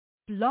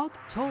Blog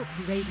Talk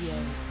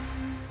Radio.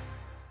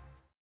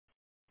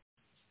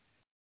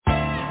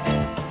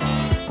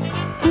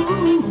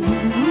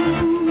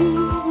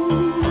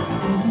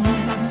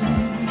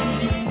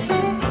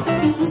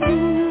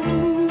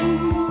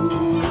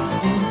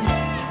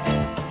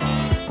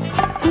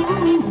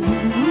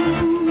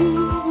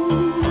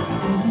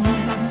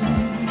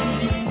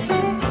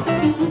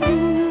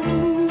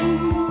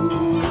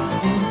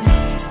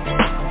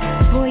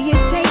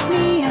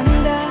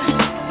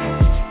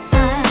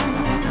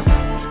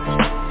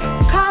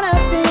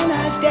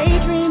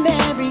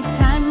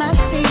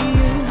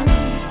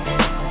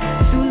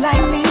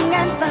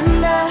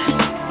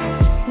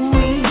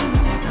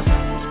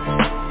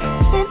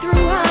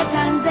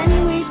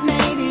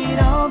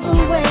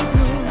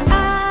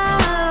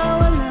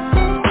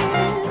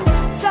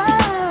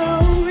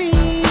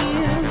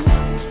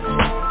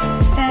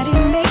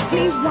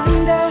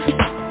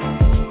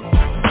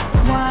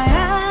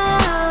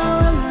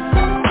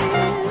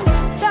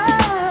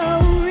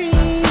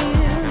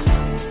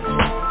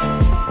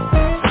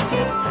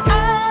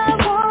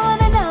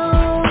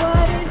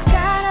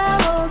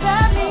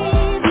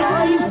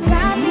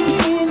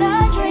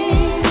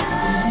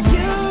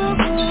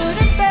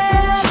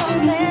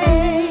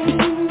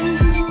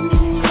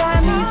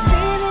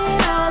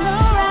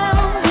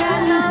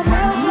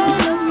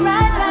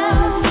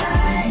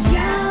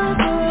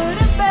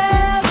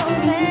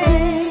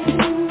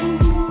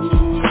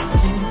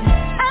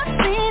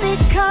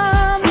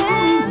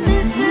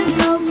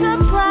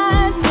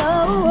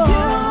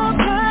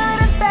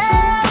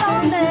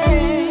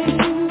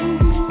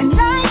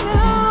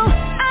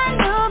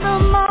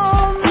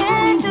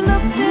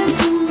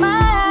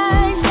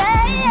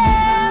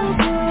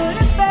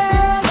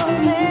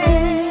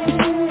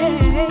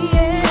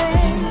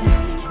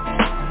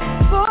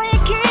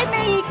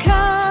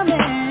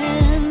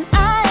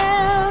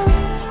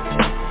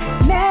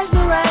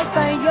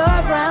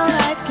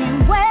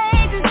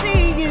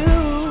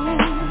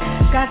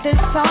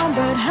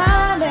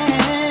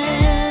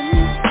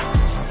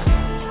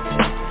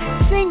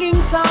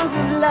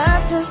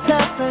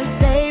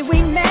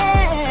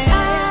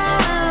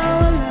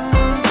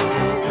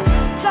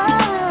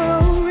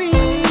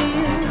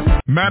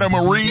 Madame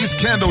Marie's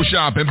Candle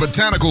Shop and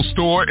Botanical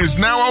Store is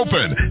now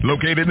open.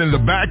 Located in the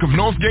back of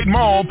Northgate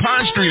Mall,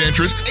 Pine Street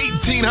entrance,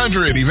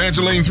 1800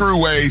 Evangeline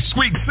Thruway,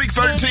 Suite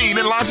 613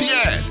 in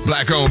Lafayette.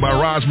 Black owned by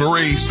Roz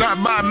Marie.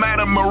 Stop by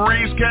Madame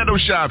Marie's Candle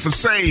Shop for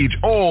sage,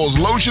 oils,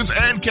 lotions,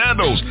 and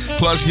candles.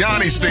 Plus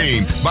Yanni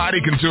Steam,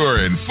 body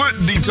contouring, foot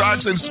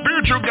detox, and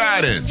spiritual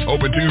guidance.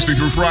 Open Tuesday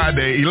through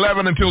Friday,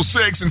 11 until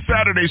 6, and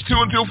Saturdays 2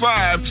 until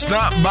 5.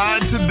 Stop by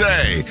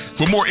today.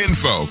 For more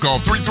info, call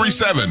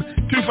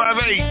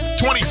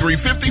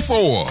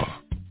 337-258-2354.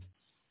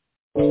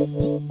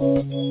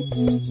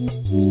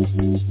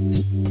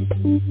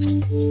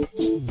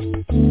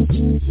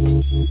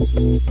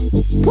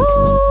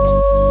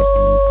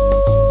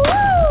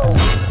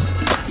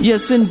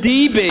 Yes,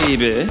 indeed,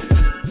 baby.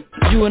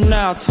 You are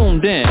now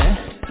tuned in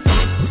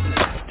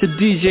to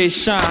DJ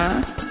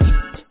Shine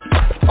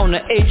on the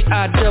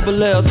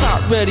HILL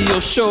Top Radio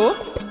Show.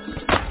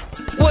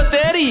 What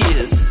that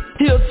is?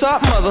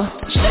 Hilltop, mother.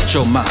 Shut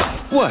your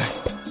mouth. What?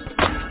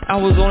 I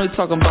was only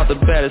talking about the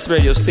baddest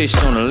radio station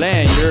on the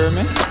land, you heard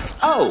me?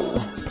 Oh,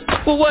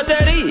 well what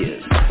that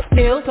is?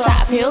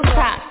 Hilltop,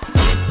 Hilltop.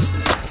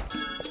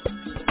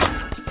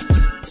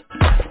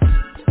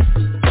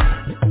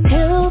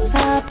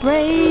 Hilltop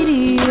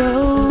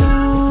Radio.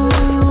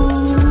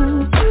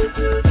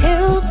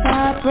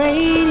 Hilltop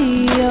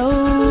Radio.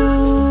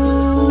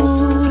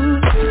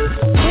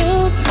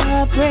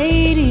 Hilltop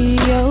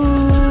Radio.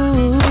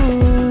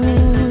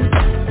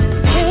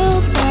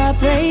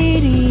 Hilltop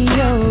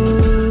Radio.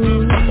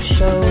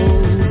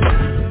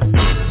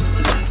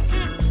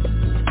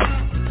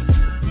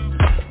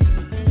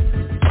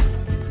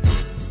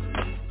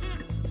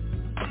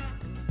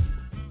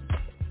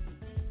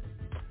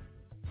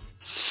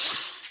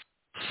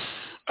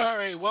 All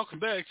right, welcome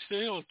back to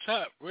the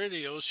Hilltop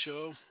Radio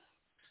Show.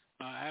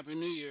 Happy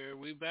New Year.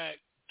 We back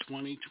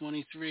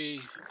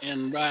 2023,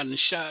 and riding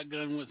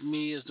shotgun with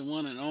me is the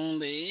one and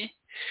only.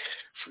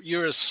 For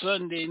your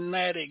Sunday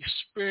night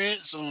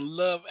experience on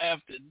Love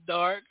After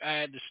Dark. I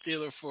had to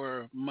steal her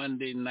for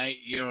Monday night,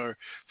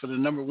 for the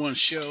number one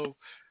show.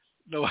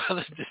 No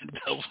other than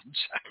Double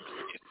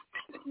Chocolate.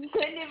 You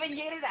couldn't even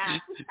get it out.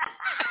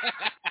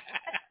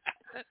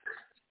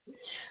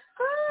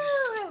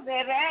 Ooh,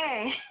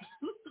 baby.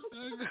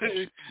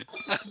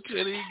 I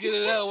couldn't even get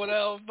it out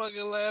without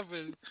fucking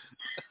laughing.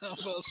 I'm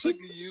about sick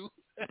of you.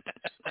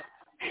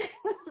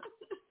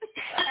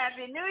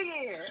 Happy New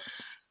Year.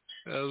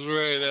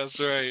 That's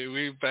right.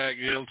 We back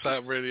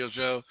Hilltop Radio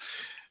Show.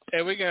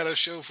 And we got a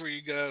show for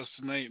you guys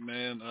tonight,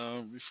 man.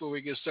 Before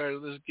we get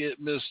started, let's get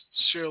Miss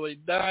Shirley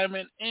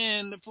Diamond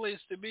in the place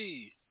to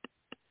be.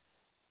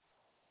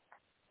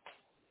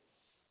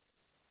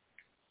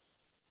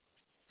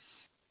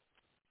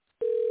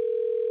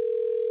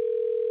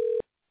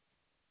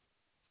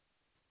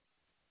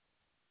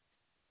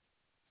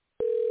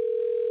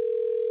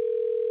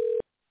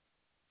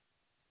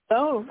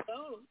 Oh.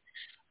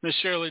 Miss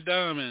Shirley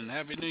Diamond,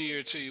 Happy New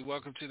Year to you.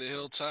 Welcome to the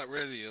Hilltop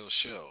Radio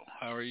Show.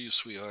 How are you,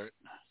 sweetheart?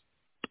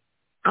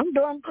 I'm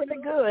doing pretty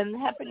good, and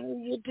Happy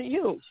New Year to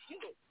you.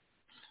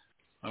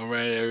 All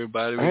right,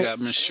 everybody. We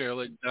got Miss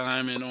Shirley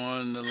Diamond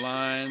on the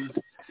line.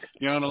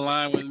 You're on the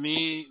line with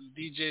me,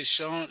 DJ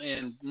Sean,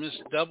 and Miss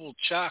Double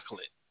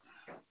Chocolate.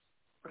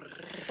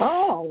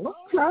 Oh,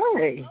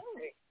 okay.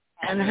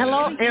 And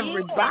hello,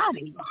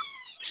 everybody.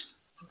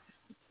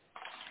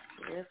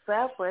 What's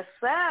up? What's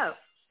up?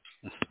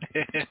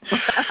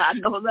 I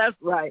know that's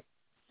right.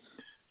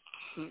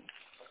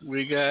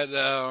 We got,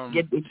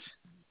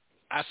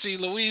 I see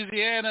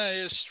Louisiana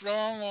is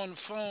strong on the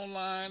phone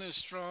line, is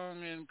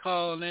strong and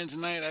calling in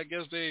tonight. I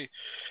guess they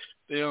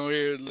don't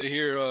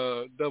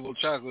hear Double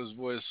Chocolate's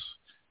voice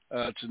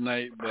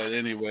tonight, but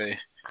anyway.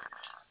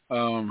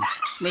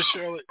 Miss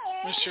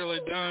Shirley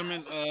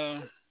Diamond,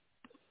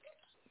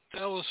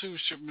 tell us who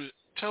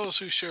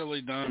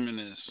Shirley Diamond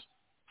is.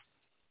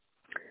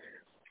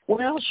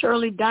 Well,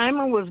 Shirley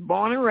Diamond was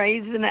born and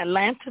raised in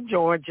Atlanta,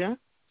 Georgia.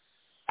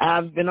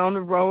 I've been on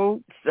the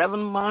road 7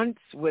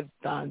 months with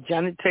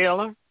Johnny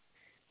Taylor,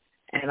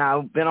 and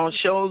I've been on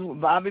shows with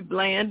Bobby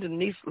Bland,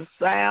 Denise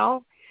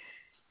LaSalle,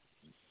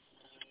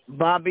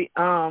 Bobby,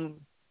 and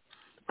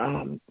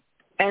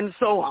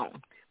so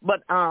on.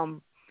 But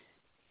Bobby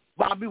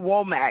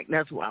Womack,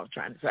 that's what I was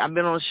trying to say. I've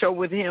been on a show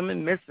with him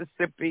in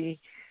Mississippi.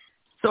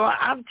 So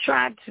I've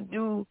tried to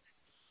do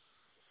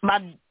my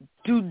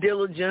due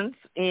diligence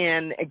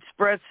in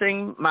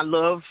expressing my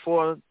love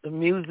for the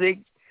music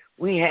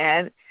we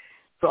had.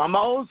 So I'm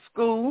old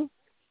school,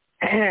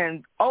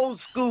 and old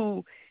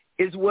school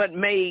is what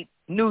made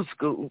new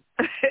school.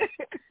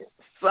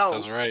 So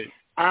that's right.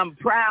 I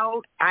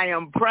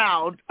am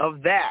proud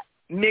of that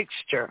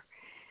mixture.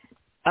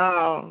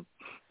 So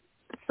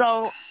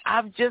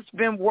I've just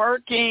been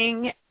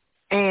working,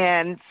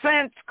 and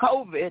since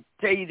COVID,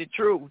 tell you the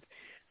truth,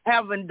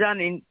 haven't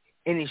done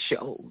any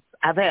shows.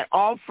 I've had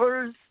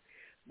offers,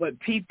 but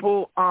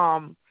people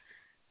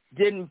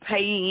didn't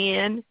pay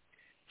in,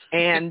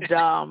 and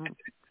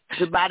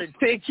to buy the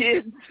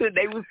tickets,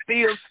 they were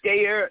still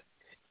scared.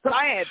 So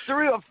I had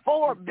 3 or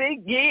 4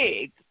 big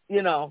gigs,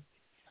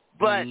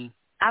 But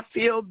I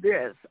feel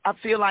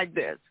like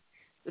this.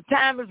 The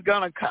time is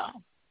going to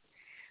come,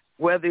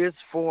 whether it's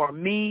for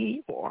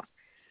me or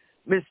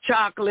Miss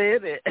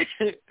Chocolate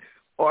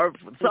or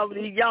for some of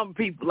the young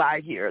people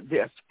out here.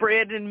 They're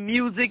spreading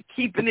music,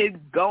 keeping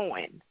it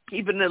going,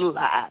 keeping it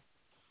alive.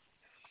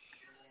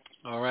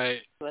 All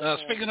right.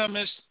 Speaking of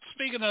Miss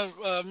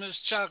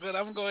Chocolate,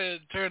 I'm going to go ahead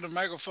and turn the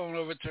microphone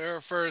over to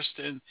her first,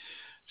 and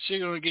she's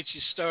going to get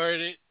you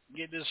started,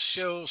 get this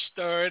show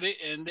started,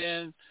 and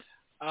then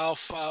I'll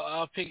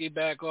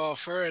piggyback off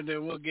her, and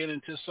then we'll get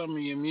into some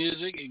of your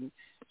music and,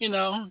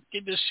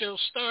 get this show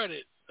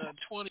started.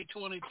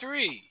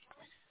 2023,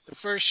 the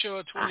first show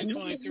of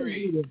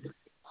 2023.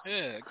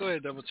 Yeah, go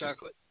ahead, Double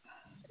Chocolate.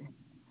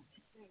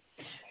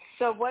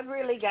 So what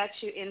really got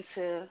you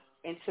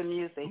into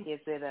music?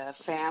 Is it a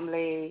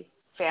family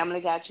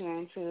got you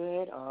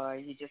into it, or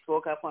you just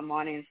woke up one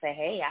morning and say,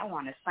 hey, I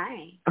want to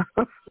sing?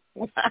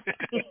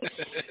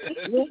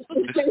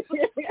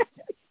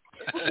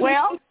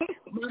 Well,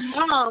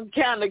 my mom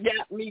kind of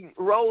got me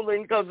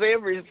rolling because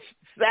every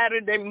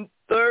Saturday,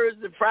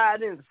 Thursday,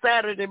 Friday, and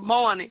Saturday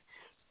morning,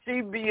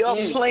 she'd be up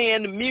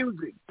playing the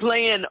music,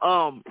 playing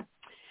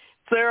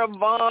Sarah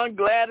Vaughan,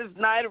 Gladys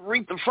Knight,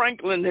 Aretha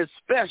Franklin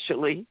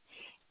especially,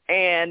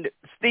 and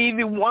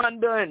Stevie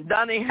Wonder and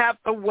Donny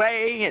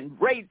Hathaway and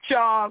Ray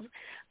Charles.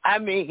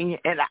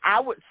 And I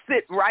would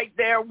sit right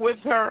there with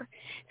her,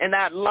 and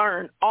I'd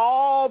learn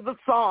all the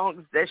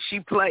songs that she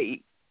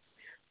played.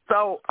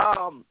 So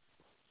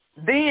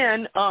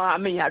then,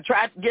 I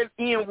tried to get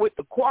in with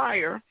the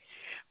choir,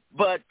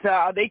 but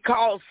they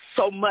cost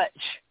so much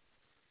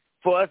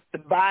for us to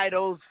buy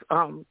those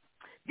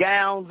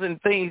gowns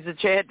and things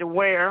that you had to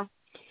wear.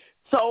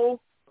 So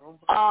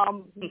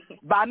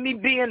by me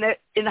being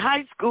in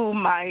high school,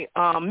 my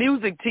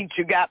music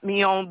teacher got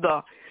me on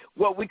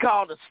what we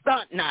call the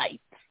stunt night.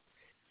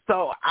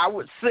 So I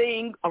would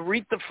sing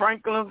Aretha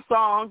Franklin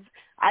songs.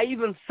 I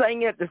even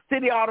sang at the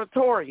City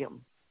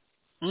Auditorium.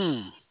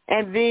 And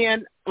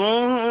then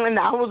and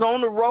I was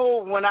on the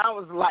road when I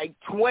was like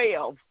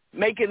 12,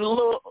 making a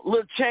little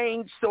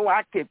change so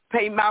I could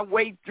pay my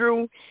way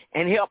through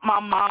and help my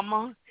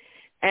mama.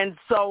 And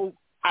so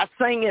I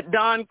sang at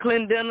Don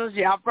Clendenin's.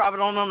 Y'all probably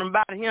don't know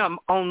about him,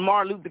 on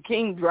Martin Luther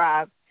King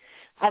Drive.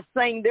 I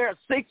sang there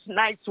 6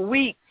 nights a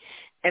week,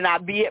 and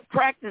I'd be at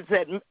practice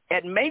at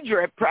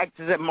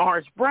practice at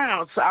Morris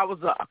Brown. So I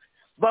was a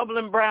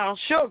bubbling brown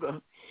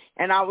sugar,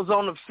 and I was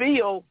on the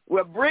field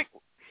where Brick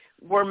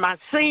were my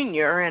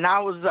senior, and I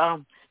was a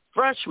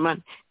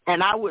freshman,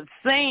 and I would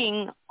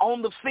sing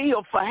on the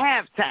field for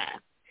halftime.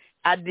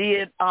 I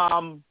did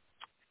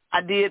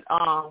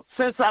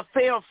Since I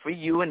Fell For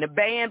You, and the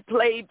band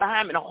played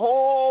behind me, the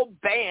whole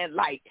band,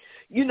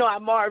 how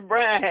Morris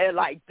Brown had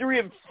like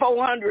 300 or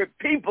 400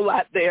 people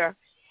out there,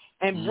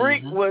 and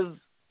Brick was,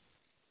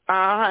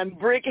 and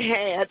Brick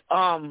had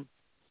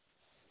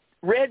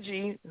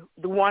Reggie,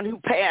 the one who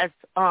passed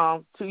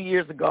 2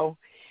 years ago,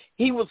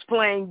 he was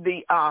playing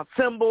the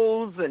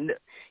cymbals and the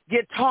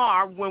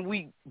guitar when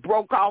we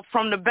broke off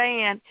from the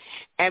band,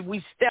 and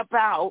we step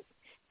out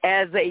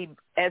as a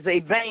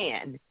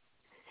band.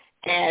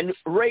 And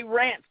Ray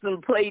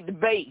Ransom played the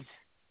bass,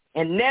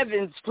 and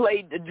Nevins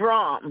played the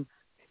drums.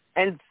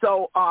 And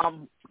so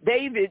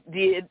David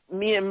did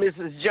Me and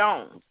Mrs.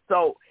 Jones.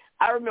 So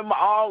I remember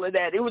all of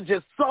that. It was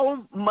just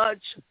so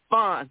much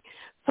fun.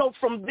 So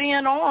from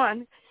then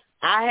on,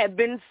 I had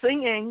been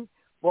singing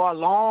for a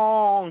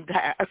long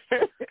time,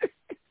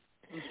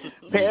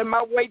 paying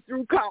my way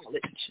through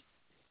college.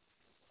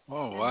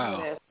 Oh,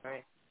 wow. That's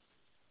right.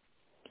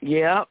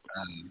 Yep,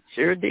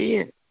 sure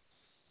did.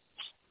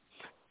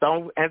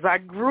 So as I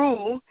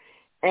grew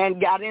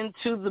and got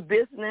into the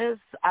business,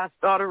 I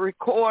started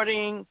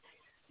recording,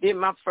 did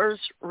my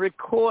first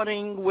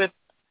recording with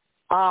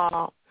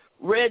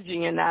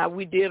Reggie and I.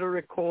 We did a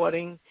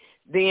recording.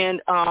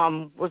 Then,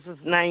 what's his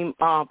name?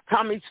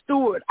 Tommy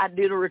Stewart. I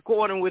did a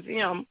recording with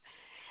him.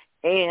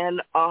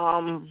 And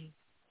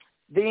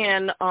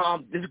then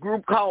this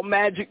group called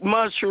Magic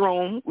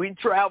Mushroom. We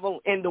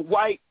traveled in the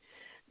white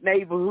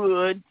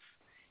neighborhoods,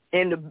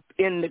 in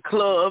the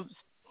clubs,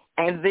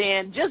 and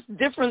then just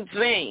different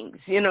things.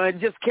 You know, it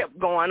just kept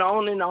going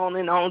on and on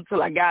and on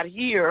till I got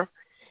here.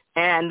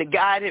 And the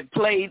guy that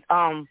played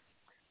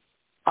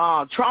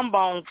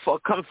trombone for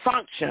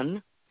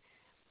Consumption,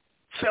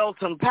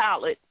 Felton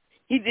Pallet,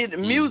 he did the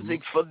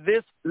music for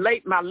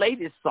my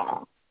latest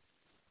song.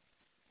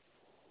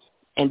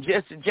 And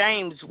Jesse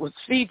James was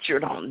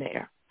featured on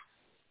there.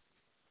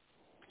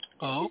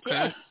 Oh,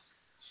 okay.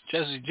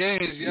 Jesse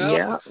James,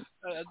 yeah.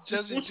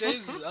 Jesse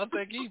James, I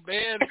think he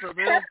banned from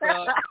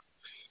Hilltop.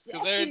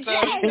 Because every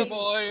time he come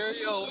on here,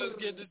 he always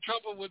get in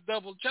trouble with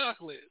double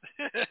chocolate.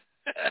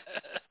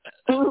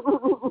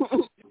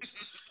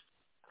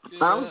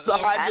 I'm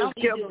sorry, I just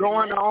kept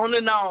going on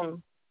and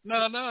on.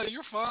 No,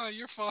 you're fine.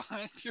 You're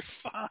fine.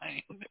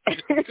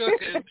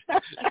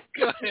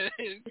 Go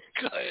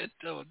ahead,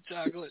 double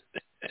chocolate.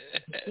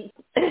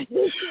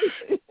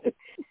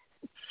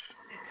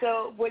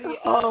 So, what do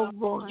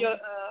you,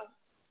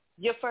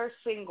 your first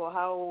single?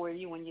 How old were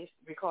you when you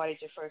recorded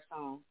your first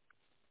song?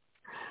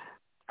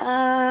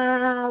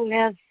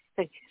 Let's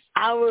see.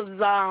 I was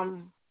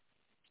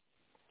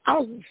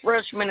a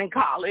freshman in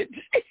college.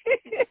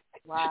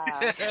 Wow!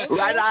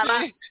 Right out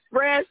of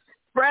fresh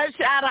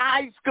out of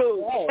high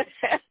school.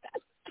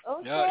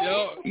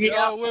 Okay.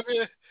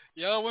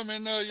 Y'all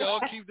women know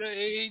y'all keep that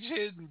age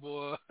hidden,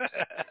 boy.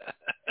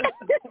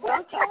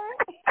 Okay.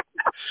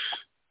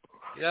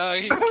 Y'all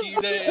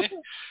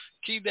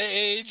keep that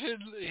age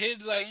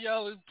hidden like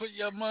y'all put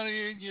your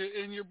money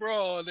in your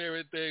bra and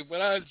everything.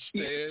 But I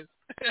understand.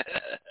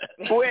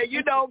 Well,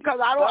 you know, because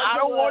I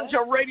don't want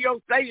your radio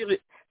station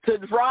to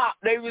drop.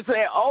 They would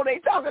say, "Oh, they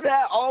talking to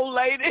that old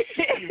lady."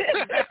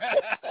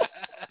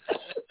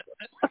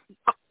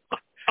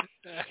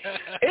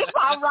 It's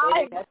all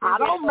right. I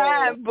don't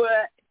mind,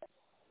 but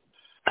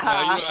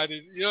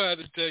you don't have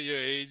to tell your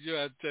age. You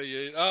don't have to tell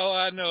your age. All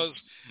I know is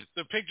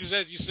the pictures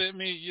that you sent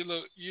me.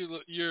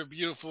 You're a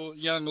beautiful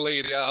young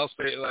lady. I'll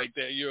say it like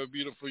that. You're a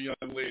beautiful young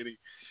lady.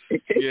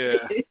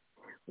 Yeah.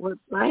 Well,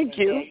 thank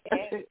you.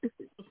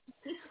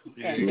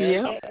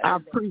 Yeah, I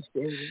appreciate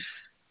it.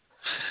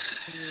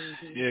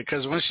 Yeah,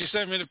 because when she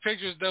sent me the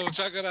pictures, double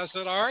chocolate, I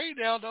said, "All right,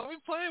 now don't be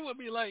playing with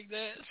me like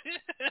that."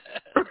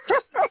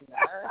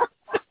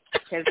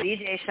 Because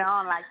DJ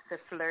Sean likes to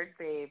flirt,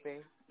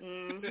 baby.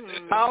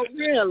 Mm-hmm. Oh,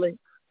 really?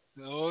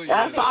 Oh,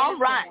 yeah. That's all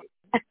right.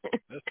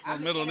 That's my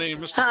middle name,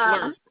 Mr.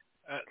 Flirt.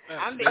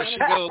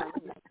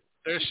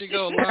 There she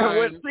go,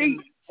 lying.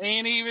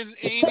 Ain't even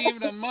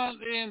a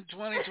month in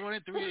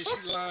 2023, and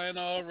she lying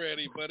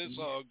already, but it's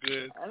all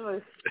good.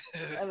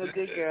 I'm a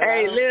good girl.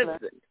 Hey,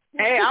 listen.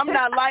 Hey, I'm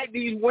not like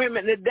these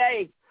women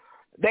today.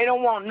 They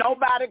don't want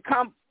nobody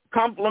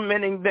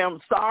complimenting them.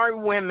 Sorry,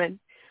 women.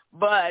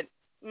 But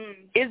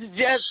it's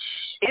just,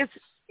 it's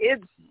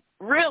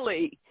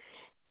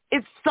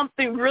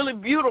something really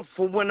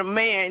beautiful when a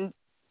man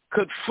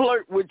could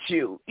flirt with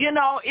you. You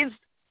know, it's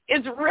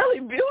really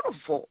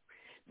beautiful.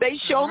 They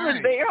show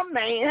that they're a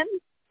man,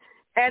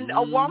 and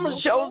a woman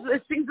shows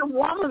that she's a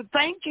woman.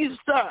 Thank you,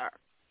 sir.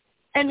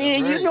 And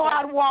then you know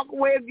how to walk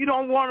away if you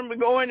don't want them to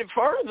go any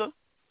further.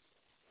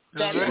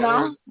 That's You right.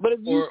 know, but if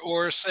you,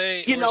 or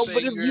say,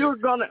 but if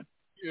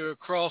you're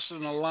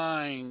crossing the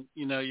line,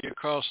 you're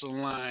crossing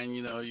the line.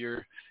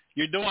 You're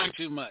doing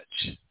too much.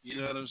 You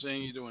know what I'm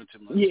saying? You're doing too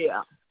much.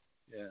 Yeah.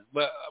 Yeah.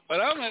 But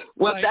I'm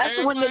well, like,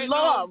 that's when the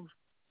love.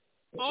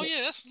 Oh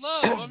yeah, that's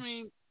love. I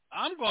mean,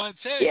 I'm going to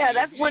tell you. Yeah,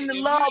 that's when the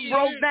love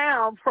broke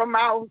down from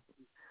our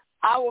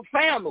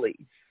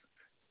families.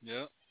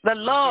 Yeah. The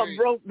love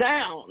broke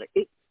down.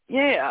 It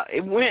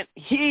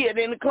hid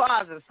in the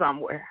closet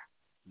somewhere.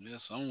 Yeah,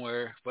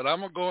 somewhere. But I'm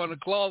going to go in the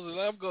closet and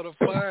I'm going to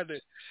find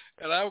it.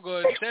 And I'm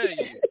going to tell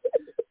you,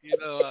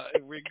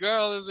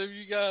 regardless if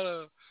you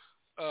got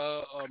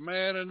a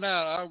man or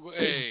not,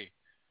 hey,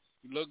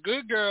 you look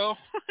good, girl.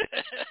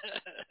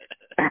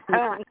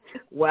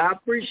 Well, I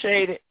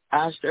appreciate it.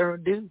 I sure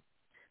do.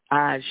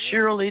 I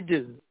surely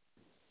do.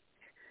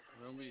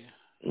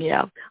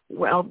 Yeah.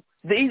 Well,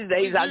 these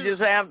days I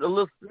just have the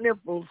little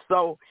sniffles,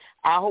 so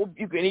I hope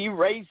you can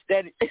erase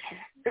that.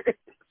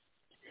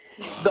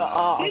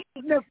 The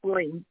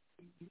sniffling.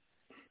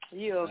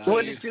 You okay?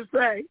 What did you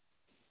say?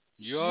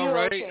 You all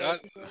right?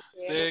 Okay.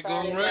 They're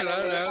going right.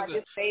 I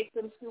just made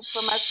some soup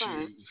for my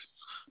son.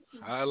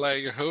 I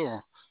like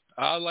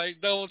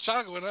double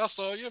chocolate. When I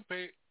saw your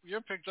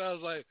picture, I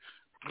was like,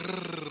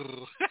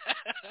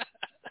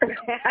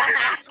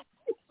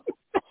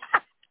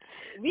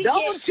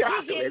 double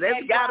chocolate.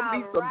 There's got to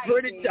be some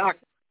pretty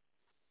chocolate.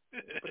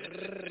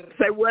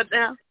 Say what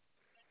now?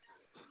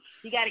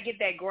 You got to get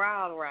that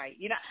growl right.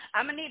 You know,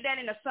 I'm gonna need that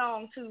in a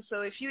song too.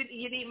 So if you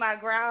need my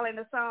growl in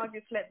the song,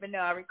 just let me know.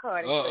 I'll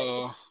record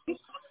it.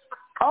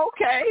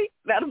 Okay,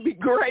 that'll be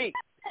great.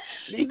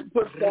 You can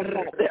put something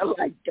out there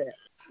like that.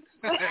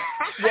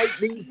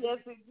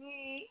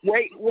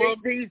 Wake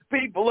these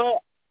people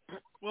up.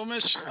 Well,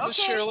 Miss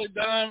Shirley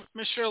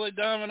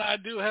Diamond, I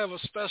do have a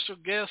special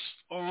guest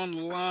on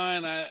the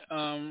line.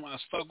 I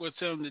spoke with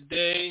him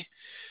today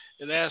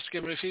and asked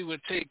him if he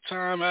would take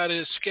time out of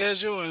his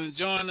schedule and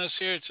join us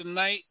here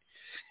tonight.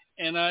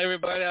 And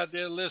everybody out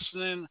there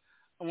listening,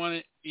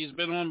 he's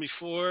been on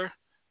before,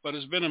 but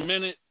it's been a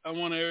minute. I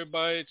want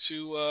everybody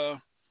to,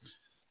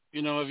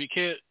 if you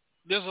can't,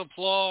 just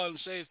applaud and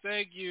say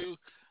thank you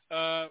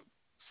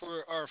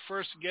for our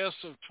first guest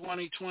of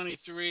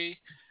 2023.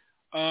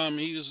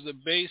 He was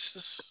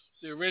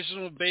the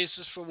original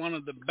bassist for one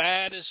of the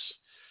baddest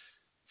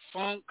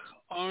funk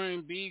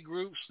R&B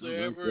groups that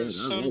ever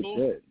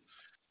assembled.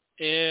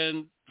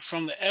 And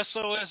from the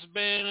SOS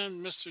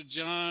band, Mr.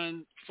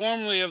 John,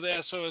 formerly of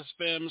the SOS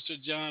band,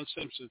 Mr. John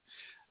Simpson.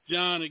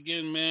 John,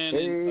 again, man.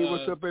 Hey,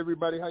 what's up,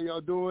 everybody? How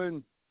y'all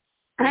doing?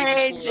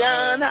 Hey,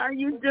 John, how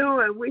you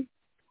doing? We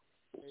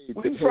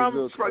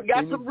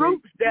got some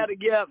roots there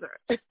together.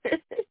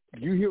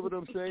 You hear what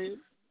I'm saying?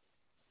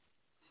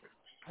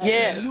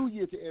 Yeah. Happy New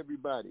Year to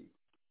everybody.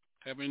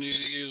 Happy New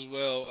Year as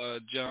well,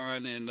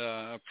 John, and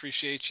I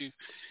appreciate you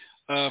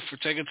for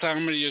taking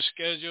time out of your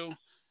schedule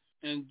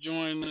and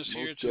joining us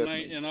here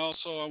tonight. Definitely. And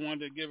also I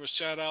wanted to give a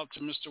shout-out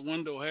to Mr.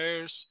 Wendell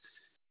Harris.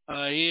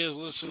 He is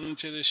listening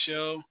to the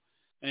show,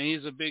 and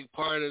he's a big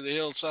part of the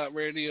Hilltop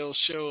Radio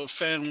show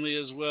family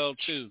as well,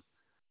 too.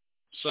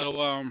 So,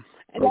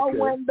 hello,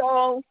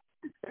 Wendell.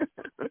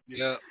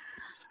 Yeah.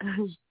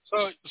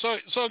 So,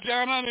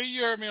 John, I know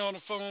you heard me on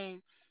the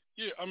phone.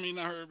 You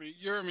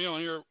heard me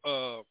on your,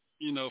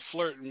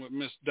 flirting with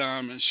Miss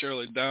Diamond,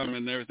 Shirley Diamond,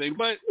 and everything.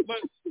 But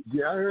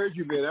yeah, I heard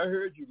you, man. I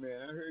heard you,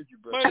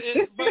 bro.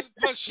 But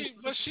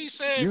she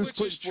said, which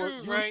is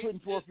true, right? You putting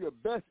forth your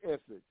best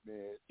effort,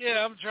 man.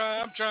 Yeah, I'm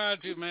trying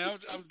to, man.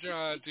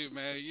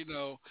 You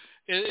know,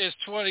 it's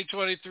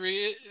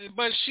 2023,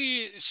 but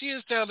she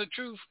is telling the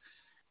truth.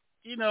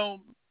 You know,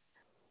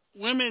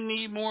 women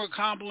need more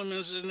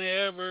compliments than they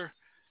ever.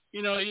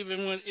 You know,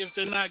 even if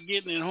they're not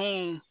getting it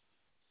home.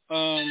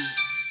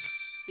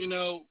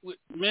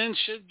 Men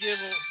should give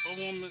a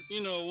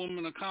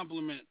woman a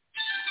compliment.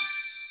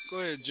 Go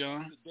ahead,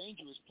 John. The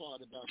dangerous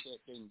part about that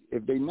thing,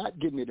 if they're not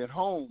getting it at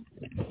home,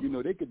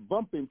 they could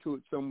bump into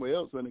it somewhere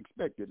else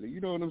unexpectedly.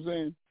 You know what I'm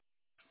saying?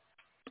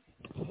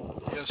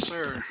 Yes,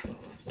 sir.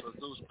 Because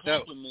those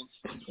compliments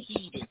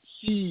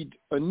exceed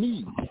a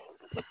need.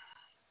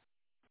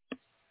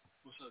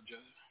 What's up, Judge?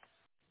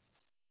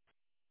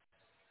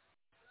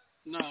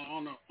 No,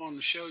 on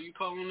the show you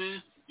calling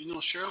in? You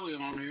know Shirley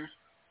on here.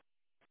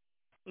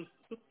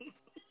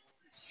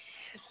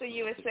 So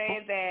you were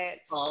saying that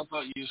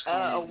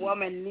a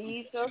woman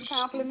needs those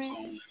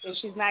compliments if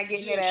she's not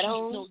getting it at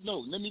home? No.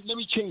 Let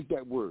me change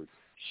that word.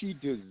 She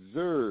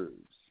deserves.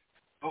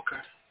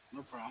 Okay,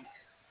 no problem.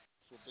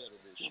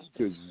 She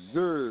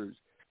deserves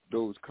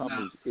those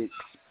compliments,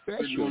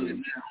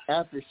 especially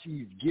after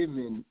she's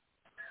given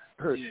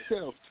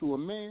herself to a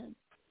man.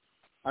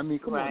 I mean,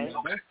 come on, man.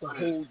 That's the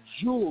whole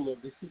jewel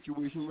of the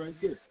situation right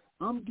there.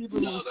 I'm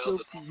giving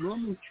myself to you.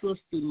 I'm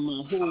entrusting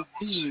my whole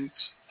being.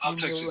 I'll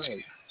text it to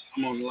you.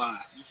 I'm on the line.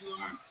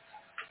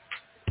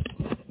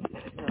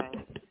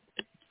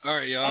 All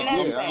right, y'all.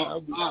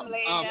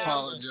 I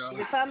apologize.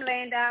 If I'm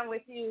laying down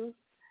with you,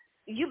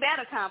 you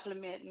better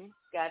compliment me.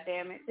 God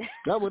damn it.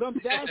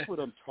 That's what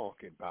I'm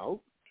talking about.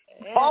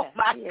 Yeah, oh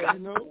my God.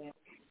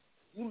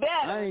 You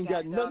better. I ain't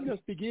got nothing else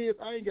to give.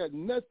 I ain't got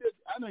nothing.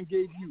 I done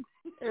gave you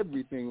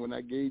everything when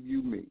I gave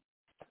you me.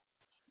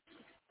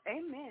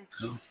 Amen.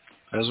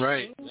 That's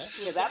right.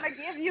 Because I'm going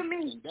to give you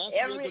me. That's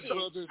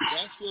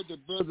where the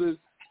brothers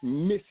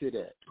miss it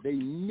at. They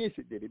miss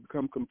it. They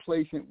become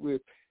complacent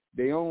with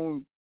their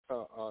own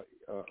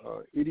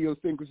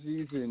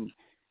idiosyncrasies, and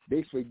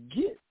they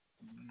forget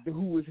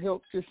who was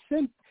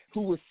sent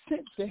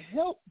to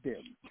help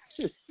them.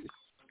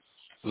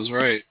 That's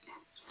right.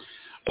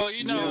 Well,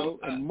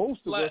 and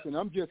most of us, and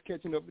I'm just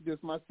catching up with this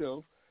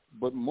myself,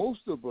 but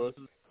most of us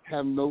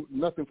have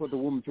nothing for the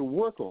woman to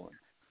work on,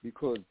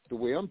 because the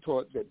way I'm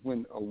taught that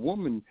when a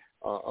woman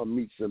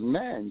meets a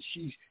man,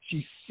 she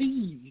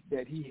sees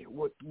that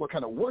what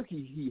kind of work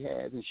he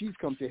has, and she's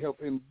come to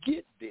help him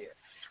get there.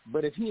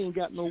 But if he ain't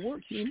got no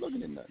work, he ain't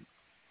looking at nothing.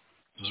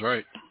 That's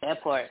right.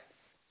 That part.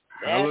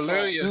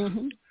 Hallelujah.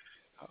 Mm-hmm.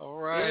 All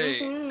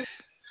right. Mm-hmm.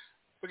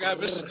 We got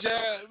Mr.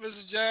 John.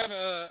 Mr. John,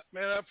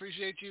 man, I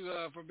appreciate you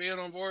for being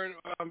on board.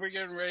 We're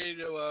getting ready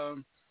to.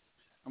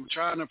 I'm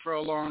trying to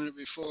prolong it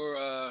before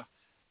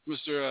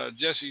Mr.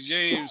 Jesse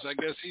James. I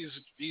guess he's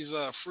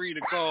free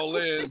to call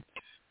in.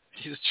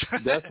 He's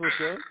trying. That's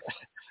what's up.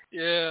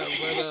 Yeah,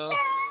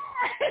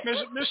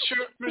 but Miss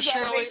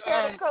Shirley,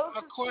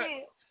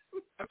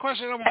 a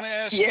question I want to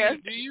ask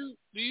you.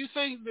 Do you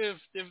think that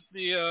if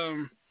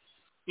the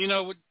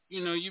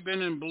you've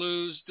been in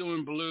blues,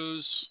 doing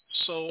blues,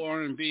 soul,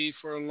 R&B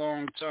for a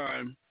long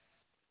time.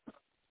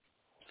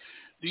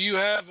 Do you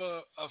have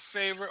a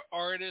favorite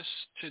artist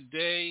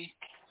today,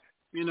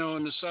 in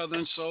the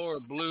Southern soul or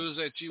blues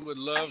that you would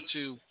love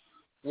to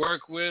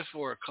work with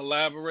or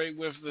collaborate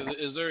with?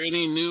 Is there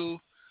any new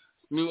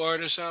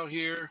artists out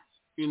here,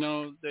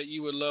 that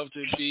you would love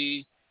to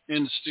be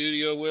in the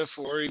studio with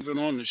or even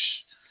on the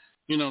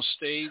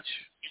stage?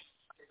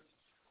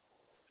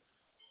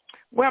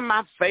 Well,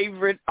 my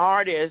favorite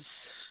artists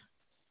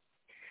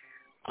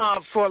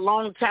for a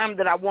long time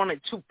that I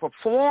wanted to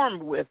perform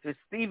with is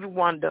Stevie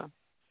Wonder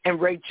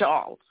and Ray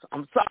Charles.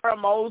 I'm sorry,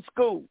 I'm old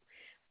school,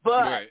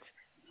 but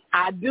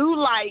I do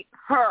like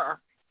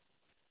her,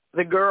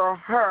 the girl,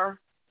 her,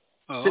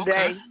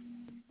 today.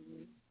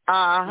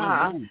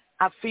 Okay.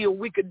 I feel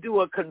we could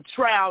do a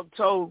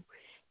contralto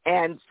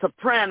and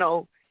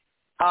soprano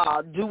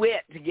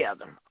duet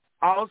together.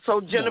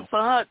 Also,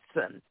 Jennifer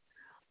Hudson.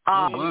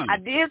 I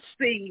did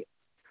see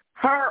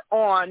her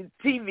on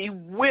TV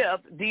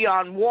with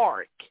Dionne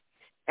Warwick,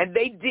 and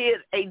they did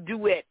a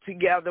duet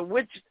together,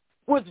 which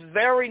was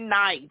very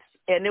nice.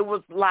 And it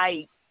was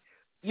like,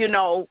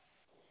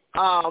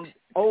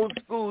 old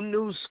school,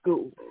 new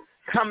school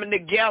coming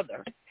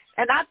together.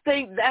 And I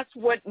think that's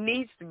what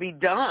needs to be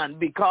done,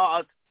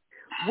 because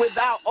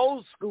without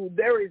old school,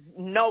 there is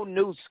no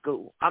new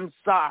school. I'm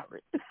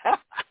sorry.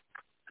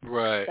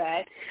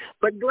 Right.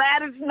 But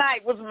Gladys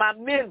Knight was my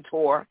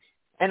mentor,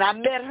 and I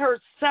met her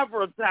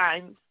several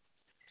times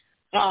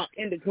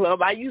in the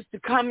club. I used to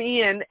come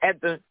in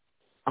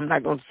I'm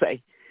not going to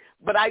say,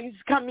 but I used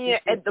to come in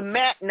at the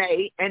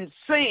matinee and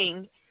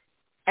sing,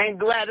 and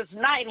Gladys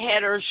Knight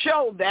had her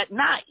show that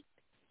night.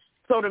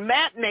 So the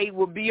matinee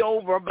would be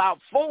over about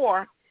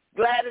 4.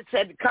 Gladys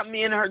had to come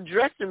in her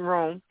dressing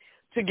room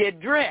to get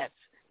dressed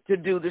to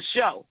do the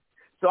show.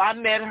 So I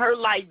met her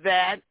like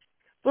that.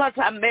 Plus,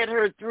 I met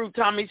her through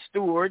Tommy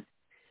Stewart.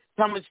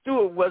 Tommy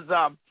Stewart was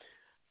a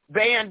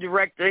band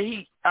director.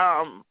 He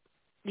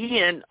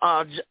and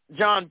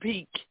John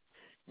Peake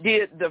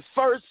did the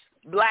first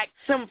black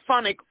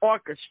symphonic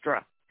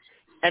orchestra.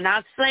 And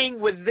I sang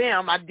with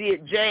them. I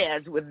did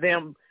jazz with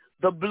them,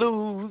 the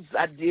blues.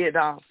 I did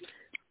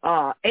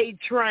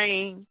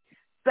A-Train,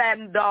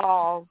 Satin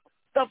Doll,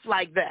 stuff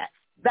like that.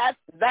 That's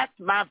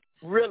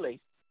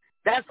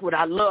what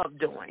I love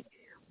doing.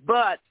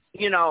 But,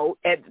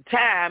 at the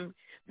time,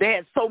 they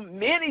had so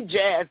many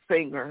jazz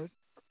singers,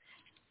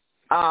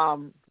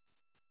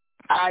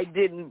 I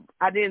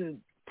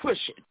didn't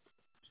push it.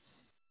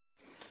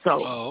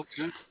 So,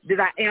 okay. Did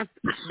I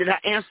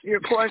answer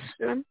your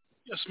question?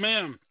 Yes,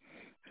 ma'am.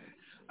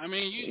 I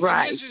mean, you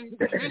mentioned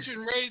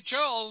Ray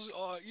Charles.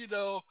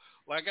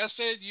 Like I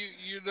said,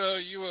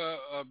 you were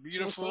a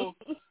beautiful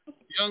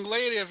young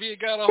lady. If he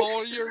got a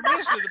hold of your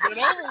wrist, it'd have been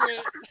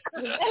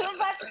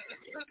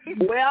over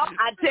with. Well,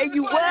 I tell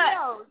you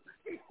what.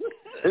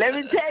 Let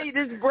me tell you,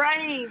 this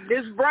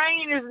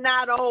brain is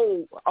not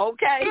old,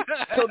 okay?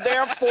 So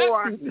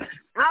therefore,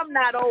 I'm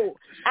not old.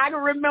 I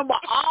can remember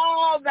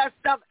all that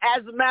stuff.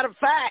 As a matter of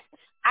fact,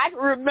 I can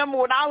remember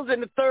when I was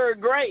in the 3rd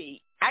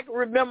grade. I can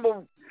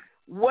remember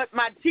what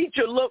my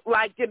teacher looked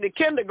like in the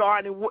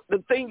kindergarten and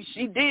the things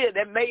she did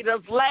that made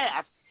us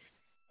laugh.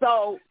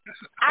 So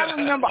I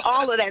remember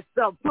all of that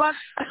stuff. Plus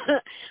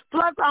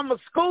I'm a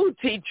school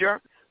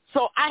teacher,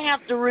 so I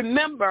have to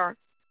remember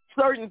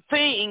certain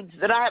things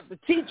that I have to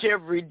teach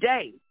every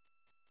day.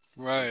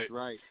 Right.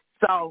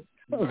 So,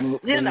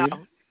 AJ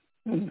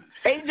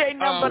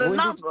number the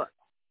number,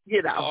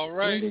 All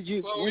right. When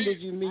did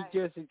you meet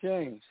Jesse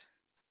James?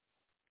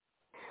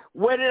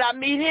 Where did I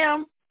meet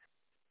him?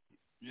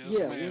 Yes,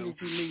 yeah, ma'am. when did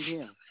you meet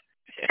him?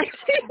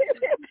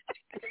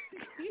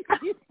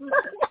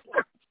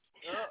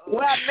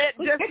 Well, I met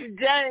Jesse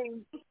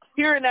James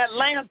here in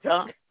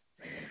Atlanta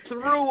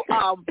through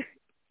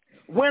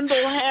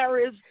Wendell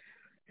Harris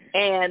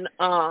and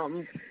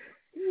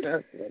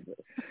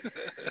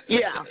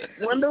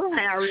Wendell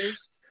Harris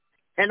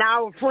and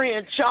our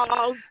friend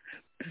Charles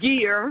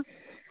Gear,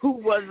 who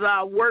was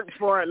worked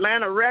for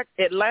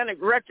Atlantic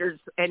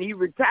Records, and he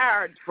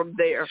retired from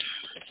there.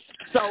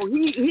 So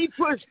he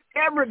pushed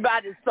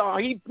everybody's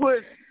song. He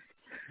pushed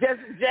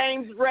Jesse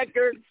James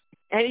records,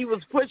 and he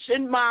was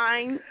pushing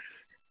mine.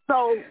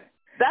 So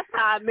that's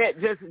how I met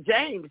Jesse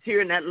James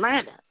here in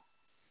Atlanta.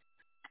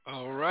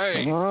 All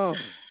right. Oh,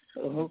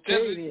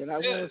 okay then. I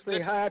want to say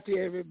hi to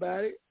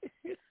everybody.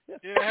 Yeah,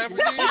 happy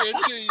New Year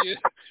to you.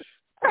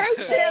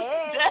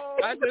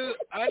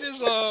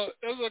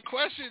 there's a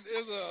question.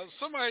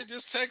 Somebody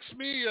just texted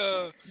me.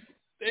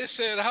 They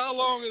said, "How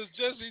long is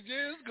Jesse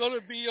James going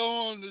to be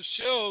on the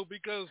show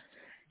because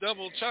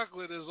Double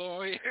Chocolate is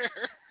on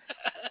here?"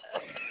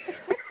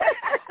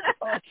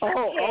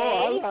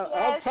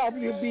 I'll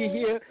probably be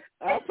here.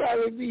 I'll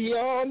probably be here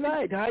all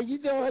night. How you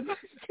doing,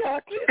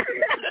 Chocolate?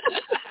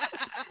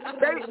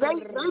 They've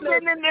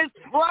been in this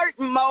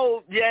flirting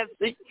mode,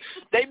 Jesse.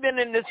 They've been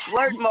in this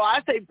flirt mode.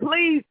 I say,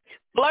 please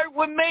flirt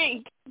with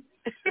me.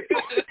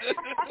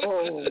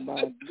 Oh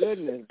my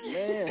goodness,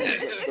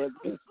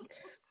 man!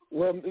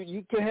 Well,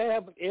 you can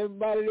have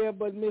everybody there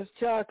but Miss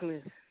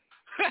Chocolate.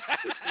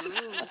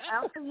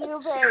 Out for you,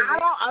 baby.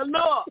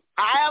 Look,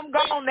 I am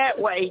going that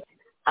way.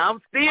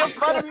 I'm still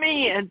for the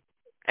men.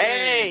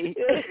 Hey.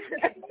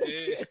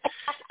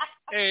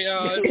 Hey,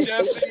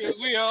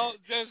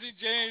 Jesse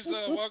James,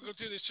 welcome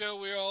to the show.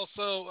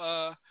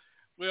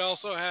 We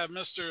also have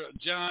Mr.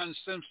 John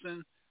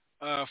Simpson,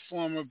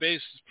 former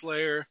bass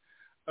player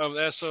of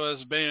the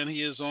SOS band.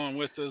 He is on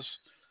with us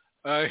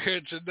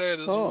here tonight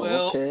as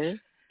well. Okay.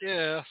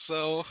 Yeah,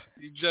 so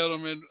you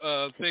gentlemen,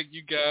 thank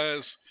you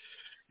guys.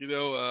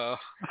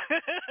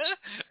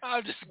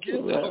 I'll just get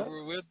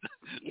over with.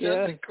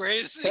 Just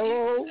crazy.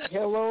 Hello.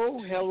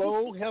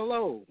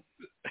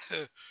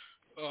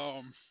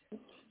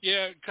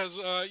 Yeah, because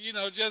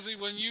Jesse,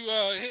 when you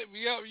hit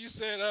me up, you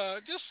said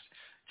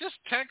just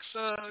text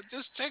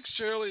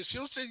Shirley.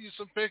 She'll send you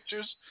some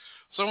pictures.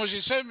 So when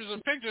she sent me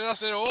some pictures, I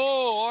said, "Oh,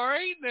 all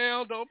right,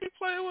 now don't be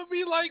playing with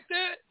me like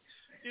that."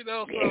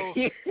 So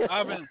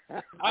I've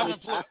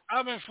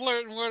been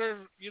flirting with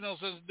her,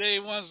 since day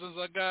one, since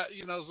I got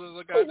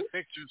the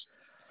pictures.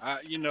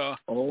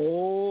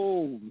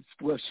 Oh,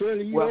 well,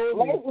 Shirley, you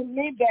flirt with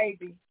me,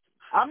 baby.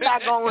 I'm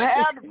not gonna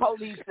have the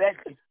police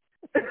section.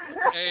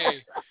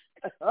 Hey,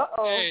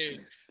 hey,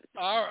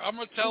 I'm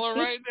gonna tell her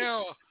right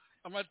now.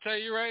 I'm gonna tell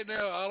you right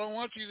now. I don't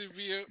want you to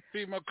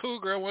be my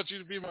cougar. I want you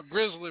to be my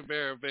grizzly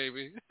bear,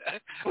 baby.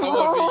 I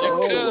want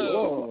to be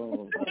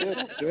your cub. Good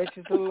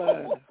gracious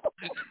alive!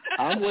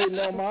 I'm waiting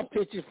on my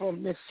picture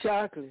from Miss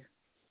Chocolate.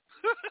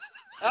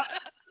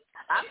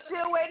 I'm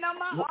still waiting on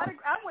my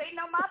autograph. I'm waiting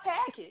on my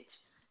package.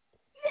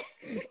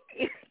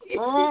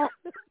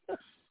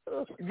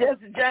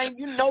 Jesse James,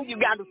 you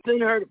got to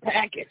send her the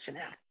package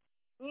now.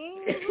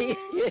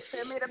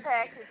 Send me the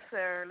package,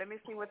 sir. Let me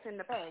see what's in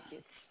the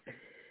package.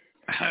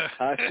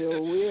 I sure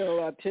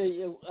will. I tell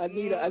you, I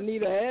need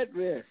an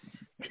address.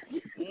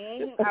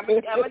 I'm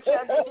gonna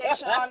tell DJ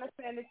Sean to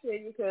send it to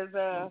you because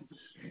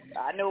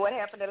I know what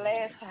happened the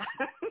last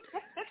time.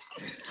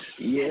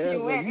 Yeah,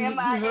 you went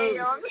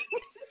MIA on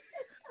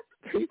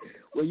me.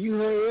 Well, you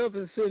hurry up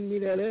and send me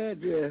that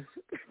address.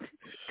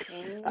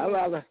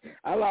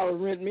 I'll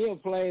rent me a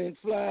plane and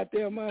fly out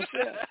there myself.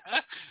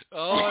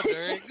 Oh,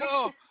 there you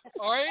go.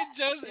 All right,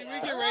 Jesse, we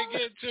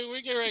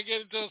get ready to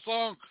get into a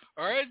song.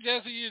 All right,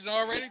 Jesse, you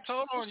already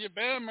told on your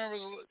band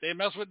members they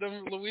mess with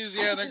them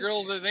Louisiana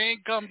girls and they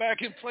ain't come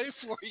back and play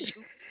for you.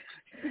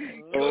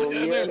 Oh,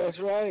 yeah, that's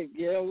right.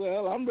 Yeah,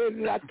 well, I'm ready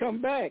to not come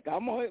back.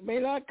 May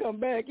not come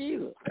back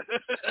either.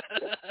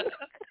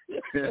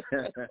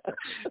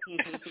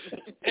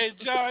 Hey,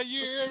 John, you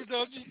hear him,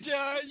 don't you,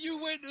 John? You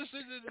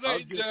witnessing it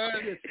tonight,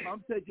 John.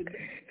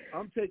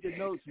 I'm taking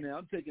notes now.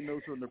 I'm taking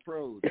notes from the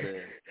pros,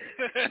 man.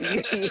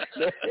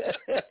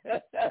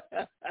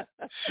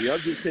 Yeah,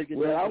 I'm just taking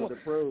notes from the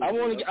pros. I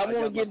want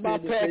to get my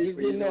package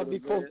in there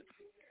before.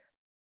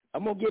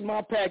 I'm gonna get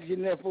my package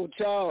in there before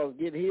Charles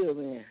get his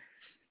in.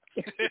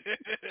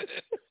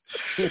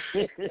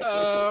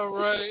 All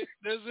right,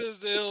 this is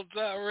the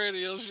Hilltop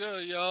Radio Show,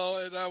 y'all,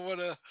 and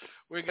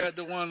we got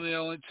the one and the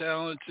only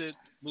talented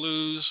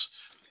blues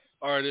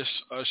artist,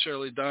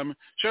 Shirley Diamond.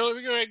 Shirley,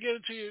 we're gonna get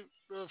into you.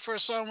 The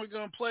first song we're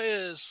gonna play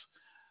is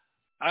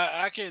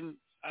I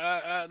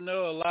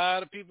know a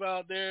lot of people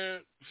out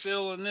there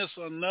feeling this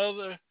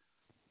Another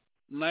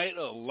Night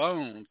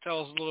Alone.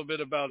 Tell us a little bit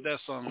about that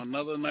song,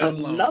 Another Night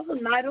Alone. Another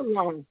Night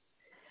Alone.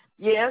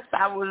 Yes,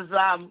 I was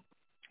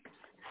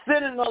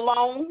sitting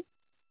alone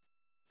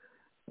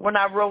when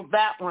I wrote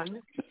that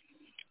one.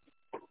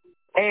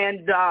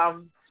 And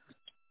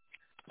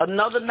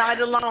Another Night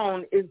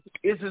Alone is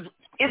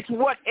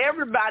what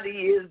everybody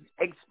is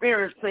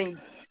experiencing.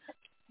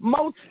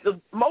 Most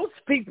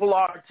people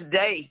are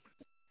today.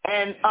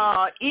 And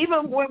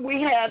even when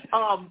we had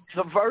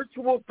the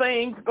virtual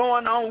things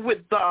going on with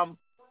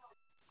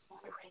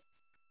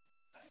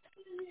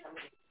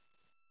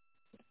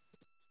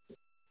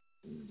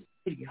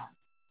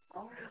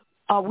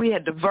we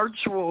had the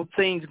virtual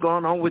things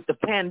going on with the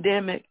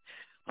pandemic.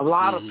 A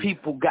lot of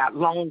people got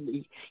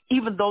lonely,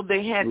 even though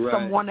they had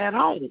someone at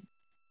home.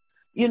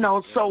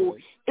 So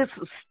it's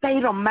a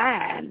state of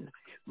mind,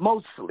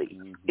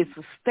 mostly. It's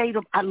a state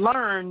of, I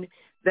learned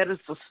that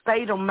it's a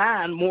state of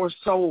mind more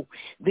so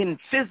than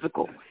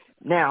physical.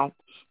 Now,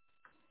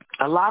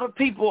 a lot of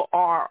people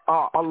are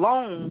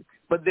alone,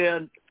 but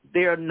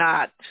they're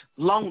not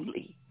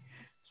lonely.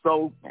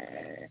 So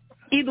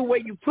either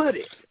way you put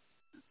it,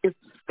 it's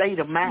a state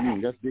of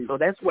mind. So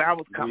that's where I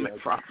was coming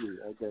from.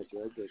 I got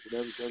you.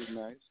 That was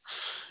nice.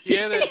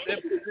 Yeah,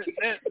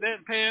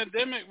 that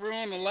pandemic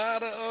ruined a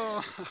lot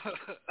of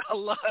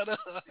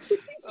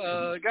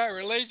got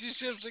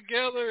relationships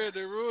together, and it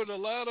ruined a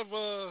lot of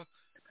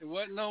there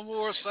wasn't no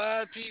more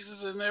side pieces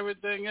and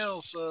everything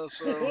else. So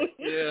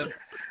yeah,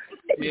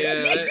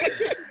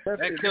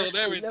 that killed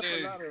everything.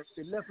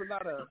 It left a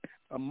lot of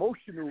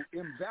emotional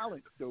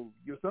imbalance, though.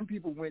 Some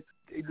people went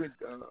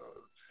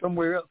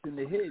somewhere else in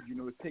the head.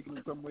 It's taking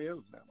them somewhere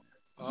else now.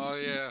 Oh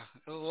yeah,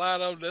 there's a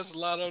lot of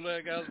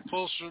that got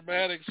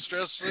post-traumatic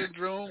stress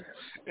syndrome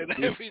and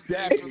everything.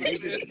 Exactly. They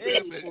get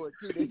paid for it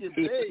too. They get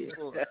paid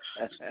for it.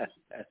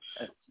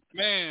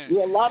 Man,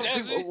 a lot of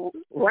people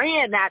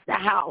ran out the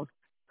house.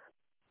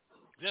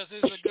 Just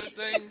is a good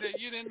thing that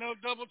you didn't know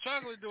double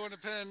chocolate during the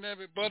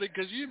pandemic, buddy,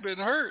 because you've been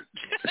hurt.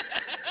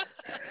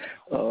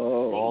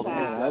 Oh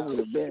man, I would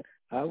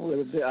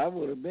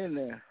have been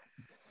there.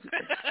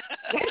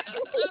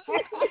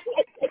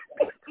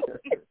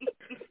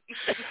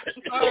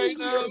 All right,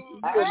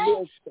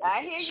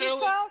 I hear you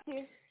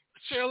talking.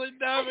 Shirley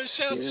Diamond,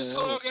 shout the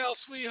song out,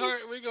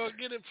 sweetheart. We're going to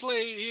get it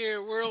played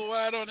here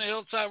worldwide on the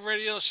Hilltop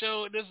Radio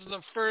Show. This is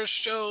the first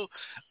show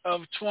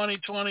of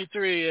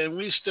 2023, and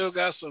we still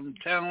got some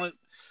talent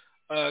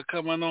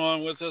coming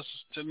on with us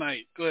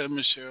tonight. Go ahead,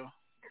 Miss Cheryl.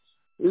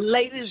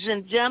 Ladies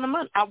and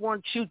gentlemen, I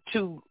want you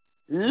to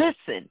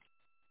listen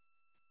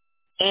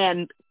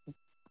and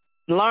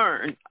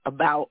learn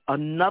about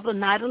Another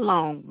Night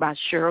Alone by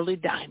Shirley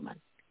Diamond.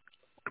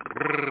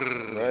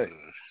 Right.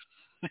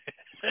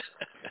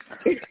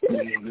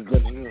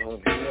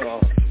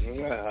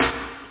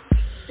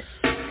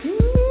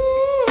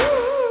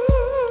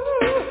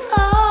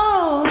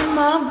 Oh,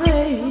 my baby.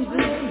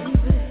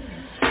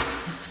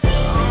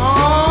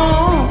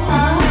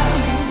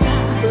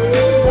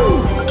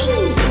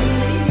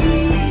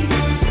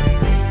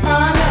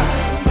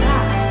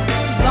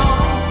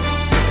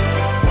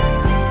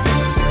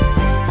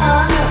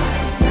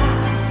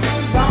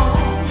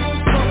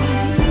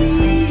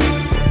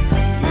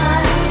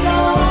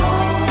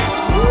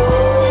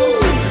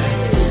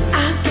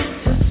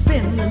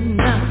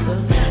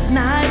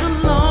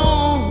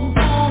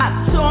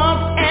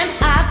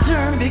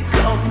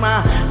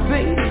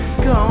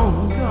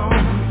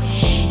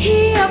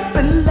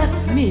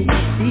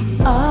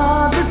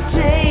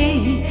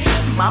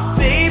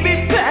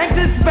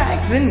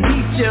 And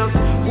he just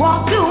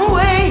walked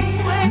away.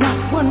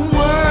 Not one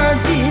word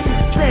did he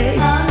say.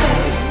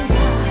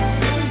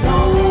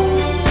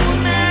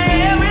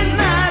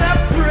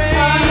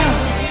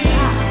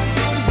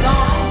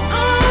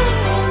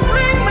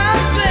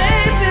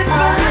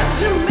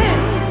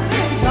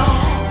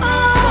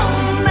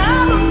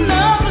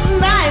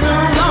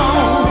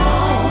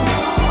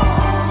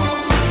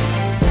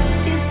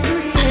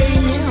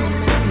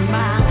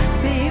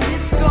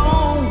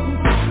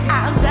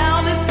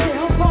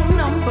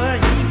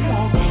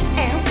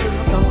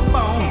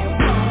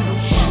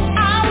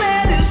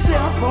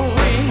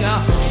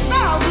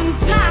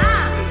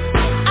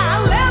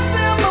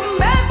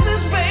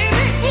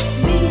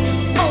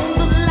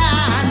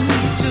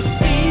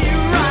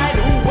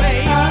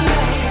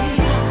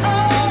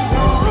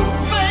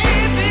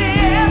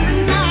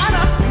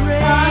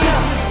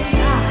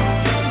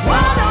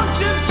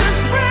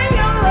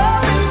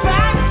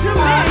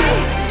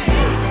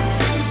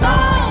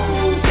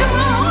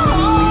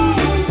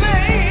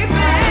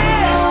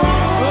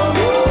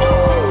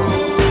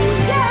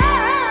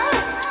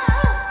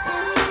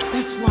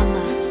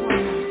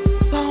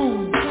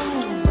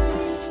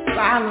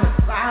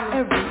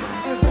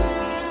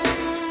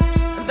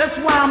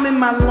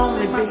 My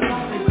lonely baby,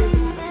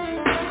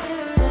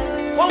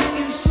 won't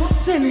you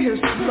send his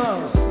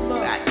love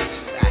back to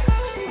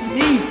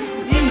me?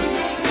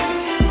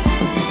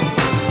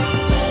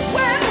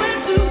 When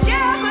we're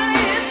together,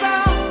 it's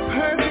our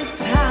perfect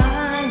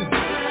time.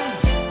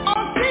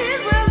 All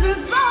seasons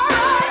is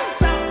alright,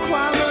 some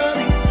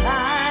quality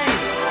time.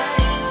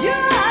 You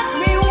ask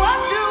me what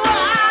do I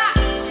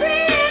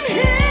see in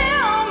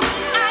him?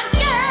 I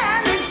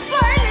can't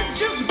explain it,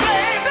 just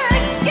baby,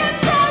 get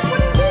back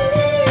with me.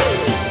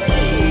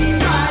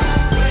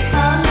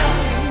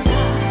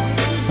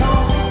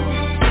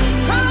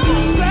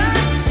 Come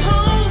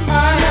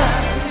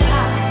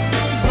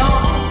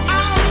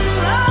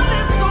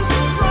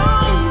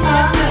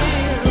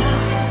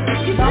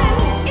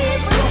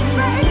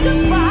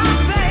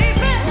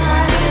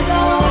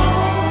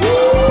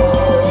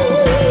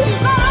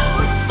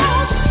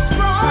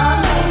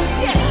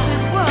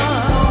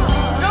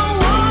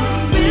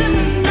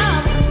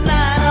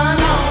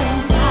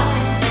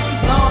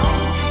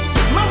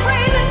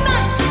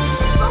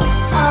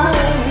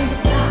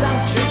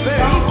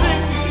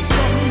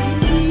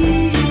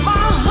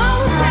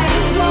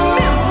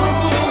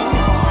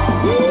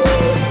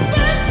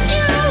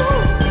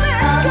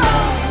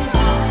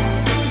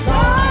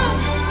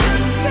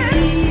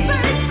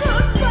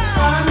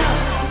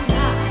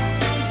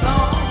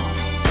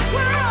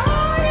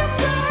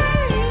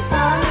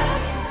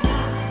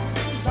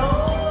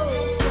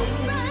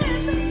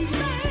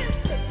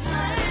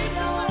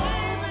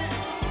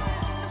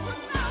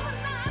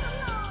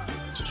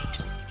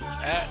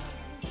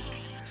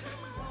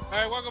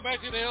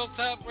back to the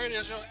Hilltop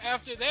Radio Show.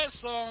 After that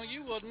song,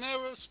 you will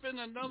never spend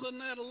another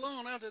night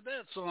alone after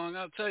that song.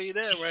 I'll tell you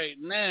that right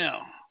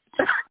now.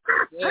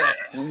 Yeah.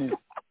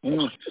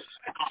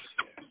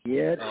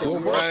 Yeah.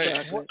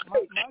 Right.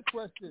 My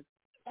question.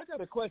 I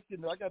got a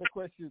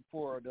question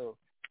for her though.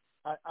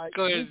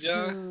 Go ahead,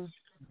 John.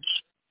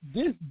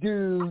 This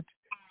dude,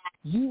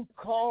 you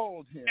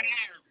called him.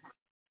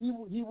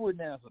 He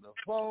wouldn't answer the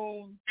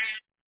phone.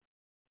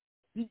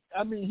 He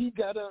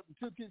got up and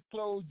took his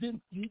clothes.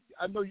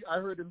 I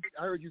heard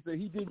you say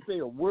he didn't say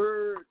a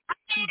word.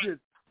 He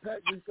just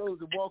packed his clothes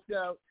and walked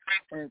out,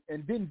 and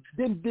then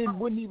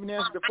wouldn't even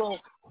answer the phone.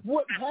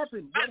 What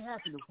happened?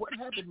 What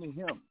happened to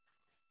him?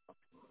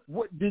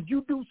 What did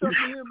you do something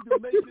to him to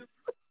make him?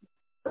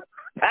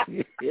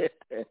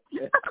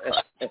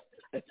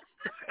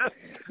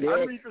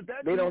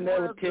 They don't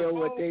never tell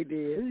what they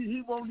did.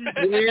 He won't even,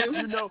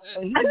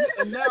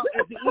 And now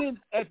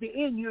at the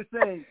end, you're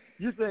saying,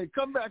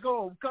 come back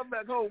home.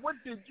 What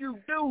did you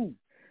do?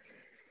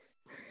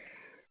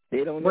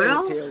 They don't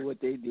never tell what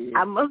they did.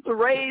 I must have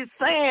raised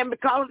sand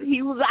because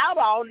he was out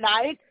all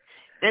night,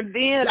 and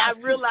then I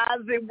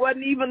realized it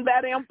wasn't even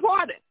that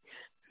important.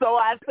 So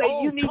I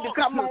say, you need to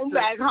come on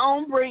back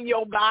home, bring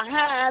your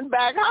behind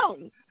back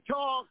home.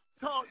 Talk.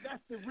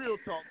 That's the real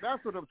talk.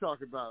 That's what I'm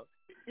talking about.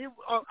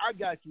 I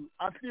got you.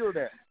 I feel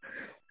that.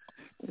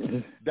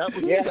 That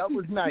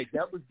was nice.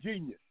 That was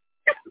genius.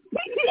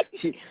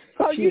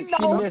 Playing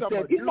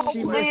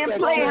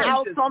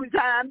Playhouse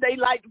sometimes they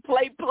like to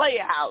play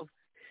Playhouse.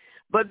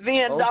 But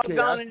then,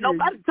 doggone it,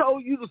 nobody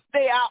told you to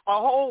stay out a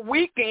whole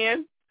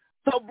weekend,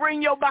 so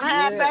bring your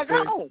behind back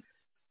home.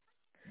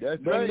 That's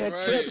bring that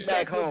check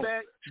back home.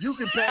 You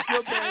can pack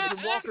your bags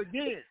and walk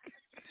again.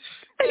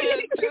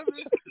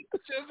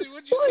 Jesse,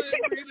 what you say?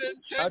 Bring that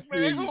check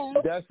back home.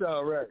 That's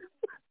all right.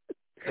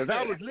 Because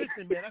I was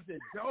listening, man. I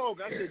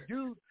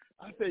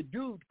said,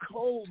 dude,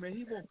 Cole, man,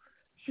 he won't.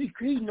 He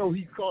know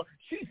he called.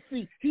 He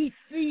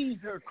sees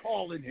her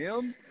calling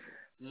him.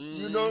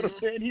 You know what I'm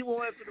saying? He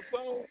won't answer the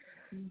phone.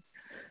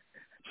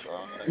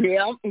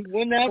 Yeah, he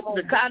went after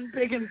the cotton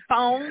picking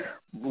phone.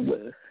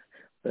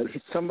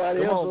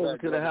 Somebody else over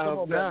to the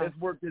house now. Let's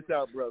work this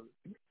out, brother.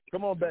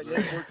 Come on back.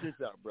 Let's work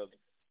this out, brother.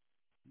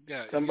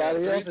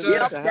 Somebody else.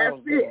 Yep, that's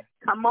it.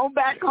 Come on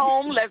back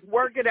home. Let's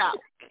work it out.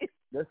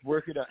 Let's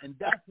work it out, and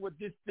that's what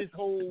this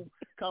whole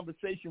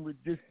conversation with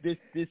this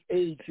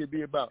age should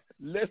be about.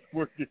 Let's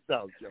work this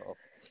out, y'all.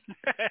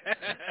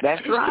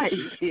 That's right.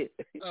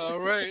 All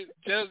right,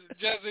 Jesse,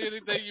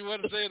 anything you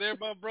want to say there,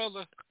 my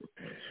brother?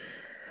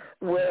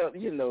 Well,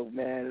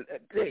 man,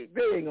 they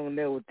ain't gonna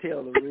never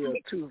tell the real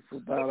truth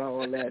about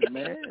all that,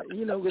 man.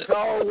 It's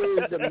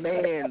always the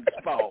man's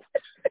fault.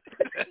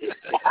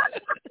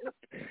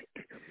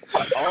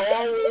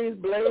 Always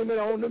blame it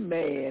on the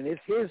man.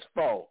 It's his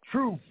fault.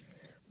 True.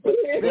 But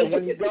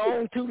when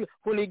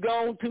he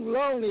gone too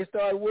long, they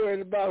start worrying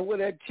about where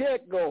that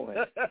check going.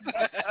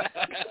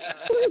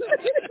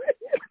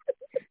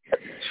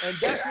 And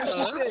that's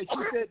what she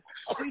said.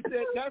 She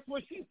said that's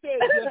what she said.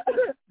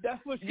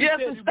 That's what she said.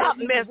 Just stop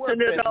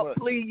messing it up,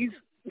 please.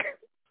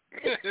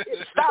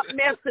 Stop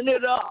messing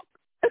it up.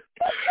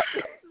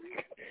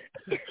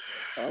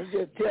 I'm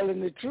just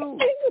telling the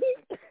truth.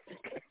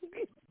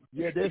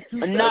 Yeah, that's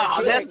true.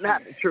 No, that's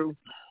not the truth.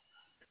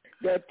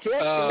 That check,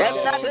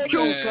 that's not the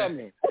truth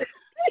coming.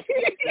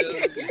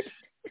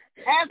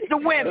 Ask the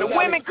women. The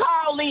women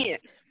call in.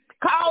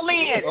 Call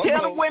in.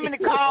 Tell the women to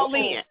call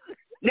in.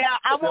 Now,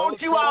 I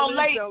want you all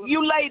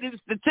ladies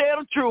to tell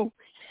the truth.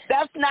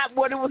 That's not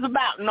what it was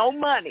about. No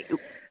money.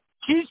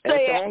 She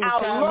said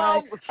our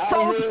love was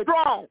so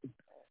strong.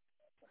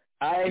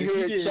 I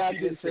heard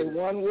Chocolate say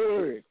one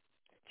word.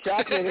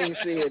 Chocolate ain't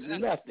said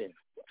nothing.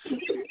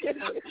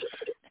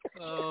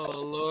 Oh,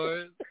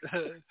 Lord.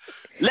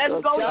 Let's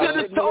go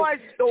to the toy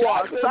store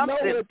or something.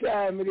 Know what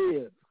time it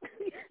is.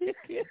 You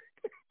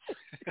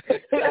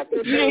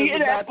didn't hear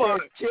that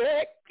part.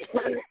 Check.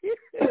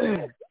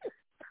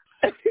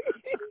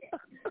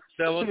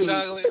 Double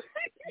Chocolate,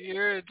 you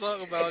hear it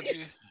talk about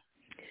you.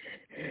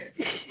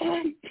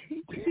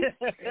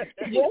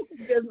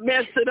 Just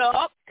messed it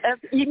up.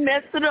 He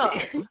messed it up.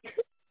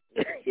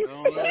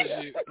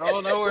 I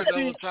don't know where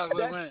Double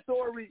Chocolate went.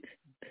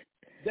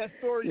 That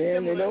story is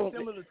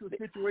similar to a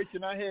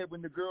situation I had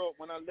when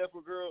I left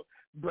a girl,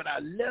 but I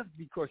left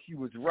because she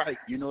was right.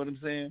 You know what I'm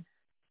saying?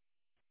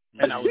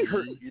 And I was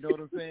hurt. You know what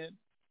I'm saying?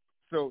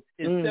 So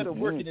instead of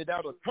working it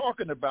out or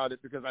talking about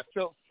it, because I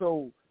felt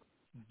so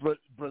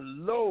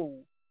below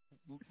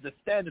the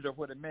standard of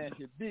what a man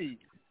should be,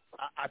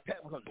 I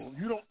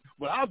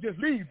I'll just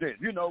leave then.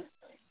 You know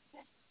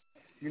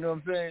what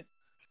I'm saying?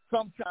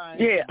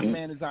 Sometimes a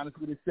man is honest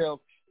with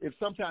himself. If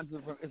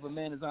a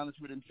man is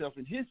honest with himself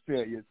in his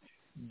failures,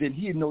 then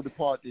he'll know the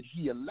part that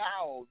he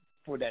allowed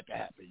for that to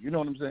happen. You know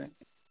what I'm saying?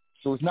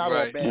 So it's not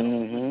all bad.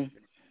 Mm-hmm.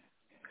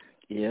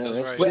 Yeah,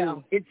 that's right.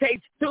 Well, it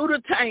takes two to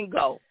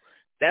tango.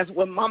 That's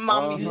what my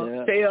mama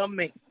used to tell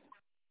me.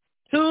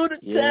 Two to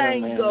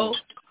tango.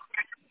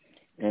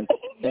 And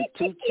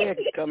 2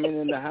 checks coming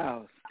in the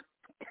house.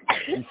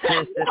 Say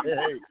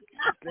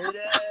that.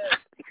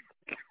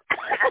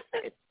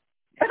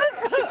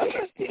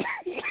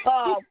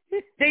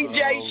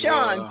 DJ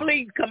Sean,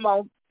 please come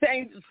on,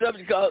 change the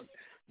subject because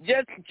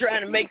just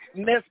trying to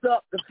mess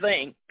up the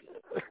thing.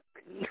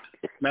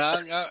 Now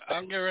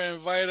I'm going to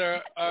invite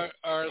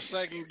our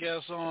second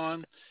guest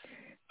on.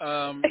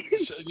 A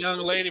young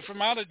lady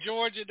from out of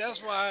Georgia. That's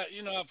why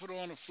I put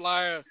on a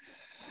flyer.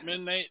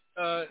 Midnight.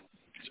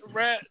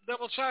 Rat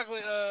Double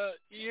Chocolate.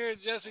 You hear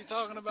Jesse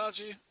talking about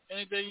you?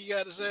 Anything you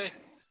got to say?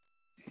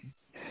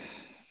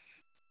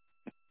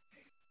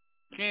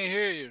 Can't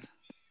hear you.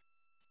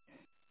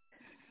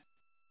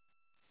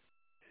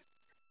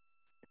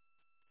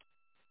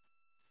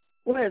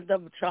 Where's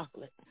Double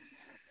Chocolate?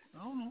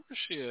 I don't know where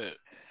she at.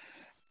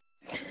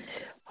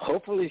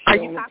 Hopefully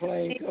she's on the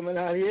plane coming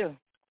out here.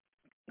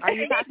 Are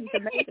you talking to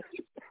me?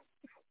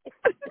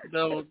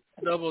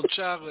 Double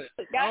Chocolate.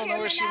 I don't know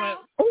where she went.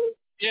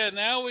 Yeah,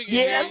 now we can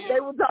hear you. They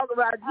were talking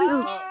about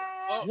you.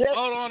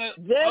 Hold on a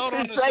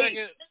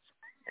second.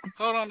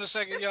 Hold on a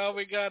second, y'all.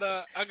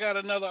 I got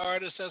another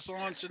artist that's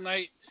on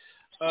tonight.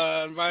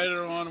 Invited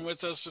her on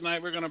with us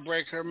tonight. We're gonna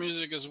break her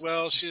music as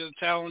well. She's a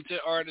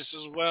talented artist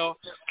as well.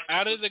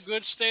 Out of the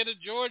good state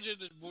of Georgia,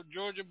 the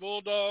Georgia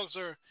Bulldogs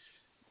are.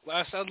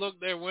 Last I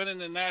looked, they're winning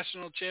the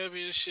national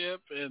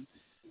championship, and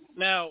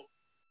now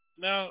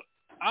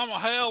I'm a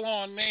hell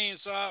on name,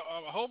 so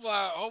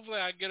hopefully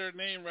I get her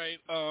name right.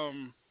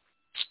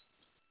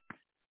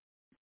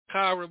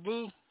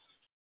 Caribou.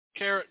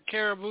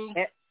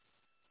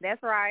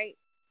 That's right.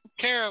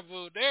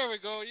 Caribou. There we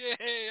go.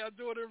 Yeah, I'm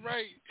doing it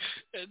right.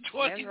 In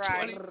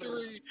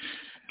 2023,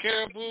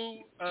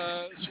 Caribou,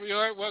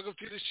 sweetheart, welcome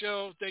to the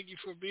show. Thank you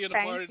for being a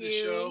part of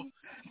the show.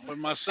 With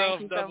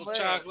myself, Double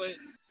Chocolate,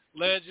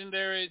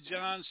 legendary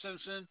John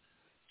Simpson,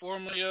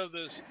 formerly of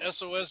the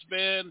SOS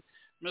band,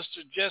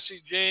 Mr.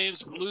 Jesse James,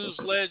 blues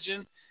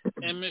legend,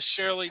 and Miss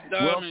Shirley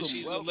Diamond.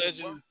 She's a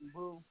legend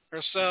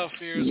herself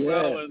here as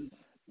well. And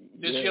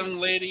this young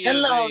lady is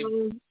a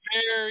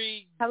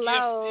very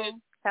gifted.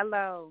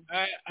 Hello.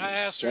 I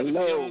asked her to be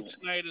on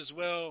tonight as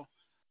well.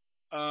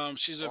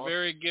 She's a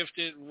very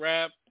gifted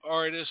rap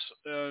artist,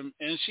 and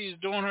she's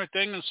doing her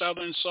thing in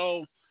Southern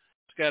Soul.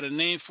 She's got a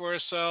name for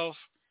herself.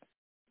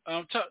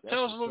 Tell us a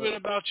little bit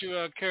about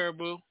you,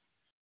 Caribou.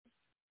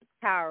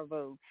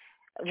 Caribou.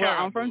 Well,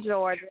 I'm from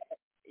Georgia.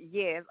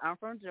 Yes, I'm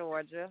from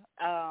Georgia.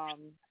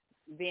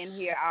 Been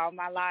here all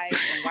my life,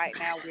 and right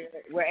now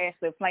we're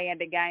actually playing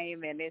the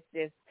game, and this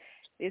is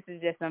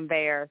just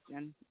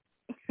embarrassing.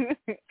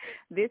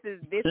 This is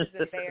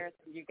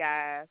embarrassing, you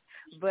guys.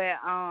 But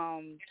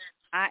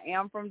I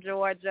am from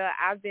Georgia.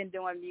 I've been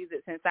doing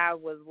music since I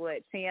was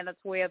 10 or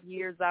 12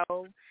 years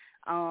old.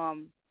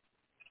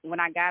 When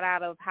I got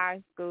out of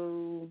high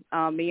school,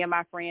 me and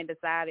my friend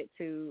decided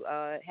to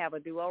have a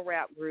duo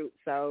rap group.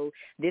 So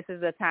this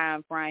is a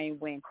time frame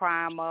when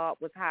Crime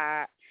Up was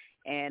hot,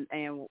 and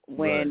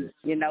when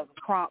the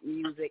crunk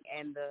music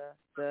and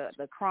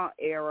the crunk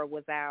era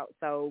was out.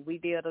 So we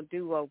did a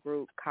duo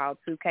group called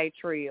 2K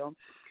Trill.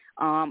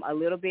 A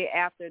little bit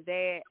after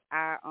that,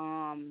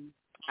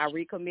 I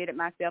recommitted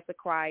myself to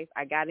Christ.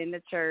 I got in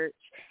the church,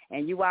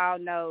 and you all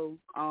know,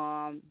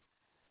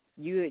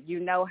 you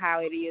know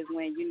how it is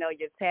when you know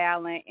your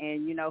talent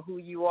and you know who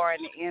you are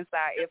in the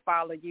inside. It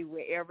follows you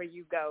wherever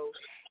you go.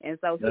 And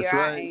so here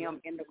I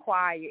am in the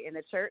choir, in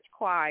the church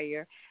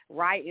choir,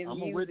 writing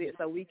music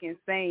so we can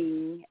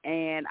sing.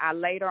 And I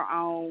later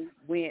on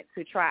went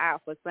to try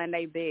out for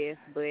Sunday Best,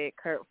 but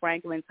Kurt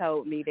Franklin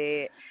told me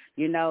that,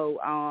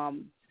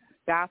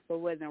 gospel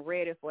wasn't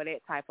ready for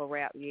that type of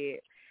rap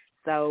yet.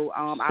 So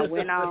I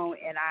went on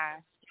and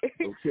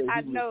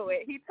I know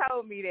it. He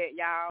told me that,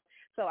 y'all.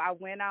 So I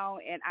went on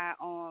and I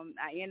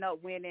ended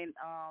up winning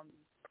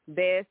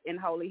Best in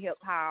Holy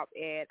Hilltop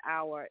at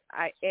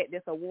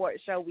this award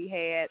show we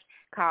had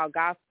called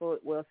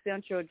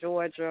Central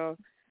Georgia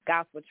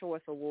Gospel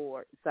Choice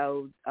Award.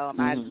 So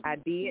I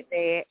did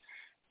that.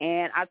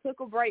 And I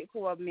took a break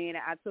for a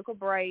minute. I took a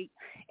break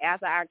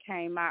after I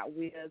came out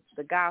with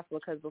the gospel,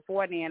 because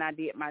before then I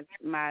did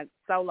my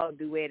solo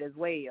duet as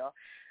well.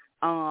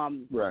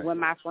 When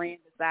my friend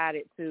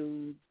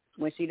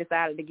when she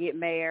decided to get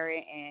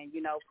married and,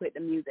 put the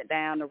music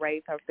down to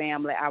raise her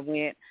family, I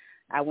went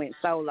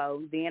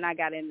solo. Then I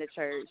got in the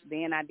church.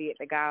 Then I did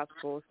the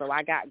gospel. So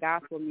I got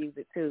gospel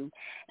music too.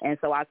 And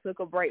so I took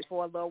a break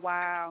for a little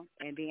while,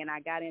 and then I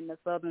got into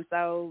Southern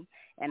Soul,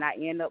 and I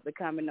ended up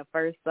becoming the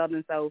first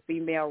Southern Soul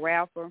female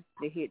rapper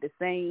to hit the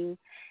scene.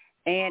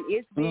 And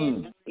it's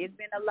been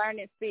a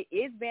learning.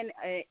 It's been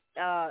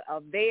a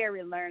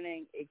very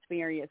learning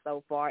experience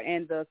so far,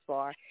 and thus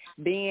far,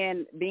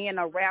 being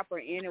a rapper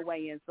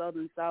anyway in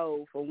Southern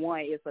Soul, for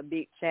one, it's a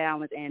big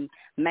challenge, and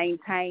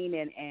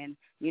maintaining and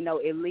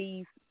at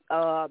least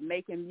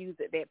making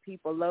music that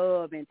people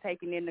love and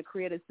taking in the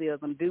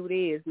criticism. Do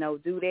this, no,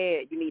 do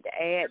that. You need to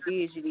add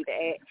this. You need to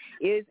add.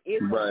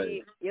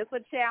 It's a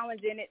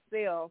challenge in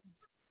itself,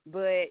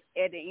 but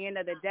at the end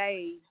of the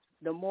day,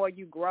 the more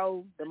you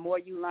grow, the more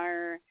you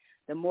learn,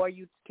 the more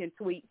you can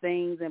tweak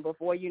things, and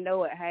before you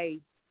know it, hey,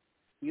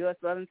 you're a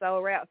Southern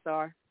Soul rap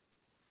star.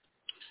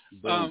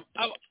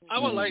 I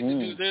would like to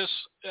do this.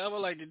 I would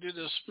like to do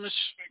this,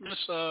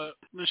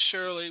 Miss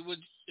Shirley.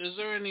 Is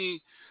there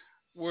any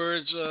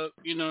words,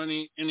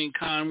 any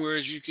kind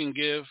words you can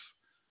give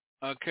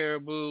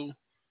Caribou,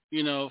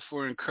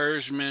 for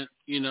encouragement?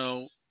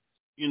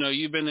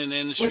 You've been in the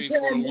industry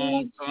for a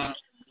long time.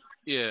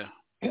 Yeah.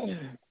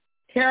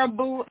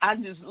 Caribou, I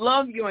just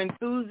love your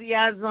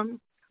enthusiasm.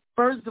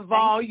 First of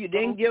all, you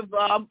didn't give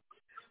up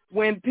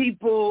when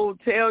people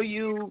tell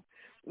you,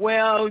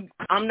 well,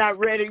 I'm not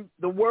ready,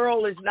 the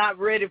world is not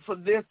ready for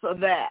this or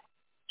that.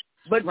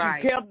 But you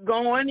kept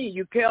going and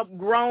you kept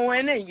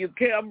growing and you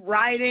kept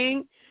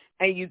writing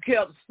and you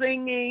kept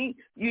singing.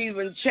 You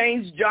even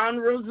changed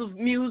genres of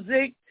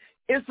music.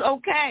 It's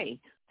okay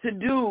to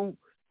do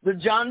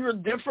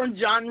different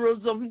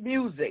genres of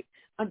music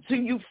until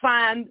you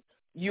find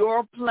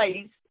your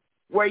place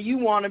where you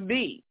want to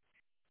be.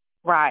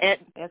 Right.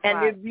 And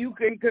if you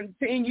can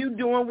continue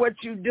doing what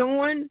you're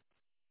doing,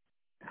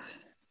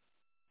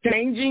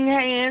 changing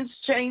hands,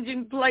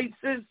 changing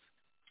places,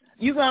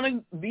 you're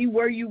going to be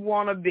where you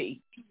want to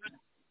be.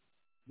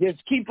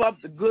 Just keep up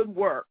the good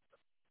work.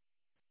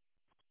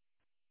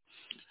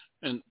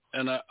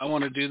 And I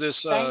want to do this,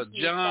 Thank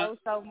you John.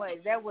 so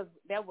much. That was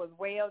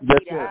well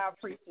needed. I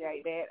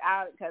appreciate that.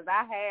 Because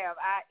I have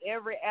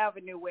every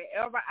avenue,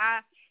 wherever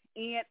I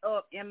end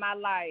up in my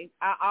life,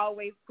 I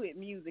always put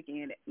music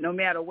in it, no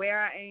matter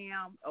where I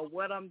am or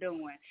what I'm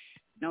doing.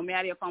 No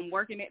matter if I'm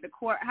working at the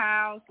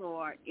courthouse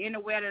or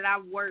anywhere that I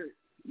work,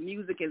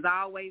 music is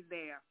always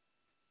there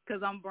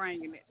because I'm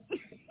bringing it.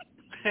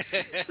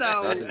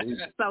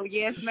 So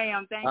yes,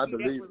 ma'am. Thank you.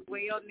 That was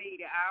well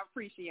needed. I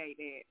appreciate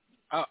that.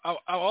 I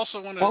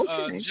also want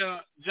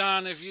to,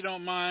 John, if you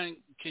don't mind,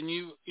 can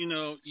you,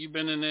 you've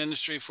been in the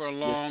industry for a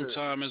long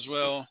time as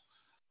well.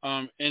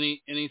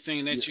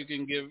 Anything that you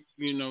can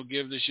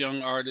give this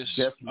young artist?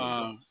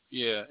 Definitely.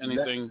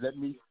 Anything. Let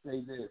me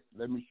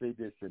say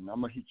this, and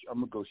I'm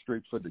gonna go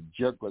straight for the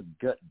juggler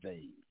gut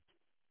vein.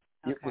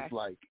 It was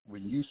like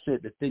when you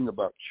said the thing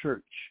about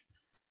church,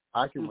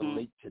 I can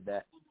relate to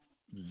that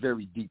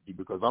very deeply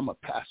because I'm a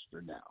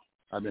pastor now.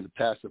 I've been a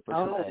pastor for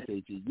the past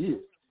 18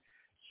 years.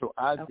 So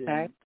I've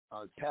been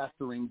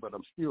pastoring, but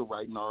I'm still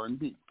writing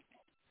R&B.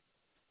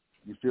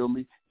 You feel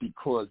me?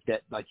 Because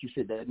that, like you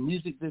said, that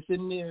music that's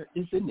in there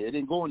is in there. It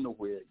ain't going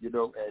nowhere,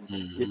 And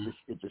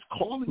if it's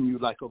calling you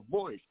like a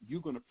voice,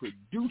 you're going to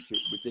produce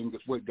it within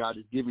what God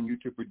has given you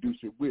to produce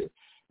it with.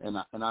 And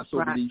I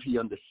so believe He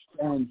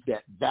understands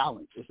that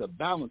balance. It's a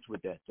balance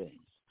with that thing.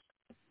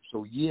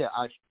 So, yeah,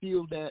 I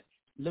feel that.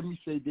 Let me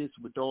say this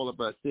with all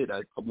of I said.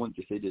 I wanted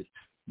to say this.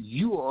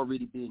 You are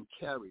already being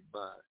carried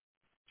by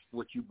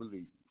what you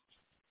believe.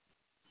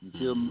 You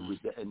feel me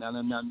with that? And I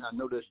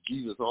know that's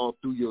Jesus all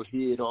through your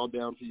head, all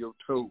down to your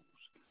toes.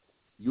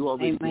 You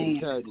already been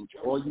carried.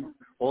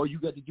 All you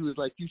got to do is,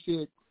 like you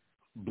said,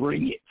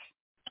 bring it.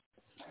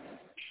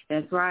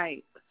 That's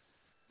right.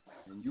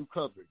 And you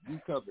covered, man.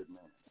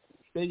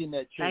 Stay in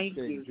that church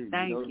thing too.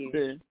 Thank you. Know what I'm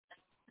saying?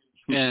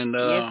 And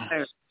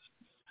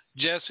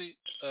yes, sir.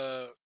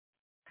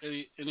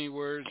 Jesse, any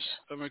words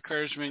of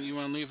encouragement you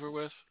want to leave her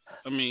with?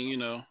 I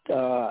mean,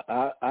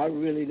 I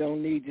really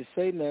don't need to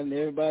say nothing.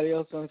 Everybody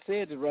else done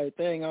said the right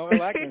thing. All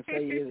I can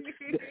say is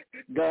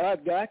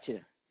God got you.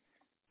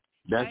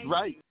 That's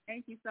right.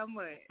 Thank you so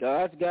much.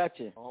 God's got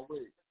you.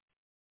 Always.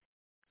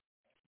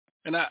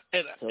 And I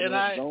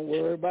don't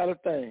worry about a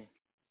thing.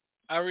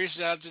 I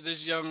reached out to this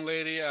young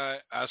lady. I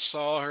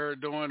saw her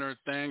doing her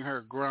thing,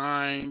 her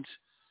grind.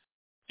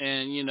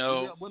 And, you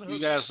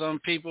got some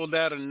people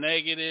that are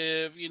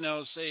negative,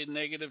 say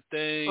negative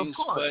things. Of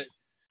course. But,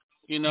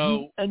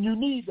 and you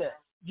need that.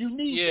 You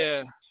need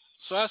that.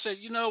 So I said,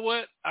 you know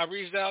what? I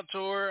reached out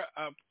to her.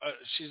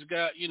 She's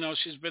got,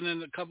 she's been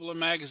in a couple of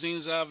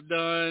magazines I've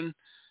done.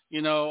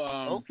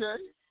 Okay.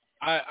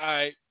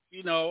 I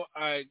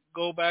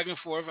go back and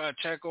forth. I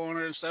check on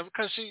her and stuff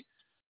because she,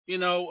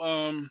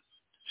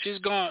 she's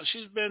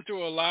been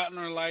through a lot in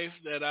her life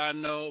that I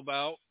know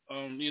about,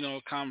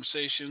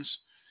 conversations.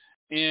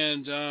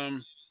 And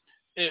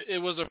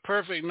it was a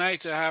perfect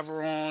night to have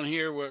her on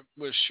here with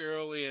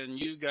Shirley and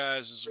you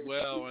guys as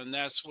well. And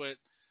that's what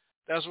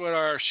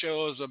our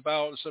show is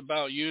about. It's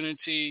about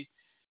unity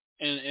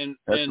and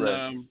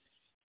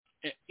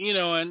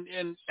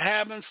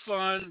having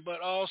fun,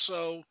 but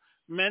also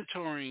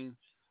mentoring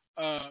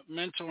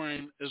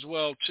as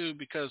well too,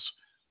 because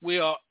we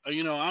all,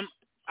 I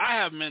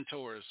have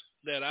mentors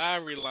that I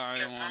rely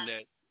on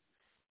that.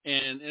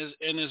 And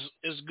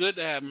it's good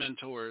to have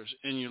mentors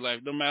in your life,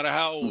 no matter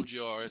how old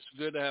you are. It's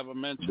good to have a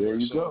mentor. There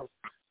you go.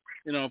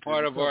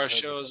 Part of our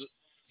shows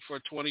for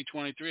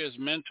 2023 is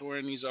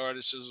mentoring these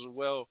artists as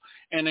well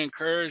and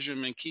encourage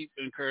them and keep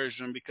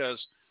encouraging them because,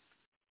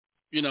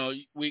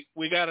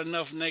 we got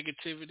enough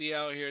negativity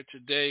out here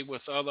today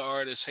with other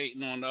artists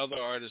hating on other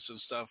artists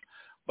and stuff.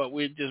 But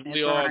we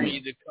all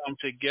need to come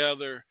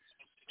together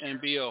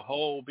and be a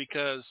whole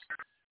because,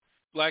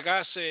 like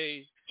I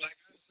say,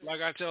 like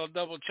I tell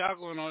Double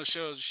Chocolate on the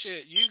show,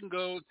 shit, you can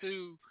go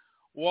to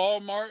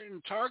Walmart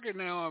and Target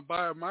now and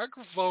buy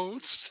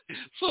microphones.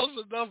 So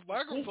there's enough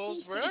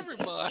microphones for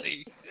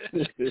everybody.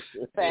 To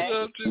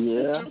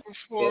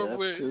perform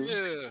with.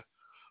 True. Yeah.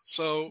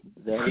 So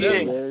that's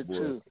very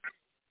true.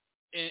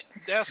 And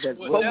that's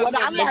what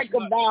I like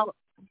about.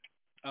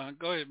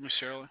 Go ahead, Miss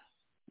Shirley.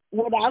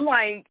 What I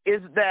like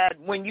is that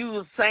when you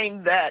were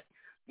saying that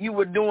you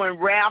were doing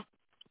rap,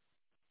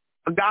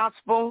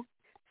 gospel,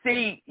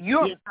 see,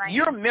 you're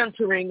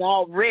mentoring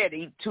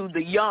already to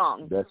the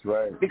young. That's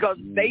right. Because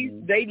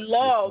they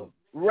love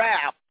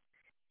rap,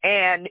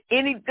 and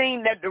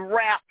anything that the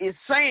rap is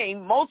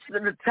saying, most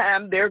of the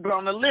time they're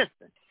going to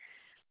listen.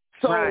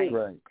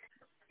 So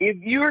if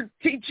you're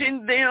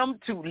teaching them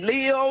to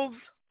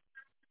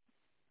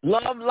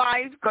love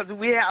life, because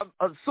we have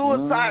a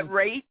suicide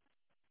rate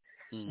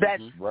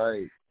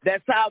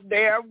that's out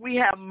there. We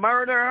have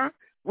murder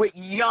with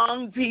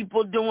young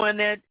people doing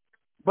it.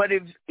 But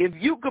if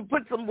you could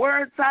put some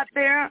words out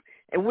there,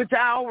 and which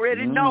I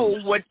already know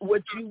what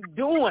you're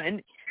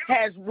doing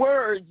has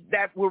words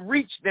that will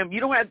reach them.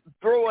 You don't have to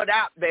throw it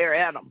out there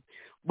at them.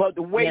 But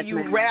the way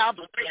you rap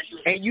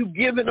and you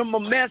giving them a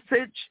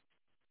message,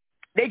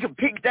 they can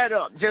pick that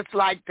up just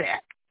like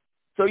that.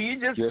 So you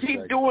just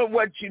keep doing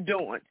what you're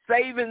doing,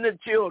 saving the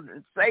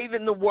children,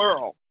 saving the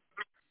world.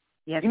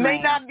 Yes, you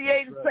may not be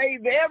able to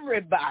save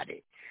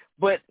everybody,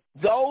 but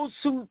those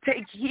who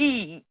take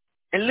heed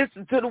and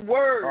listen to the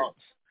words,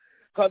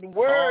 because the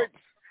words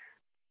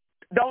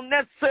don't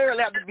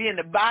necessarily have to be in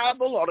the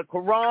Bible or the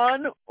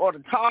Quran or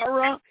the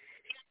Torah.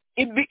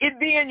 It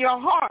be in your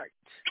heart.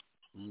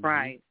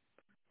 Right.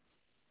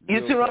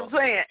 You see what I'm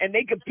saying? And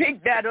they can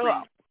pick that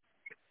up.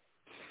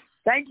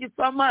 Thank you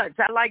so much.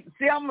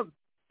 I'm a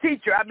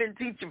teacher. I've been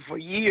teaching for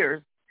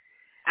years.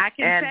 I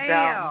can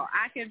tell.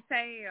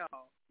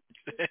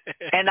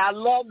 And I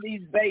love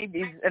these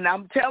babies. And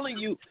I'm telling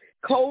you,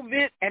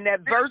 COVID and that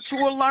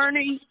virtual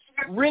learning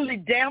really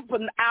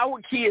dampened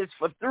our kids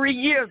for 3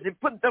 years. It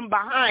put them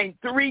behind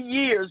 3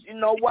 years. You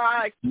know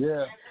why?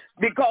 Yeah.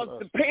 Because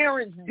the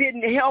parents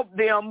didn't help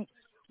them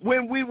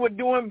when we were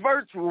doing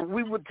virtual.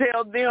 We would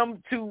tell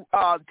them to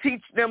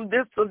teach them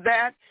this or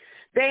that.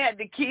 They had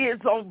the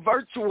kids on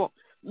virtual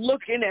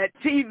looking at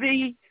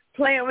TV,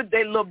 playing with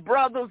their little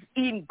brothers,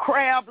 eating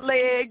crab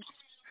legs.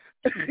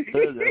 That's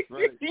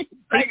right.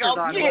 Teachers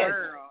are the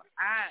world.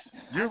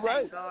 You're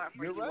right. Thank God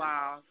for you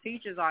all.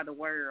 Teachers are the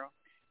world,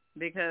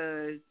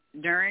 because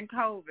during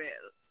COVID,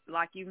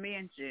 like you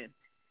mentioned,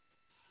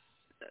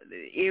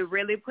 it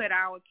really put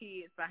our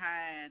kids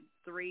behind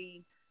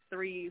three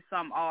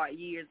some odd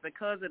years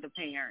because of the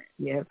parents.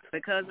 Yes.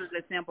 Because of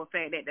the simple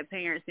fact that the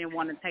parents didn't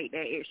want to take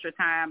that extra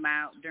time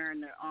out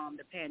during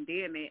the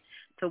pandemic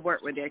to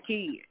work with their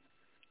kids.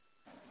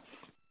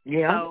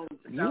 Yeah, so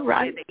you're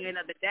right. At the end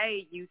of the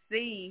day, you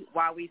see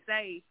why we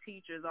say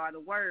teachers are the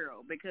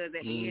world, because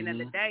at the end of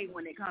the day,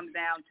 when it comes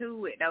down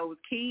to it, those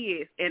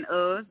kids and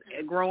us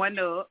growing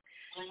up,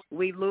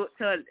 we look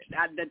to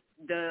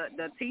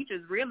the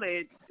teachers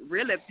really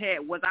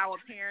was our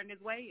parent as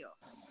well.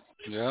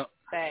 Yeah.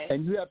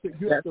 And you have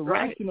to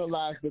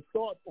rationalize the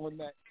thought on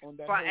that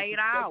for 8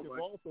 hours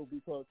also,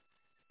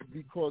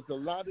 because a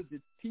lot of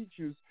the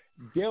teachers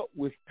dealt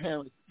with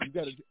parents. You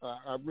got to.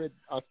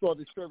 I saw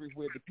this survey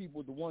where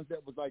the ones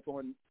that was like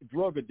on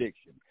drug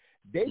addiction,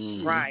 they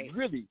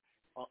really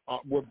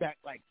were back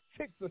like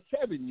 6 or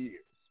 7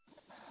 years.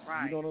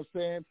 Right. You know what I'm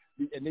saying?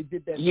 And they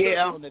did that survey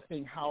on that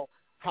thing. How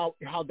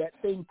that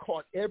thing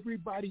caught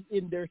everybody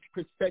in their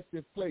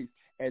respective place,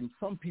 and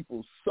some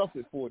people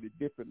suffered for it at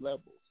different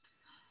levels.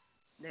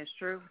 That's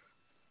true.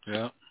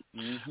 Yeah.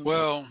 Mm-hmm.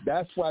 Well,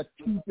 that's why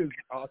teachers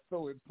are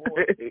so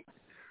important.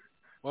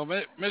 Well,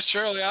 Miss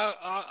Shirley,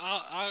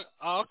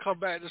 I'll come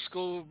back to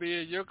school and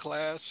be in your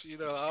class. You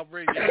know, I'll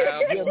bring you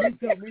out. Yeah,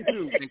 me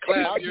too. And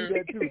clap your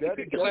razors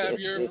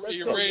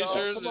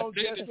and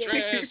take the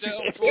trash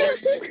out for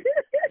you.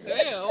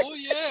 Yeah, oh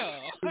yeah.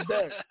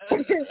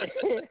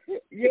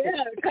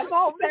 Yeah, come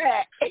on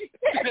back.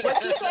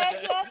 What you say,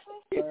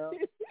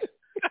 Justin?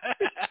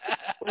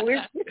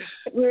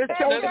 We're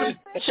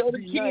show the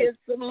kids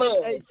some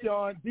love. Hey,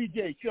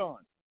 DJ Sean,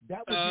 that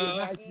would be a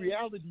nice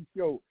reality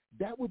show.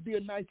 That would be a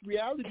nice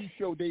reality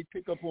show they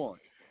pick up on.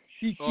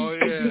 She's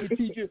a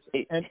teacher,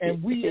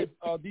 and we as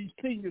these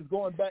seniors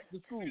going back to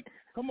school.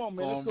 Come on,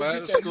 man. Going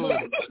back to school.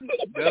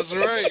 That's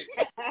right.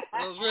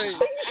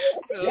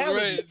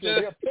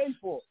 They'll pay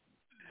for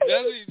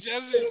it.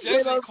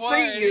 Jesse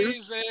quiet. He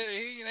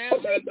ain't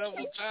answering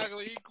double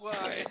chocolate. He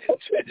quiet.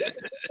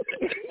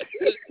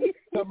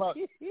 Come on,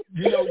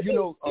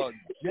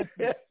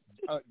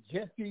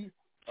 Jesse,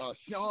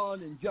 Sean,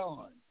 and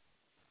John.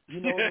 You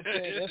know what I'm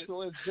saying? That's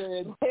what it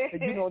said.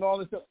 And, and all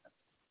this stuff.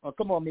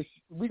 Come on, Miss.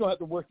 We're going to have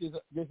to work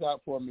this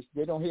out for Miss.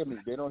 They don't hear me.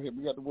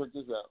 We got to work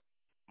this out.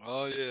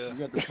 Oh, yeah. We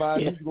got to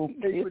find who's going to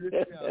pay for this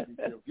reality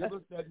show. Give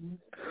us that.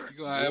 You're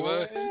going to have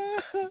us.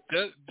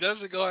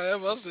 Jesse going to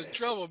have us in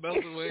trouble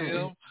messing with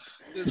him.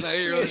 He's not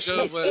here on the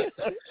show, but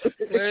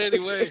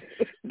anyway.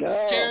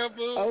 No,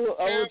 Caribou,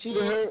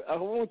 I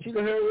want you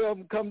to hurry up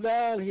and come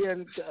down here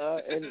and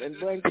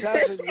bring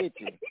chocolate with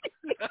you.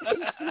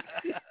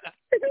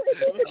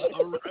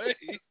 All right.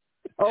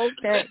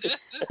 Okay.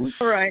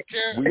 All right.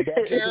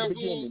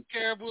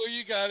 Caribou,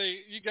 you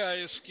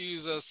gotta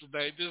excuse us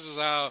tonight. This is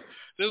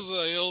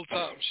a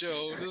Hilltop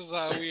show. This is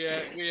how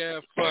we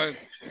have fun.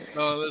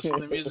 Listen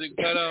to music.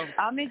 But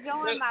I'm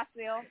enjoying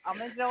myself.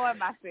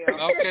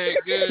 Okay,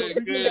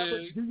 good.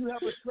 Do you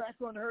have a track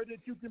on her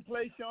that you can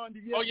play, Sean?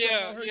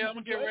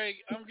 I'm getting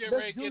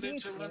ready to get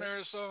into one of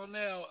her song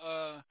now.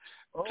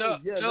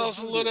 Tell us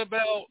a little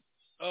about.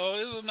 Oh,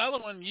 there's another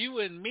one, You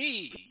and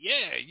Me.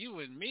 Yeah, You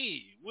and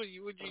Me. Would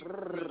you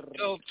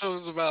tell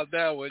us about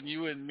that one,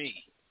 You and Me?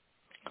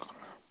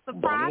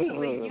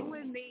 Surprisingly, You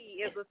and Me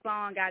is a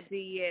song I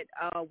did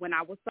when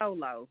I was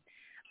solo.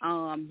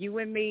 You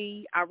and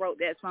Me, I wrote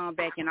that song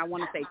back in, I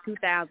want to say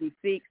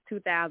 2006,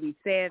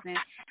 2007.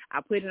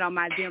 I put it on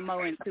my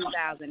demo in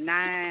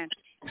 2009.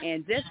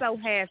 And just so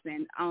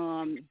happened,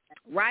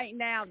 right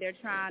now they're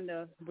trying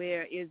to,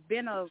 where it's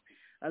been a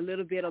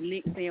little bit of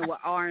mixing with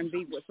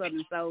R&B with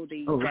Southern Soul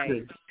these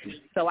days.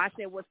 So I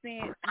said, well,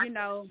 since,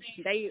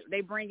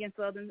 they bring in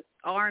Southern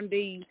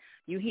R&B,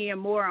 you hear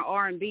more on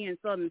R&B and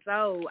Southern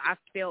Soul, I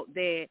felt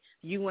that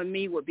You and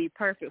Me would be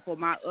perfect for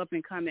my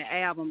up-and-coming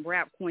album,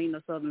 Rap Queen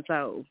of Southern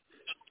Soul,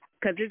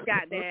 because it's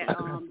got that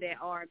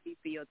R&B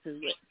feel to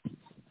it.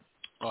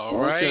 All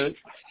right.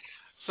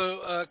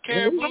 So,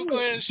 Caribou, go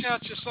ahead and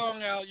shout your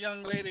song out,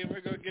 young lady, and we're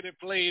going to get it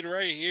played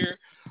right here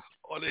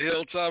on the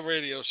Hilltop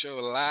Radio Show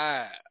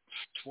live.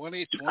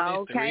 2023.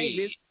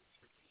 Okay,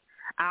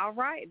 all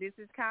right. This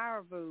is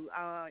Caribou,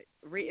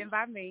 written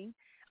by me,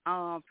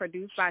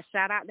 produced by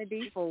Shout Out to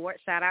D Ford.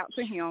 Shout out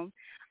to him.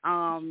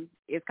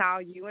 It's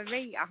called You and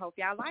Me. I hope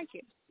y'all like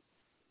it.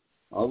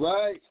 All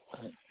right.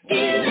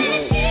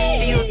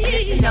 Feels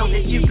good to know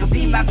that you could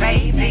be my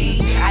baby.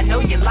 I know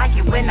you like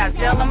it when I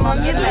tell them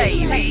I'm your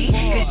lady.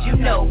 Cause you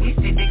know we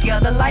sit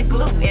together like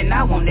glue. And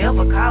I won't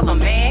ever call a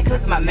man,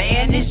 cause my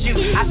man is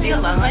you. I feel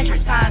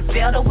 100 times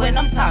better when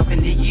I'm talking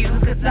to you.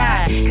 Cause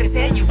I can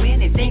tell you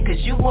anything, cause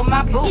you were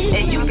my boo.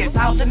 And you can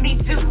talk to me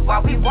too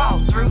while we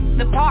walk through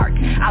the park.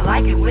 I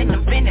like it when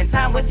I'm spending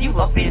time with you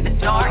up in the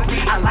dark.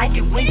 I like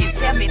it when you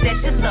tell me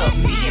that you love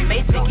me. It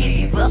makes me get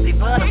these lovely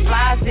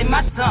butterflies in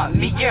my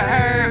tummy. You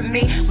heard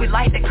me? We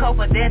like the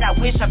cover that I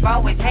wish I've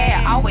always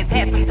had. Always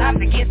had some times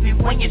it gets me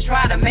when you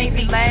try to make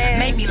me laugh.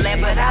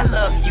 But I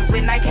love you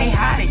and I can't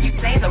hide it. You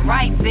say the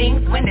right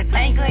things when it's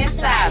anger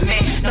inside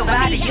me.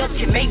 Nobody else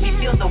can make me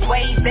feel the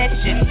way that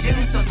you do.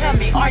 So tell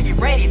me, are you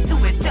ready to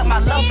accept my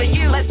love for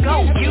you? Let's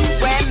go, you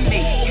and me.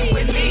 You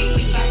and me,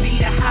 we can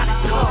be the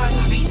hottest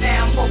stars. Be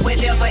down for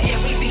whatever and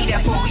we be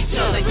there for each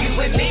other.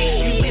 You and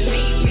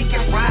me, we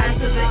can ride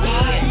to the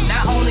end.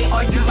 Not only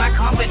are you my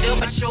confidant,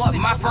 but you're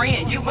my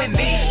friend. You and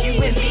me,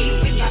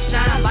 we can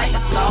shine like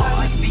the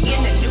stars. Be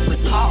in the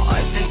newest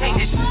cars and take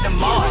this shit to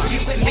Mars. You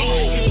and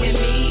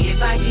me,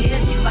 if I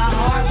give you my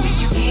heart, will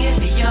you give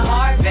me your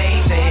heart,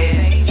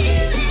 baby?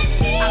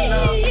 I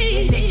love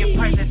being in your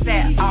presence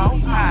at all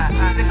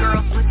times. The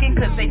girls looking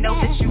cause they know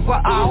that you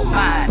are all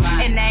mine.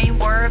 And they ain't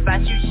worried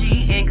about you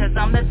cheating, cause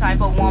I'm the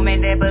type of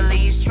woman that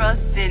believes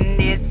trusting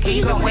is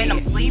key. So when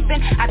I'm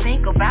sleeping, I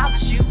think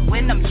about you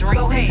when I'm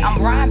dreaming.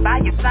 I'm riding by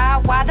your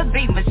side while the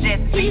beat was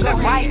just beating.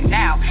 Right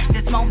now,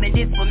 this moment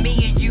is for me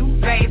and you,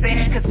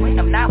 baby. Cause when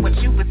I'm not with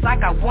you, it's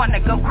like I wanna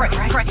go crazy.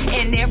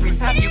 And every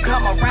time you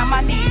come around,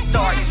 my knees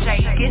start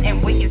shaking.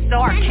 And when you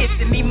start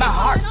kissing me, my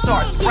heart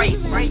starts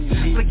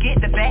racing.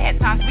 Forget the bad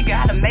times, we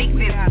gotta make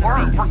this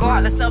work.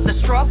 Regardless of the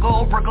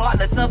struggle,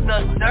 regardless of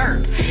the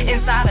dirt.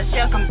 Inside a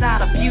shell comes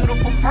out a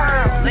beautiful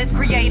pearl. Let's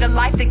create a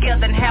life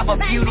together and have a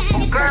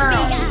beautiful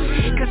girl.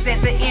 Cause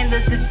at the end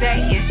of the day,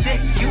 it's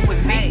just you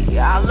and me.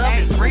 Our love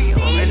is real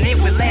and it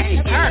will last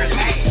eternally.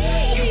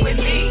 You and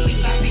me, we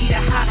can be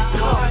the hottest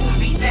stars.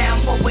 Be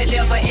down for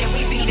whatever and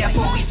we be there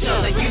for each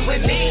other. You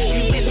and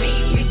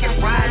me, we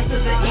can ride to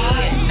the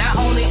end. Not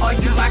only are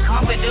you my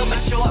confidant,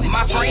 but you're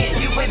my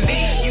friend. You and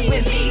me,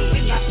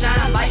 we can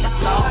shine like the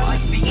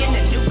stars. Be in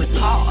the newest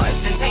cars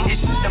and take this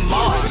shit to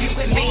Mars. You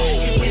and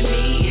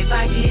me, if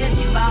I give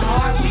you my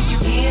heart, will you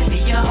give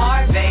me your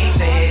heart,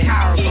 baby?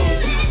 Powerful.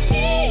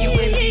 You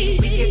and me,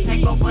 we can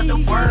take over the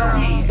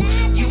world.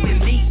 You and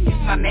me,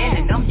 it's my man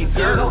and I'm your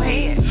girl. Go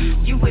ahead.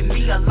 You and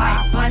me are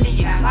like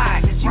Bonnie and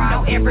Clyde. Cause you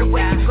know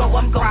everywhere you go,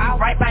 I'm going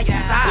right by your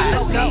side.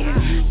 Let's go.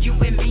 You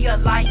and me are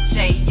like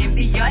Jay and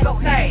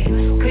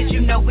Beyonce. Cause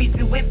you know we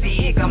do it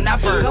big on our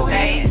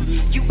birthday.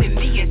 You and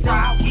me is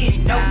all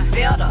getting no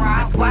better.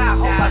 That's why I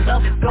hope our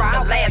love is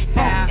gonna last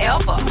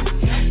forever.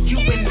 You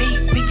and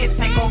me, we can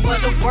take over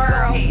the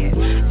world.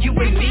 You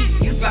and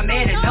me, you's my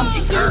man and I'm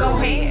your girl.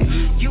 Go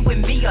ahead. You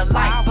and me are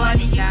like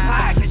Bonnie and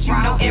Clyde. Cause you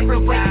know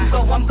everywhere you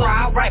go, I'm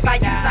going right by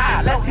your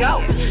side. Let's go.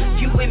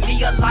 You and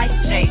me are like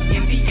Jay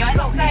and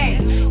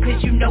Beyonce.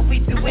 Cause you know we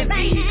do it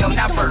big on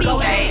our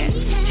birthday.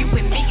 You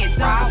and me is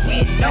all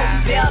getting no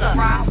better.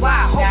 Why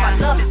I hope our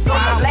love is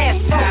gonna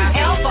last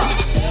forever.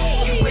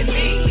 You and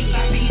me, we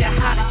can be the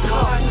hottest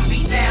stars.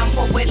 Be down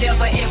for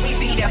whatever and we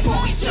be there for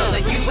each other.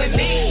 You and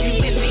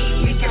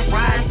me, we can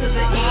ride to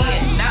the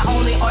end. Not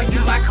only are you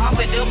my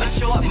confidant, but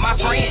you're my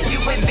friend. You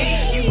and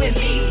me,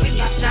 we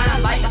can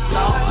shine like the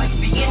stars.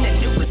 Be in the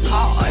newest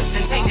cars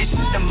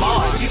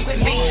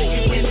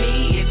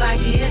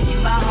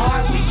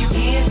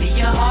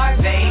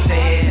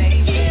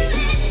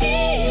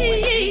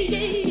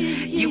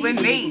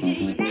and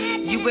me,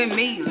 you and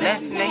me,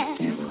 let's make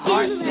two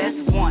hearts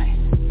that's one.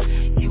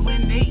 You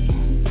and me,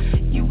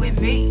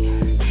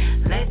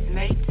 let's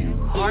make two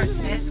hearts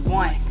that's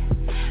one.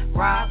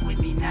 Ride with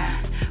me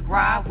now,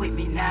 ride with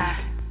me now.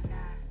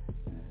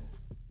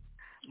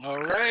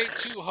 All right,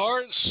 two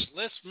hearts.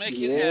 Let's make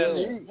it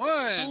as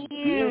one.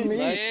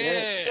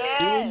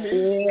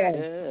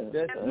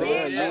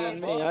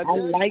 I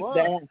like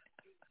that.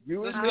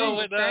 Let's go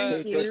with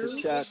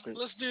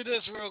let's do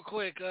this real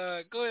quick.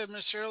 Go ahead,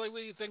 Miss Shirley. What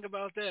do you think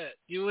about that?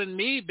 You and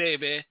me,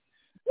 baby.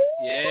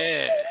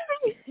 Yeah.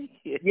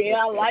 Yeah,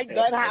 I like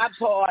that high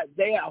part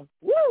there.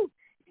 Woo!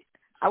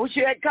 I wish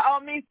you had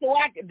called me so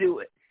I could do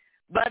it.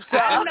 But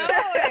I know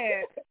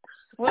it.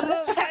 Well,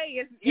 look,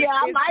 hey,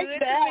 I like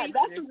that.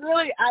 That's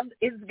really,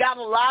 it's got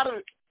a lot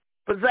of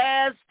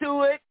pizzazz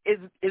to it.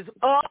 It's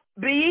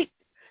upbeat,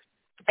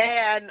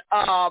 and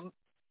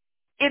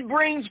it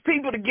brings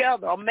people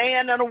together. A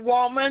man and a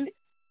woman,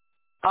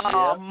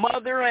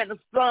 mother and a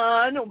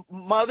son,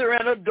 mother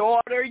and a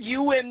daughter,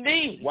 you and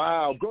me.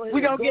 Wow, go ahead.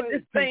 We're going to get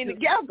this thing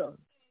together.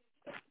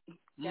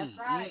 That's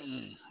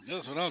right.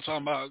 That's what I'm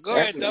talking about. Go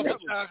ahead, Double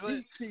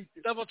Chocolate.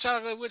 Double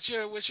Chocolate, what's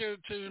your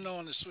tune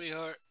on it,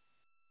 sweetheart?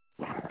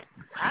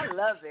 I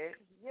love it.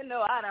 You know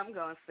what I'm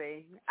going to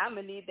say. I'm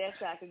going to need that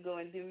so I can go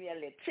and do me a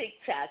little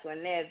TikTok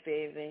on that,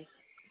 baby.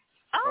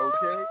 Oh,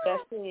 okay.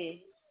 That's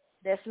me.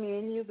 That's me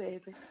and you,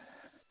 baby.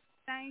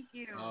 Thank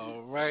you.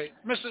 All right.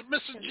 Mr.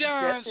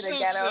 John Simpson,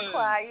 got all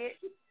quiet.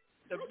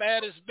 The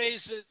baddest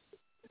bassist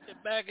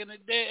back in the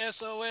day,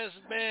 SOS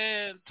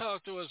band.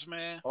 Talk to us,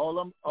 man. All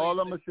I'm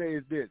gonna say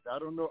is this.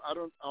 All I'm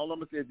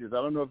gonna say is this.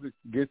 I don't know if it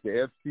gets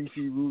the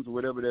FCC rules or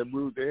whatever that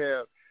rules they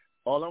have.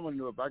 All I want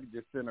to know if I could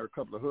just send her a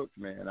couple of hooks,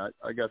 man.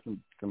 I got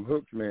some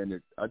hooks, man,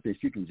 that I think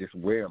she can just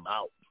wear them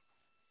out.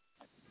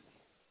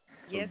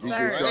 Yes, so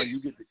sir. Sean, you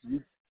get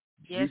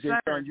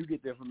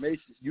the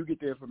information. You get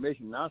the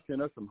information. Now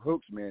send us some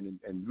hooks, man,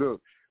 and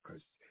look,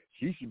 because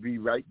she should be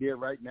right there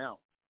right now.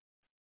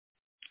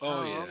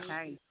 Oh yeah.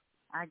 Okay.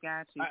 I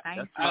got you. Thank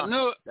you. I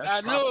know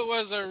it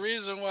was a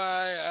reason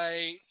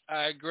why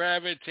I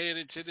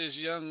gravitated to this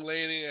young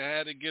lady. I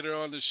had to get her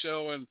on the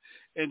show and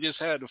just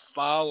had to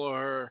follow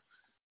her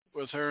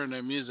with her and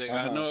her music.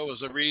 I know it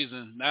was a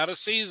reason. Not a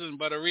season,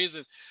 but a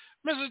reason.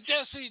 Mr.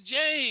 Jesse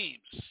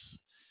James,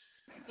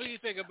 what do you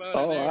think about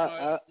it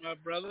there, my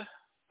brother?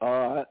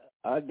 I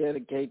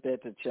dedicate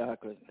that to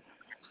Chocolate.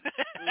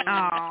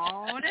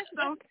 Oh, that's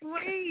so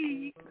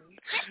sweet.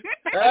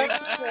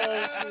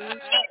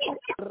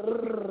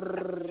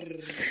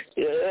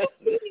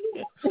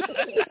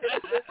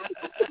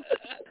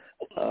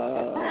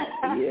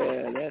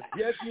 Yeah,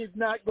 Jesse's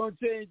not going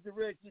to change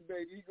direction,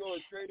 baby. He's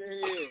going straight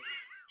ahead.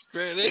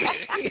 Straight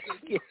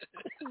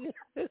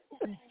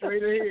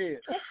ahead.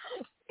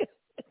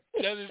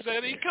 Jesse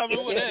said he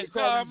coming with that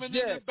diamond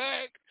in the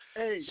back.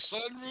 Hey,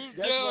 sunroof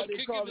down,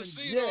 kicking the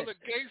seat on the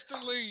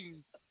gangster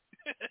lean.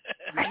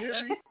 You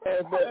hear me?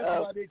 That's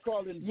why they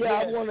call him.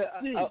 Yeah,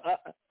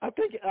 I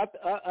think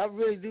I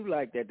really do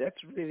like that.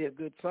 That's really a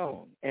good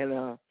song,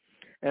 and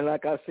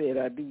like I said,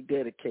 I do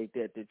dedicate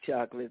that to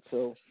Chocolate.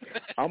 So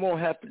I'm gonna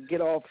have to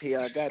get off here.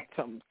 I got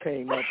something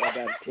came up I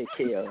got to take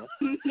care of.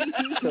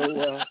 So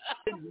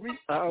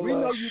we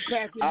know you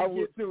packing to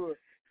get to it.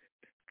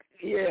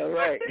 Yeah,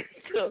 right.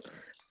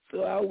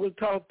 So I will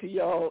talk to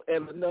y'all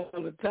at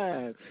another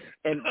time.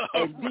 And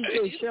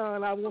DJ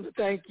Sean, I want to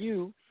thank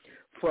you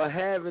for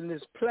having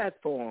this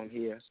platform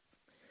here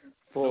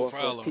for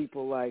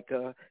people like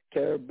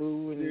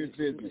Caribou and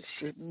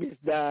Miss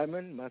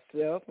Diamond,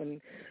 myself, and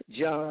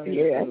John,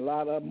 and a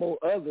lot of more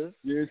others.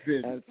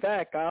 In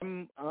fact,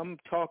 I'm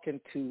talking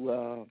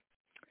to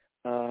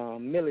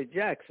Millie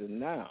Jackson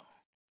now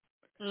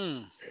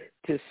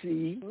to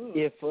see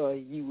if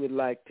you would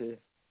like to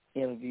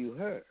interview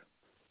her.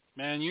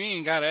 Man, you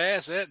ain't got to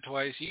ask that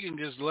twice. You can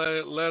just let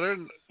her.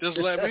 Just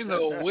let me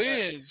know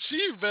when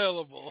she's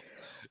available.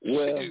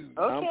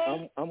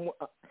 Well,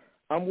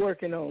 I'm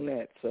working on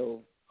that, so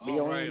be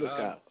on the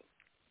lookout.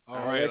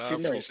 I'll let you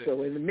know.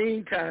 So in the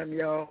meantime,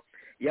 y'all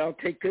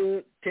take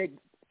care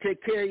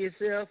of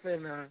yourself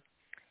and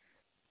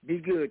be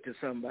good to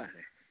somebody.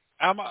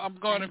 I'm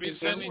going to be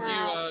sending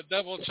you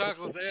Double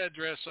Chocolate's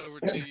address over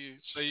to you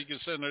so you can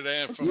send her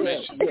the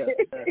information.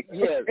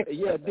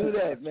 Yeah, do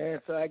that,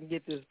 man, so I can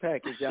get this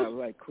package out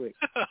right quick.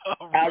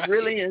 I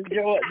really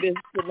enjoyed this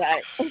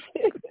tonight.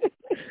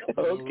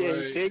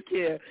 Okay, take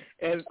care.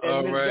 And Ms.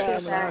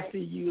 Diamond, I'll see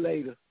you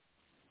later.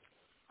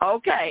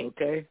 Okay.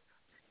 Okay.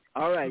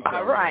 All right.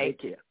 All right.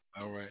 Take care.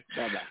 All right.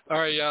 Bye-bye. All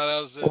right, y'all.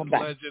 That was a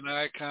legend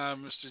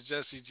icon, Mr.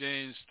 Jesse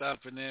James,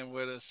 stopping in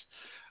with us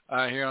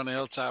here on the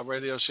Hilltop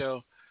Radio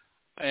Show.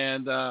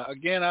 And,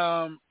 again,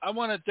 I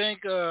want to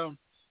thank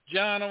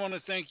John. I want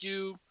to thank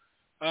you.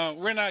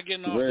 We're not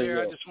getting off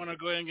there. I just want to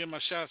go ahead and get my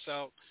shots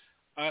out.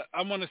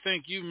 I want to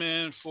thank you,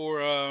 man,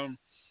 for,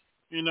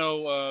 being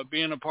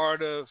a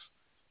part of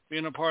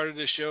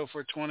the show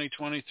for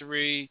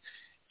 2023.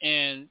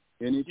 And,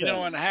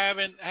 and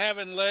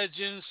having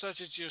legends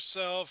such as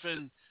yourself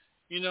and,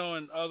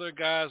 and other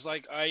guys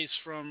like Ice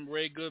from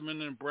Ray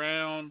Goodman and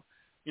Brown,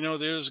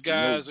 There's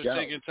guys that are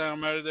taking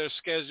time out of their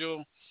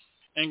schedule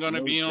and going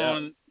to be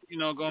on,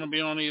 going to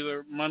be on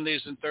either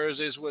Mondays and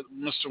Thursdays with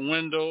Mr.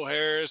 Wendell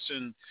Harris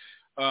and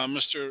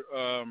Mr.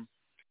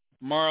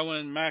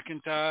 Marlon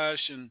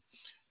McIntosh. And,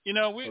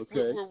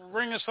 we're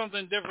bringing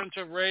something different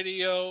to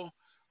radio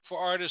for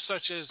artists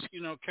such as,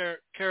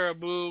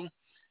 Caribou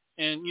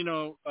and,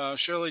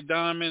 Shirley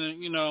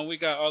Diamond. And, we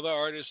got other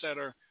artists that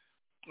are,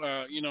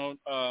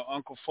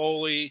 Uncle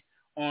Foley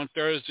on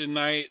Thursday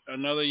night,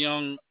 another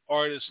young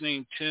artist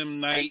named Tim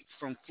Knight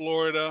from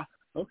Florida.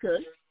 Okay.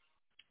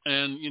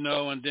 And,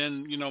 and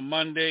then,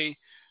 Monday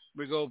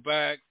we go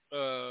back,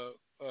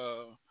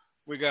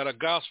 we got a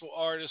gospel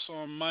artist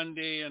on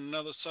Monday and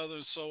another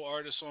Southern Soul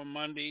artist on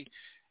Monday.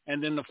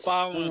 And then the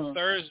following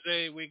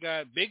Thursday, we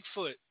got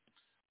Bigfoot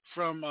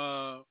from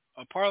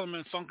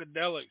Parliament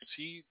Funkadelics.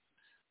 He's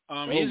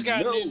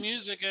got new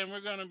music, and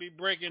we're going to be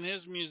breaking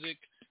his music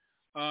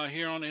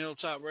here on the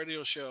Hilltop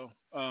Radio Show.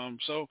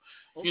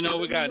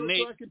 We got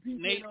Nate.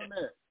 Nate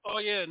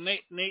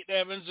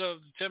Evans of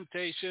the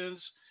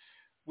Temptations.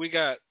 We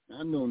got.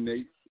 I know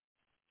Nate.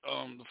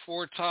 The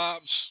Four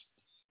Tops.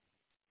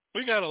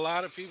 We got a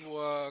lot of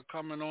people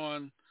coming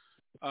on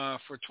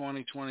for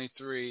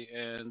 2023,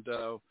 and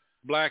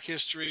Black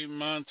History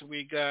Month.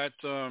 We got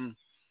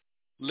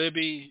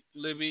Libby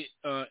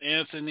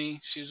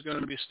Anthony. She's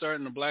going to be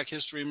starting the Black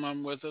History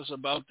Month with us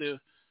about the.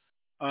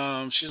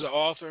 She's an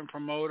author and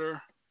promoter.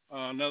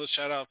 Another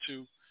shout out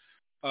to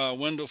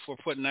Wendell for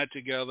putting that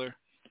together.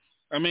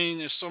 I mean,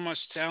 there's so much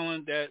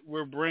talent that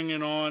we're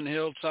bringing on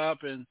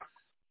Hilltop, and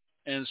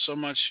so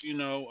much,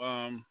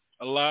 a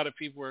lot of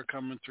people are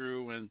coming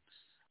through and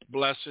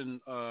blessing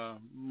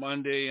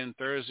Monday and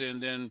Thursday,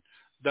 and then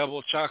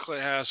Double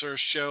Chocolate has her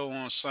show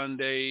on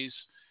Sundays,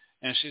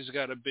 and she's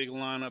got a big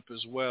lineup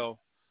as well.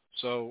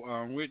 So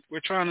we're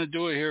trying to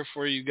do it here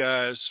for you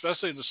guys,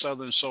 especially the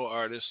Southern Soul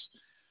artists.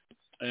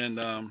 And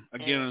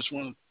again, I just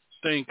want to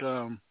thank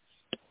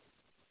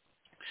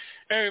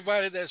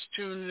everybody that's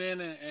tuning in,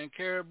 and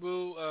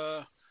Caribou.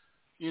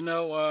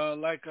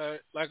 Like I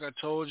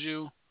told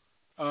you,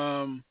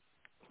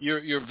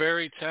 you're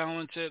very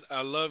talented.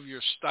 I love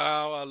your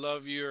style. I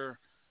love your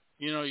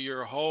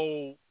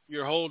whole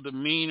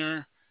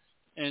demeanor,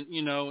 and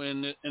in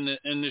the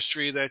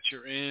industry that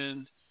you're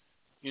in.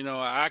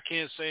 I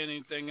can't say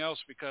anything else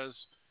because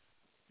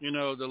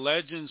the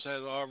legends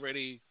have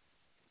already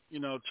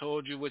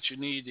told you what you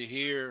need to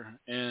hear,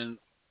 and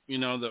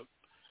the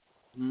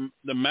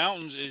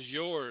mountains is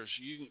yours.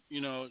 You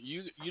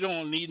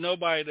don't need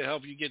nobody to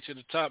help you get to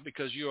the top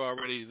because you're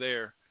already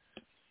there.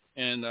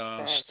 And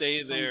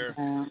stay there,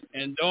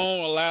 and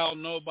don't allow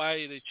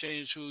nobody to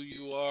change who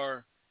you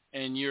are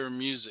and your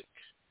music.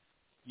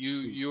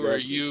 You are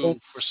you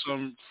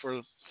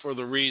for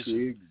the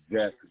reason.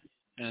 Exactly.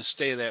 And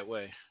stay that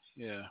way.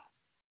 Yeah.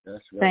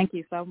 That's right. Thank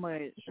you so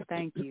much.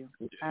 Thank you.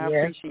 I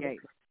appreciate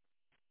it.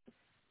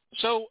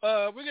 So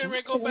we're getting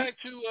ready to go back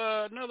to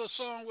another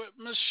song with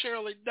Miss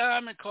Shirley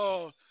Diamond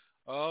called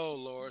 "Oh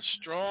Lord,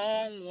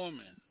 Strong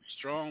Woman."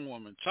 Strong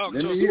Woman. Talk to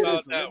us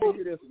about that one.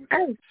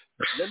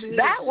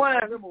 That one. I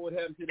remember what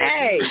happened to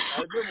that dude. I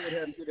remember what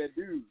happened to that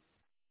dude.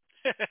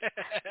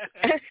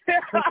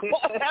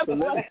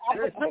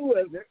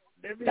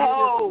 I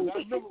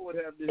remember what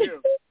happened to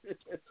him.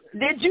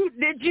 Did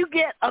you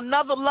get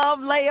Another Love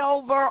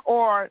Layover,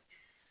 or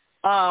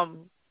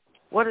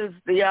what is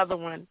the other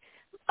one?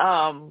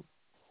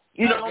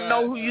 You don't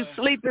know who you're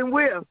sleeping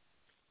with.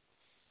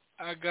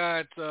 I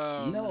got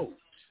no.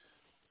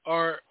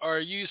 Are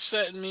you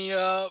setting me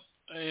up?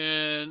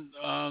 And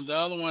the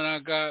other one I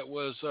got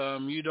was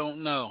You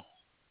Don't Know.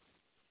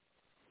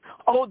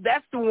 Oh,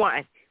 that's the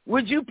one.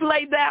 Would you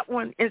play that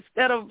one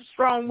instead of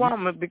Strong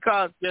Woman?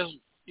 Because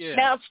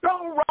now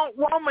Strong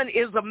Woman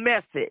is a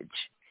message,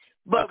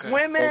 but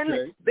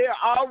women, they're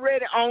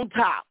already on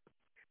top.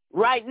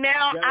 Right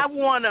now, I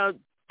want to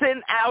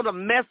send out a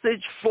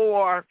message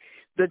for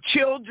the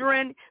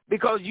children,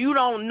 because You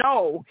Don't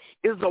Know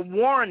is a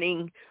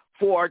warning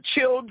for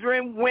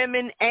children,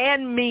 women,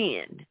 and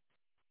men.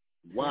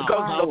 Wow.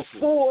 Because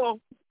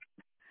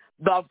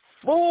the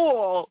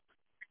full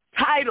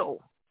title,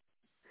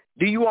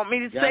 do you want me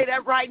to say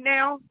that right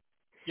now?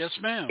 Yes,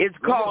 ma'am. It's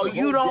called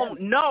You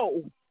Don't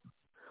Know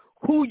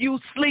Who You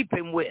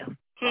Sleeping With.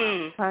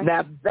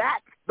 Now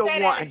that's the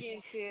one.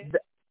 Again,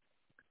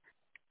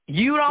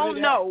 you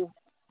don't know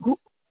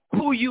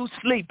who you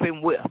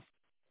sleeping with.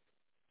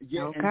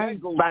 Yeah, okay.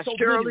 By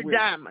Shirley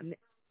Diamond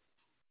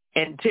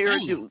and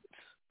Terry Dukes.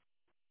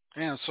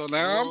 Yeah, so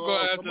now I'm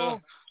gonna have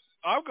to,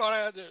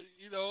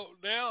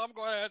 now I'm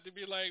gonna have to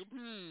be like,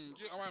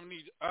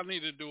 I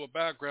need to do a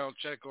background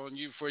check on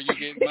you before you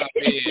get in my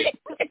bed.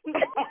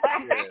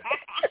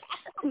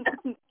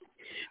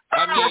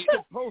 I need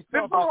the post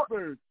office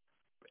first.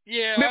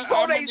 Yeah,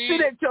 before they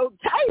sit at your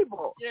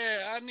table.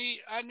 Yeah, I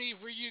need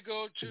for you to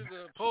go to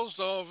the post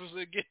office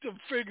and get them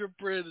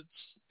fingerprints,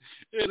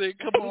 and then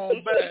come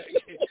on back.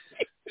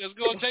 It's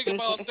gonna take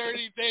about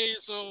 30 days,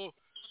 so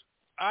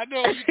I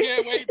know you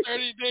can't wait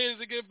 30 days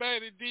to get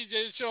back to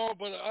DJ Sean,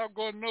 but I'm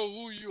gonna know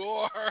who you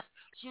are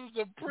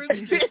Susan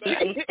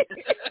Princeton.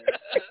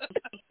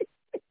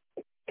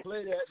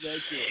 Play that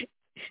right there.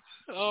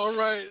 All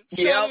right.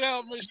 Shout it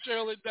out, Miss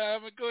Shirley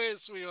Diamond. Go ahead,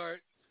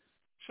 sweetheart.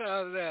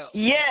 Shout it out.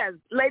 Yes,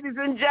 ladies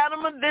and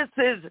gentlemen, this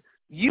is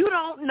You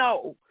Don't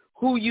Know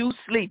Who You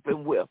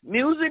Sleeping With.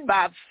 Music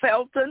by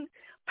Felton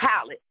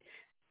Pallet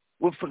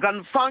with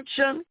Gun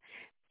Function,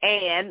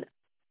 and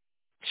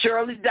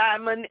Shirley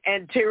Diamond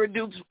and Terry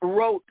Dukes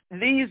wrote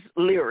these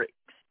lyrics.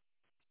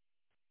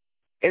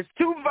 It's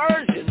two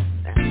versions.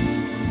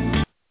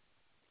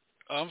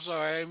 I'm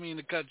sorry, I didn't mean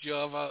to cut you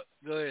off.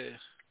 Go ahead.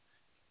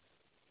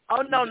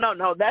 Oh, no.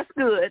 That's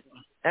good.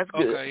 That's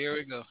good. Okay, here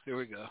we go.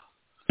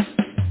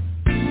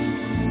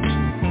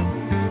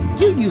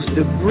 You used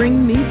to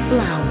bring me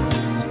flowers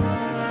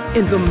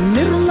in the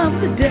middle of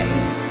the day.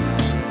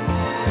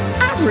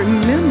 I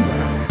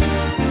remember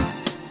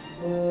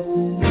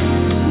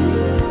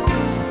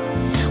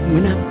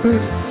when I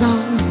first saw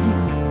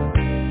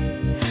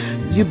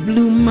you, you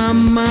blew my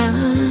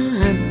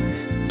mind.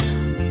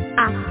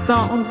 I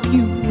thought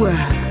you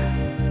were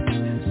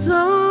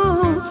so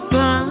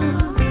fine.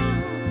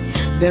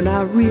 Then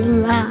I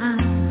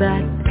realized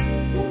that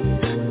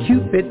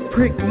Cupid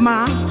pricked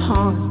my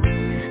heart.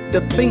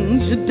 The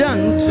things you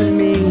done to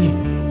me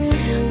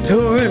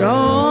tore it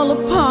all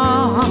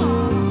apart.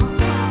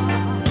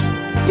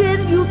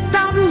 Did you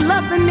stop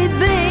loving me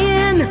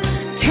then?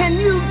 Can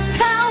you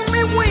tell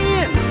me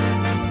when?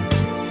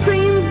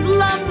 Seems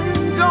love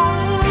is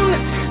gone.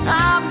 I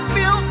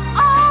feel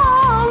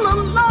all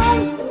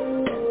alone.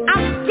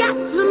 I've got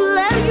to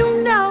let you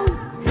know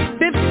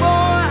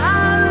before I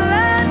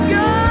let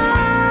go.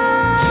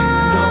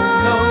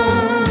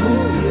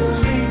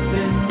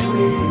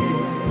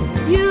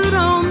 You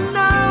don't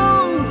know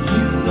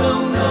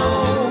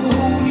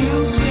who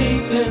you're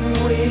sleeping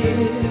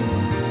with.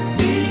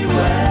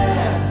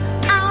 Beware.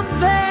 Out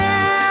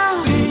there.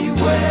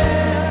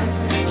 Beware.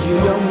 You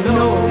don't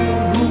know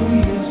who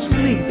you're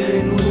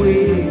sleeping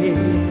with.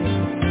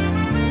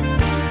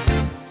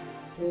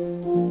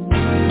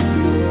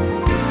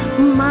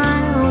 My,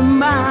 oh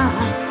my,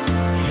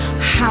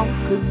 how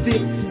could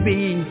this be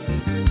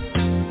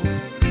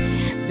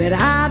that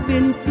I've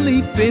been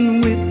sleeping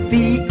with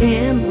the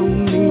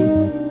enemy?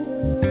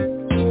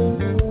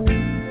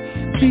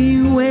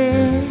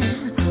 Beware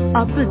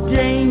of the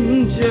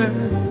danger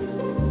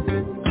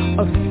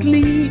of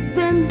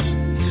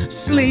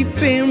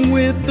sleeping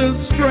with a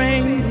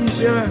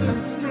stranger.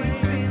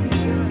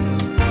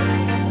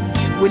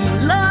 When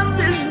love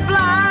is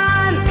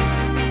blind,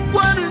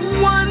 what is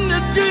one to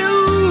do?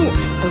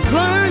 I was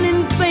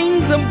learning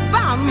things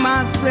about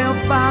myself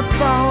I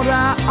thought I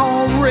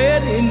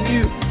already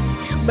knew,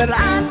 but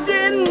I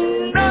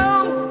didn't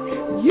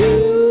know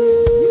you.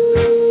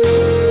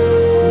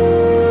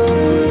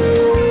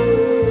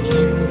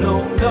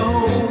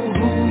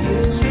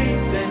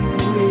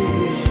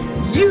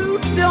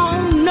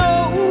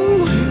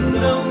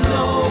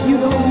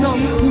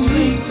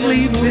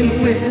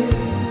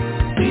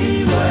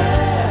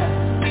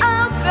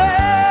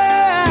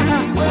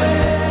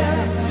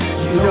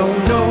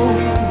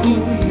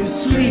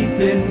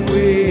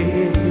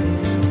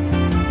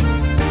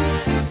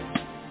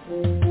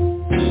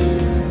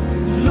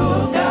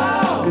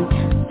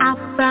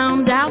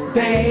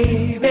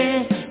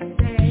 Baby,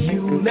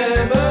 you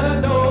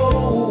never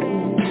know.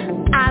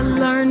 I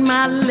learned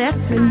my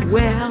lesson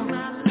well.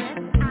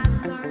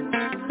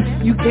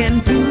 You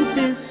can do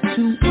this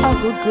to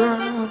other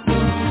girls,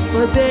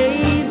 but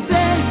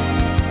baby,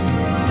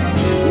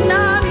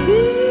 not me.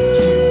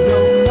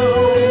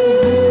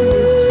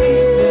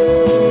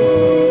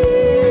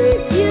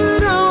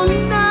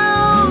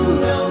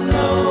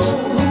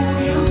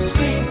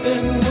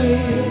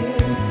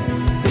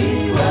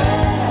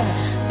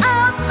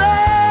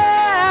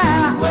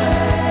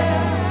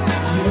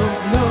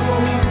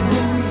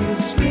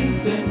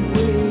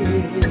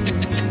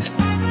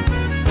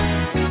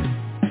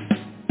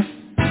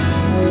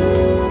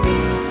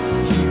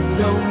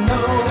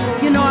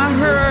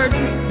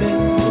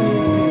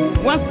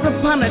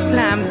 Upon a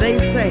time they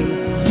say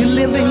you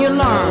live and you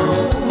learn.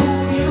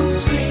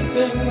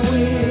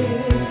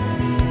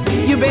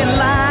 You've been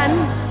lying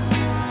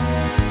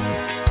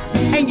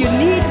and you're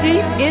knee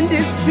deep in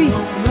this beat.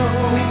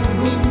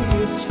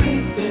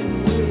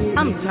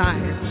 I'm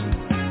tired.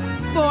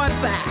 Boy,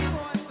 bye.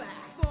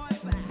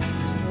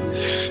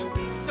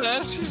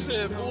 She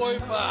said, boy,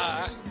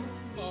 bye.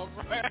 All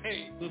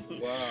right.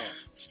 Wow.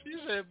 She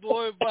said,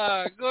 boy,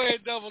 bye. Go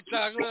ahead, Double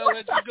Chocolate. I'll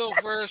let you go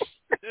first.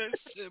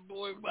 She said,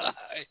 boy, bye.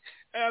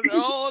 After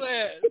all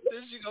that,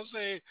 then she gonna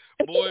say,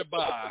 boy,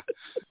 bye.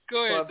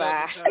 Go ahead,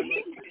 bye. Double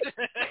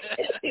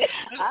Chocolate.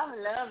 I'm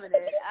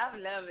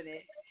loving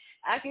it.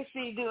 I can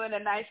see doing a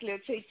nice little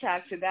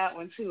TikTok to that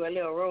one too, a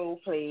little role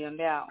play on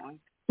that one.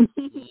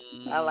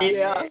 I like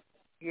that.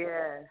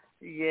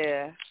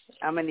 Yeah.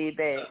 I'm gonna need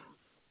that.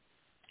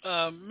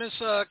 Miss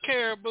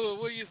Caribou,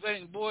 what do you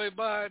think? Boy,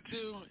 bye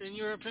too, in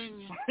your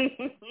opinion?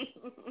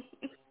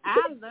 I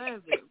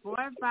love it.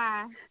 Boy,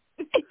 bye.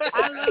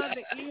 I love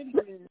the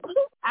ending.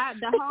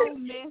 The whole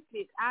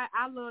message,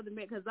 I love the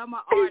message because I'm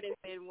an artist,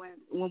 and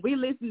when we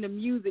listen to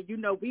music, you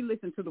know, we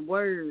listen to the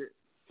words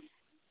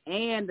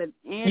and the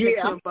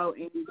tempo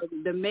and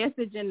the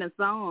message in the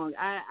song.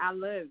 I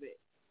love it.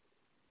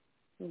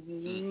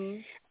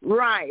 Mm-hmm.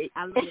 Right.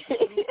 I love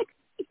it.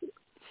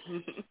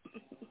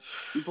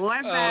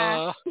 Boy,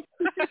 bye.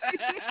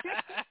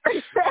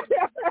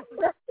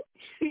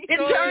 It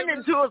turned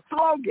into a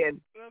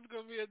slogan. That's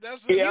gonna be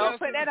that's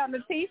put that on the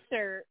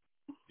T-shirt.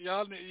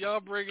 Y'all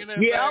bringing it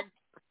back.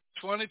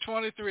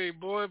 2023,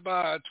 boy,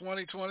 bye.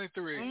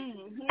 2023.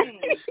 Mm-hmm.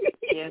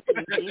 Yes,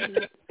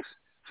 indeed.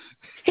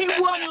 He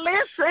wouldn't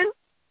listen.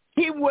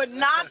 He would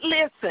not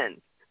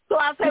listen. So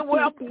I said,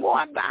 "Well,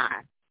 boy,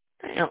 bye."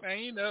 Damn.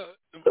 And you know,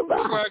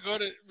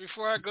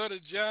 before I go to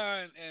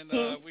John, and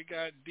we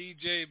got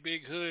DJ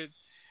Big Hood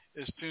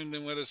is tuned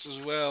in with us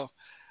as well.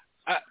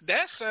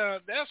 That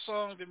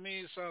song to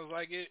me sounds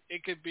like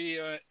it could be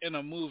in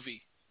a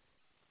movie,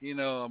 you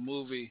know, a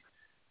movie,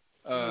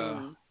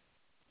 soundtrack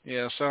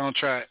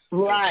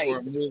for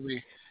a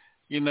movie,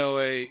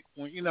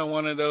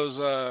 one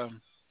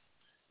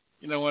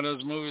of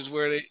those movies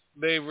where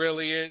they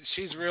really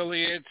she's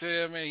really into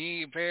him and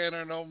he ain't paying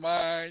her no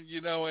mind,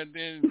 and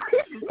then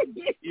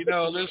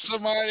then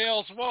somebody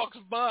else walks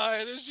by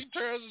and then she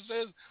turns and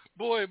says,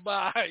 "Boy,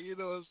 bye,"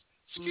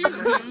 excuse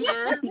me,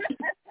 sir.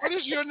 What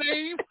is your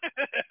name?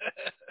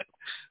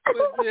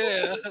 But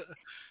yeah,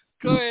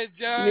 go ahead,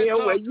 John. Yeah,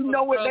 well, you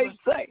know what they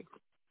say.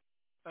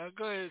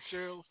 Go ahead,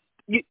 Cheryl.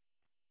 You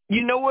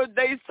know what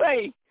they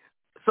say.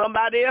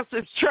 Somebody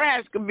else's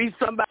trash could be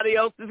somebody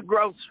else's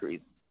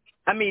groceries.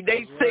 I mean,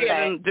 they say it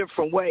in a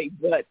different way,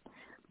 but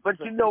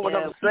you know what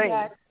I'm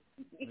saying.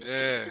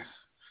 Yeah.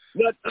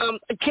 But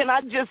can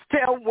I just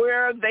tell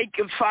where they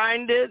can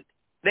find it?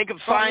 They can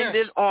find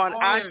it on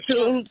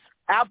iTunes,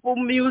 Apple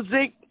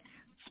Music,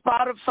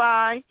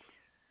 Spotify,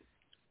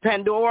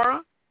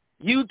 Pandora,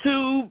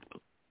 YouTube,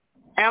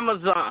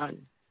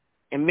 Amazon,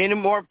 and many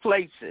more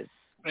places.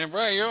 And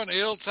right here on the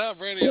Hilltop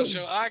Radio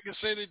Show, I can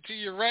send it to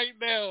you right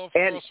now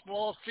for a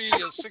small fee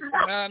of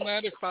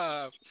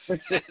 $69.95.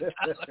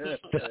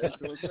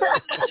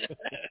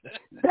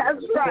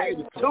 That's right.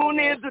 Tune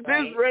in to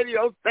this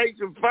radio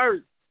station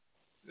first.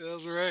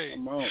 That's right.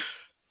 Come on.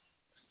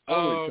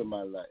 Go into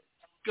my life.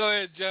 Go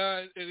ahead,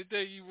 John.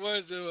 Anything you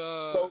wanted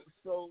to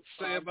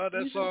say about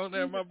that song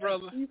there, my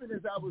brother? Even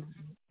as I was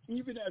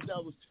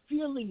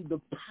feeling the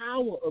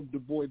power of the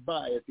boy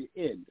bye at the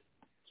end,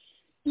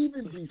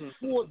 even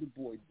before the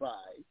boy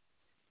bye,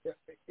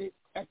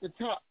 at the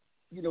top,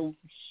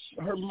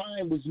 her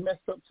mind was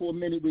messed up for a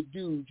minute with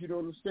dudes. You know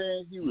what I'm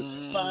saying? He was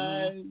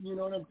fine. You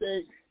know what I'm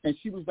saying? And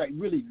she was like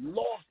really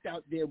lost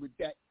out there with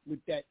that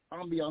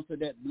ambiance of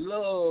that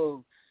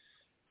love,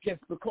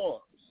 just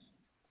because.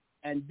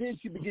 And then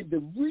she began to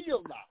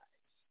realize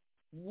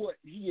what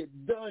he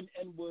had done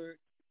and was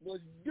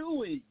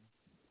doing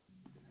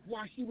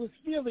while she was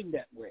feeling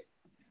that way.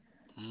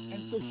 Mm-hmm.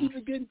 And so she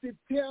began to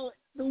tell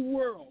the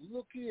world,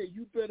 "Look here,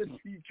 you better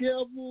be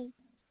careful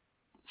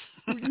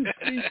who you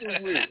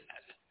sleeping with."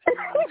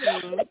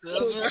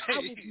 So right. I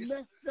was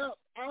messed up.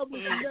 I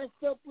was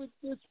messed up with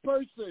this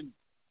person.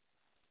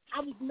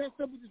 But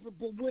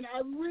when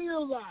I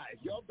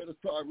realized, y'all better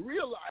start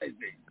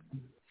realizing.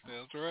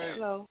 That's right.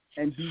 Hello.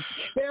 And be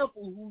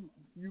careful who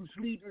you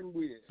sleeping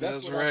with.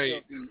 That's what right.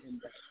 I felt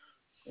in that.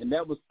 And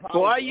that was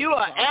powerful. Boy, you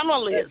an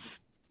analyst.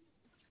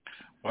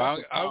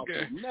 Well, I'm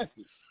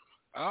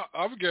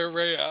getting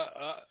ready.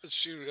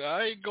 Shoot,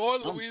 I ain't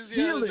going to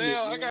Louisiana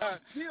now. I'm gonna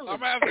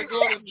have to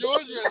go to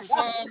Georgia and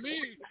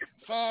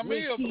find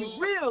me a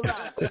boo.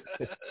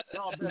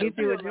 Get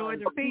you a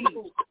Georgia peach.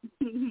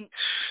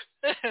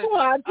 Well,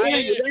 I tell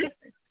you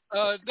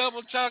that.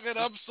 Double chocolate,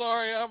 I'm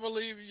sorry. I'm going to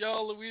leave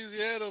y'all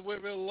Louisiana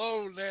women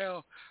alone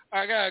now.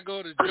 I got to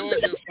go to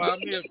Georgia and find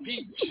me a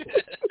peach.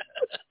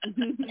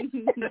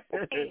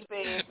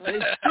 They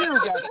still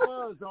got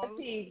fuzz on them.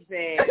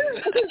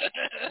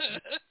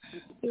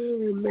 I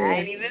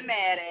ain't even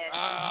mad at it.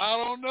 I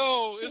don't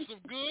know. It's some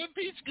good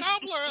peach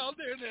cobbler out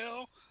there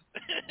now.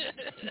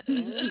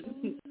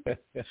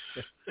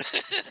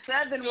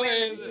 Southern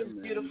women is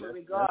beautiful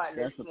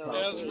regardless.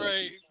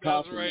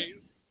 That's right.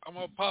 I'm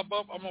gonna pop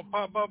up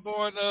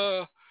on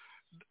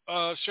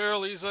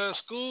Shirley's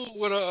school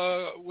with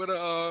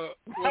a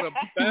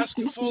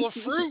basket full of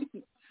fruit.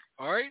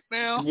 All right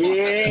now.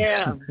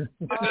 Yeah.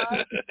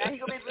 Now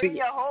you're gonna be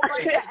bringing a whole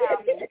bunch of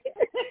apples.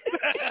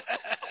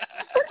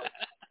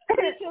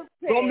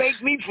 Don't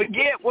make me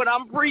forget what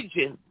I'm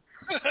preaching.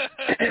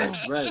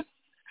 Right.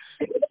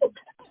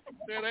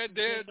 They're that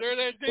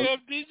damn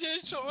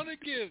DJ Sean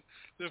again.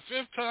 The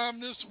 5th time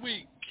this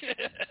week.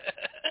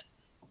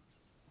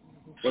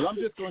 Well, I'm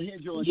just going to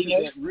hinge on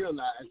that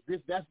realize. I'm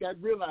going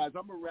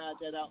to ride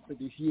that out for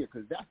this year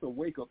because that's a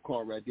wake-up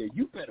call right there.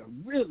 You better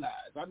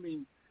realize. I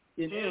mean,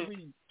 in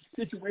every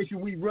situation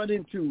we run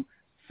into,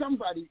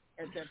 somebody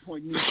at that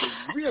point needs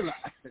to realize,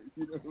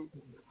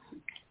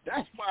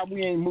 That's why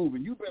we ain't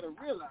moving. You better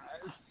realize.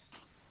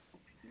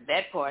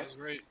 That part. That's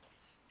right.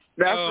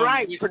 That's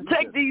right.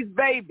 Protect these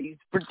babies.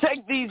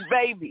 Protect these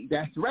babies.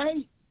 That's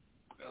right.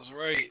 That's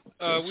right.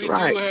 We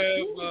right.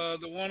 do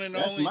have the one and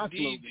That's only my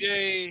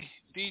slogan.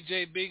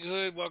 DJ Big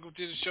Hood. Welcome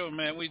to the show,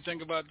 man. What do you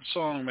think about the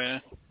song,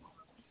 man?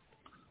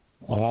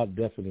 Oh, I'm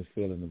definitely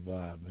feeling the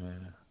vibe,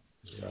 man.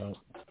 Yeah.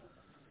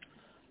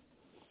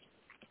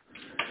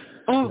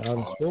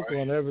 I'm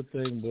spoken on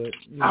everything, but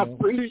you know. I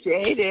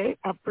appreciate it.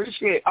 I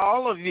appreciate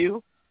all of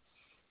you.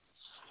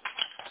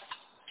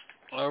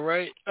 All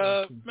right.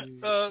 The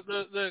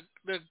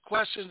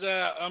questions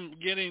that I'm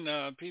getting,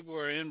 people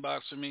are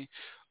inboxing me.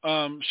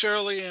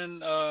 Shirley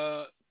and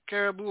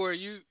Caribou, are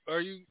you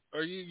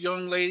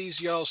young ladies?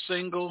 Y'all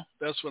single?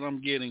 That's what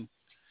I'm getting.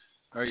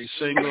 Are you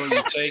single?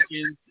 You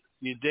taking?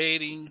 You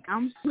dating?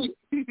 I'm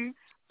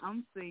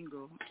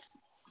single.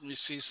 You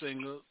see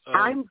single?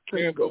 I'm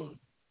Caribou. single.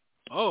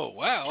 Oh,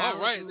 wow. All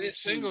right. They're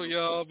single,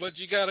 y'all, but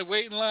you got to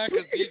wait in line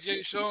because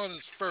DJ Sean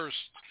is first.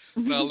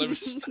 No, let me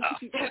stop.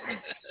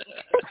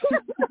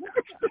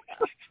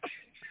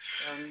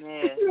 Oh,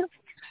 man.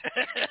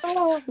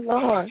 Oh,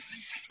 Lord.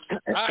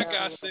 I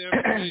got the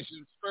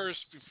information first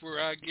before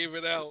I give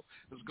it out.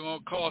 It's going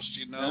to cost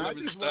you. Now, let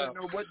me stop. I just want to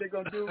know what they're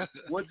going to do.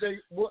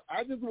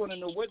 I just want to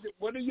know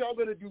what are y'all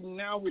going to do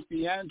now with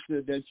the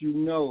answer that you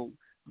know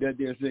that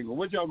they're single?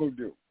 What y'all going to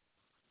do?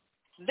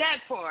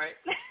 That part.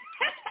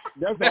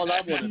 That's all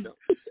I want to know.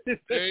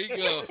 There you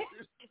go.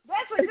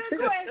 That's a good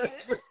question.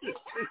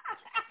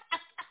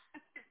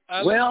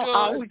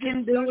 All we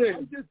can do is...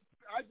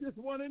 I just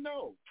want to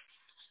know.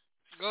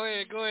 Go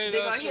ahead. They're going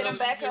to hit them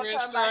back up.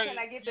 Can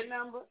I get the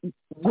number?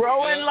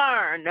 Grow and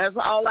learn. That's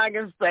all I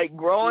can say.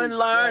 Grow and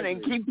learn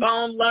and keep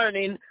on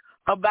learning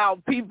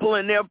about people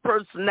and their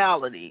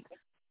personality.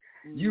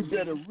 You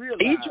better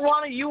realize. Each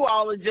one of you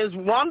all are just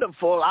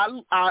wonderful.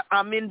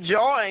 I'm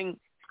enjoying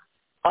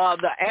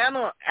the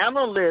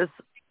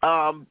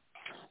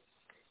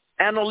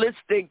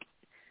analytic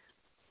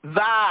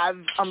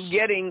vibe I'm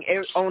getting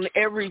on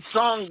every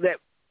song that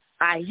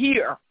I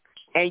hear,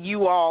 and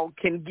you all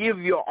can give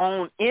your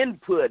own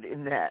input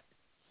in that.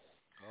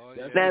 Oh,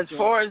 yeah. Now, as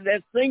far as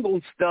that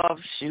single stuff,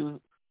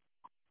 shoot,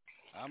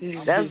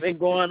 that's been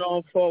going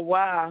on for a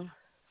while.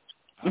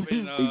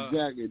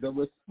 Exactly. The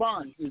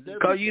response is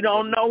because you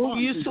don't know who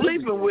you're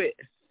sleeping with.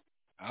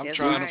 I'm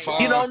trying to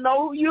find. You don't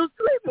know who you're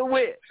sleeping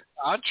with.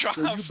 I'm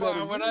trying to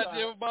find what I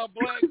did with my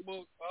black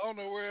book. I don't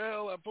know where the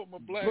hell I put my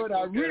black book. But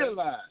I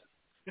realize.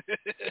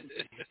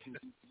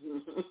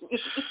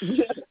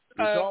 It's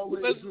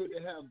always good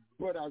to have,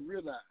 but I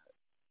realize.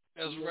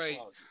 That's right.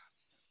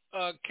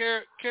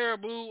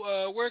 Caribou,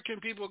 where can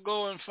people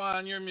go and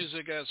find your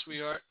music at,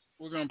 sweetheart?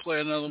 We're going to play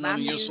another one of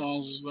your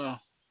songs as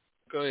well.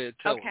 Go ahead,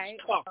 tell us.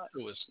 Talk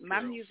to us.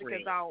 My music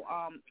is on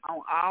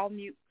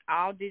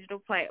all digital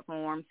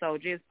platforms, so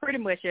just pretty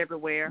much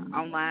everywhere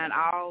online,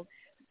 all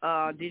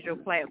digital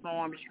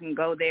platforms. You can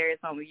go there.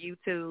 It's on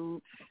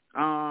YouTube.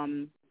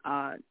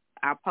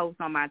 I post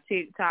on my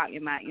TikTok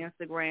and my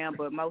Instagram,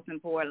 but most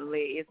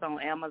importantly, it's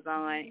on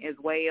Amazon as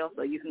well.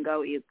 So you can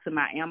go to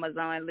my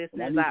Amazon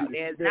listeners out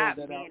there. It's not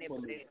being able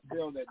to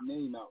spell that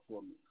name out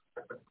for me.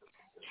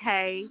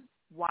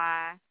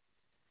 KYARA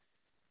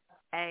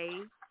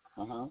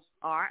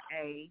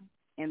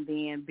and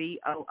then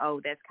BOO.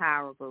 That's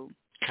Caribou.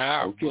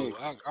 Caribou.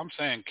 Okay. I'm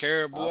saying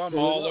Caribou. I'm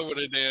all over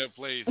the damn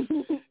place.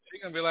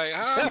 She's going to be like,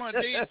 how am I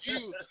date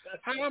you?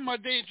 How am I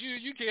date you?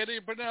 You can't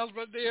even pronounce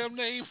my damn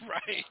name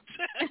right.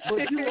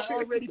 But you were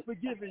already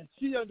forgiven.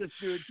 She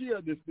understood.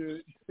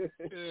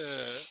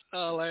 Yeah.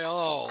 I'm like,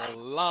 oh,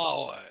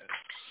 Lord.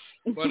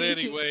 But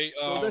anyway,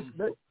 let's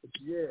do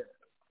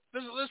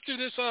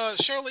this.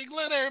 Shirley,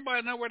 let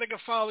everybody know where they can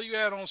follow you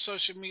at on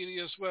social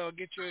media as well.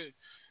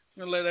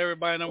 Let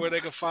everybody know where they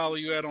can follow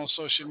you at on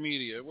social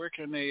media. Where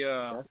can they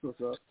That's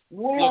what's up.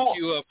 look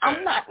you up at?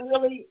 I'm not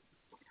really...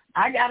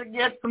 I gotta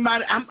get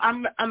somebody.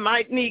 I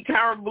might need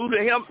Caribou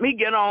to help me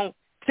get on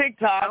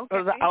TikTok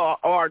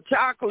or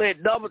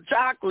chocolate, double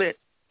chocolate.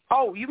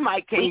 Oh, you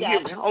might can't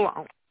hear me. Hold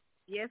on.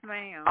 Yes,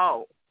 ma'am.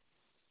 Oh,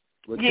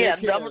 Well, yeah,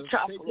 double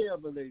chocolate.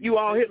 You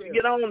all have to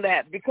get on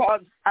that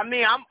because I'm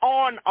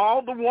on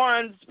all the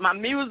ones. My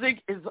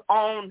music is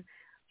on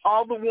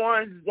all the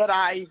ones that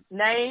I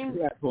named.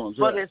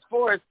 But as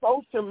far as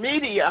social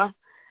media,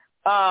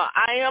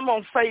 I am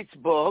on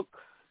Facebook.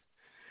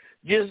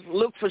 Just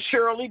look for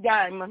Shirley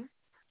Diamond,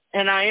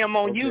 and I am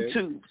on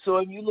YouTube. So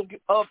if you look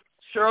up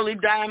Shirley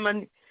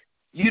Diamond,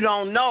 you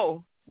don't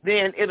know,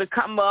 then it'll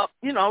come up,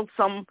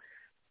 some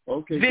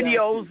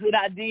videos that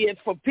I did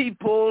for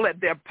people at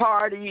their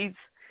parties.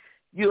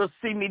 You'll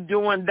see me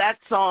doing that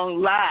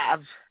song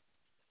live.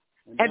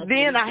 And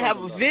then I have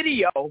a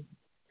video.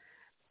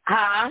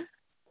 Huh?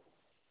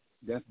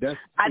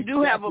 I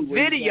do have a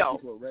video.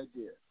 Right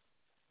there.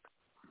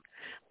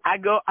 I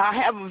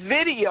have a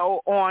video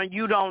on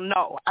You Don't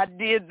Know. I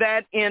did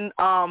that in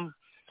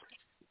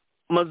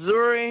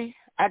Missouri.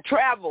 I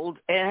traveled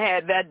and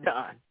had that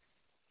done.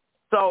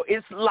 So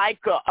it's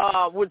like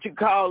what you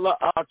call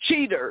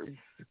cheaters.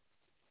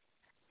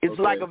 It's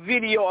like a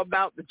video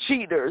about the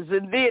cheaters.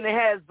 And then it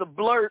has the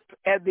blurb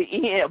at the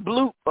end,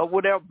 bloop or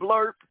whatever,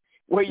 blurb,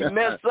 where you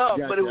mess up.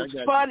 But it was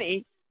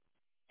funny.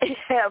 It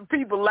had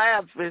people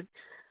laughing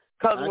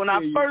Because when I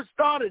first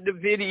started the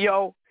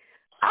video,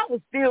 I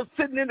was still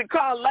sitting in the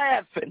car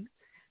laughing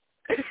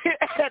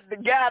at the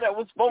guy that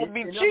was supposed to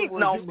be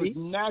cheating on me. It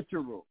was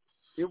natural.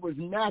 It was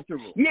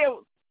natural. Yeah.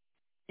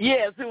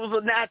 Yes, it was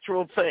a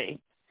natural thing.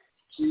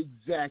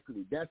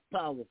 Exactly. That's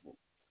powerful.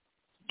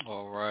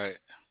 All right.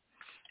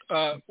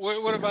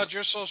 What about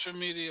your social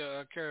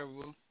media,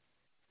 Caribou?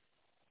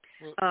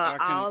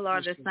 All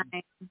are the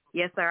same.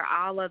 Yes, sir.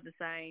 All are the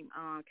same.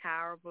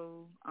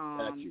 Caribou.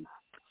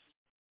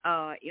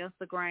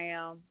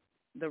 Instagram,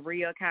 the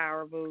real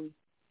Caribou.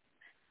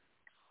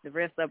 The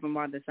rest of them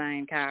are the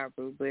same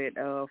Caribou, but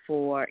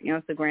for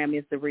Instagram,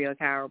 it's the real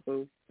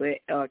Caribou. But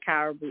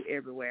Caribou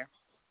everywhere.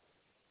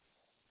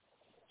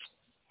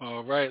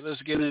 All right,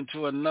 let's get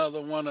into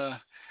another one of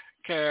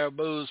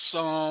Caribou's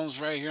songs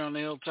right here on the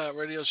Hilltop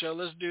Radio Show.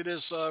 Let's do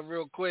this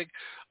real quick.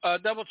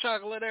 Double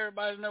Chocolate, let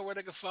everybody know where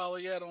they can follow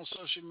you at on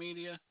social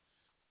media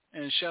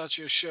and shout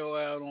your show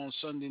out on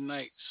Sunday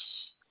nights.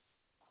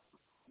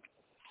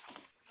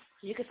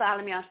 You can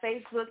follow me on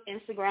Facebook,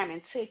 Instagram,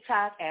 and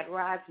TikTok at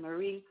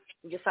Rosemarie.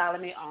 You can follow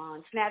me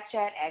on Snapchat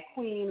at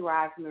Queen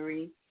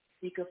Rosemarie.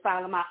 You can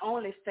follow my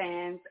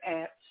OnlyFans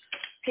at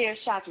Peer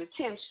Shots with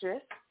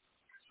Temptress.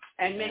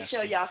 And make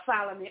sure y'all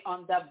follow me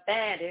on the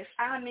baddest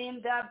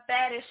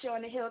show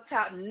on the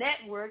Hilltop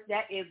Network.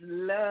 That is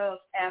Love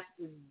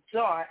After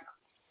Dark.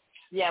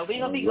 Yeah, we're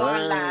going to be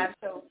going live,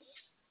 so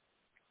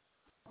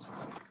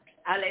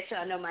I'll let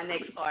y'all know my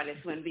next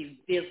artist when be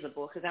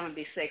visible, because I'm going to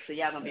be sexy.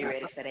 Y'all going to be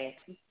ready for that.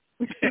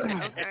 Okay.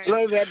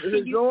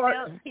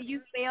 Can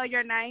you spell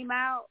your name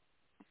out?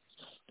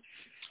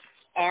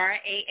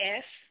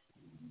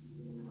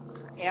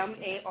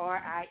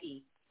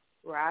 RASMARIE.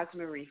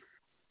 Rosemarie.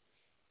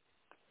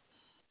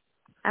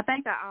 I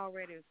think I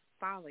already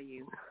follow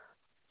you.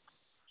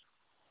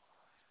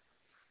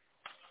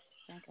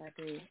 I think I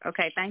do.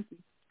 Okay, thank you.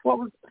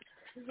 You're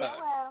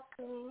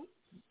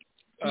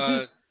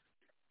welcome.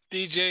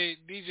 DJ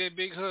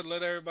Big Hood,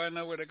 let everybody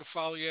know where they can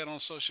follow you at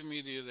on social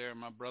media there,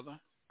 my brother.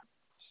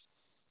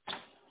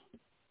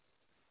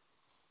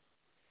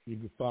 You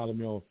can follow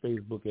me on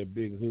Facebook at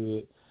Big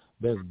Hood.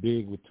 That's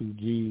Big with 2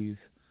 G's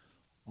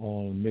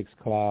on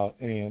Mixcloud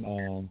and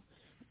on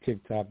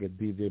TikTok at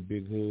DJ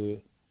Big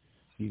Hood.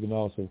 You can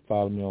also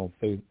follow me on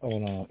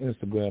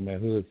Instagram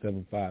at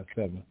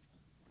Hood757.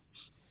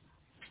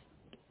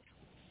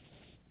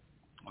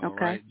 All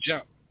right.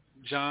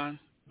 John,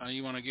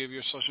 you want to give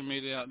your social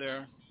media out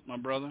there, my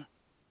brother?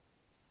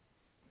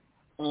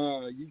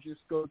 You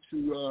just go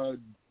to,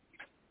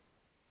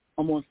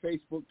 I'm on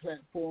Facebook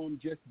platform,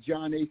 just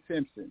John A.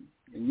 Simpson,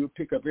 and you'll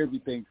pick up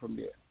everything from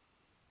there.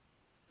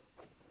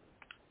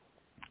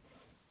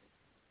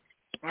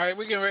 All right,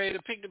 we're getting ready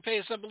to pick the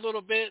pace up a little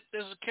bit.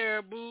 There's a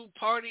Caribou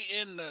Party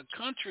in the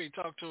Country.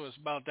 Talk to us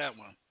about that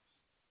one.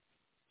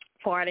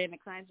 Party in the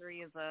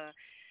Country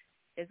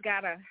it's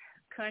got a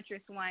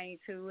country swing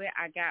to it.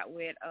 I got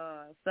with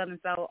Southern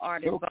Soul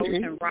artist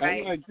Voting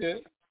Right. I like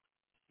that.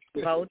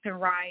 Voting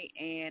Right,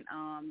 and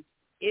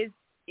it's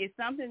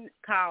something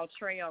called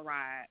Trail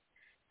Ride.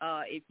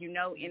 If you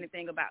know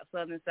anything about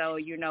Southern Soul,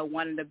 you know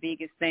one of the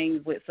biggest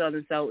things with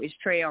Southern Soul is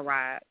trail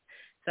rides.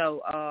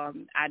 So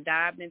I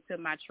dived into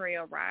my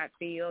trail ride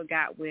field,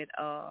 got with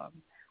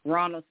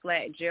Ronald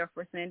Slack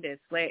Jefferson, that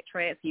Slack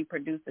Tracks. He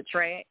produced the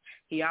track.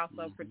 He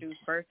also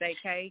produced Birthday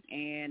Cake,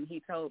 and he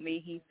told me,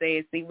 he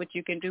said, see what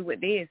you can do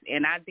with this,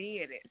 and I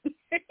did it.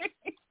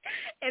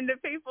 And the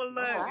people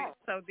love it.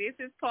 So this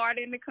is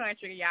Party in the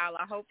Country, y'all.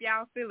 I hope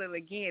y'all feel it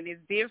again.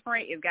 It's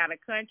different. It's got a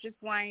country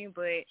swing,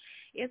 but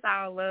it's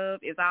all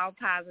love. It's all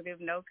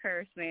positive, no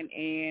cursing,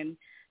 and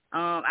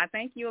I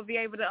think you'll be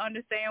able to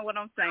understand what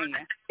I'm saying.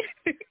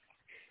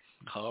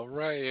 All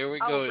right, here we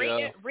go,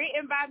 y'all.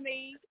 Written by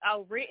me,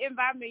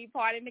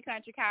 Party in the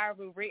Country,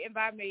 Caribou, written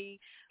by me,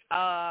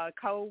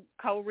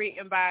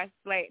 co-written by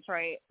Slack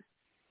Tracks,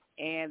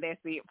 and that's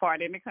it,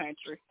 Party in the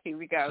Country. Here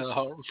we go.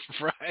 All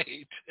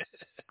right.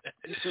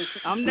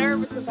 I'm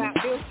nervous about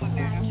this one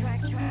now.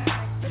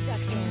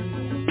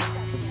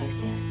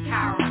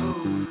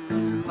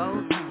 Caribou,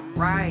 both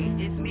right,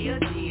 it's me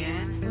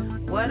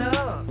again. What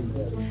up?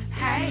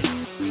 Hey,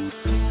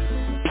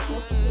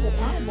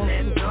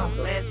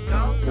 let's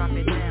go, drop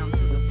it down to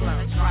the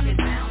floor,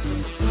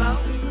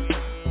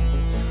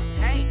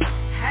 hey,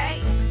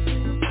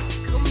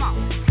 come on,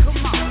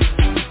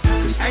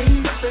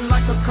 ain't nothing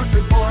like a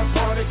country boy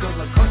party, 'cause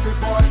a country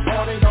boy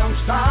party don't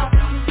stop,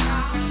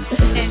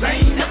 and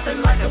ain't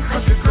nothing like a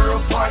country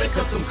girl party,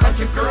 'cause some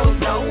country girls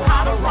know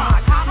how to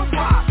rock,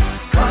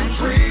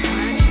 country,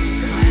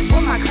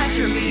 well my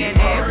country being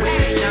there,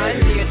 with none,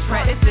 the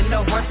attractive and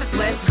no worse,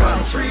 let's go,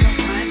 country.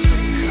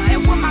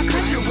 And with my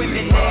country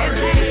women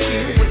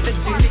there, with the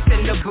suits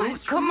and the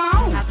boots, come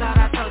on. I thought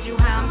I told you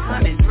how I'm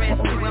coming,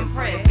 dressed to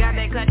impress. Got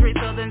that country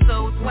Southern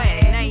Soul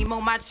swag, name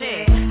on my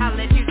chest. I'll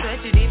let you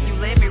touch it if you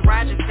let me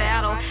ride your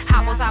saddle.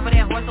 Hop on top of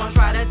that horse, don't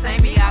try to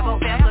tame me. I go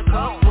faster,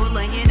 cup full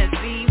of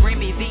Hennessy,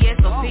 Remy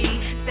VSOP,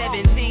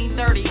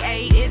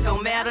 1738. It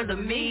don't matter to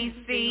me.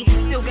 See,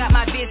 still got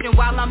my vision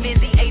while I'm in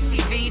the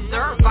ATV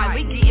dirt fight.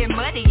 We getting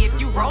muddy if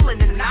you rolling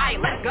tonight.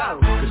 Let's go.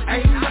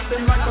 Ain't nothing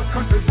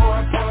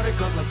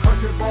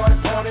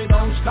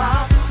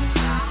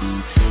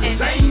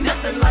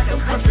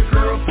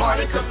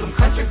party, cause some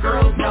country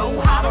girls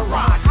know how to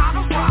rock.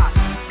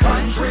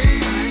 Country.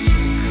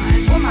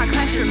 For my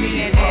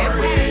countrymen and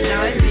women,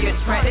 none be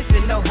attracted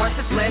to no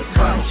horses, less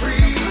country.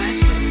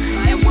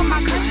 And for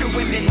my country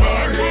women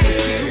and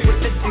ladies,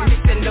 with the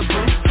boots and the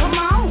boots, come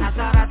on. I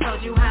thought I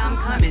told you how I'm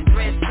coming,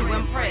 dressed to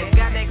impress.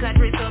 Got that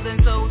country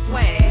southern soul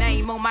swag,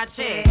 name on my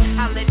chest.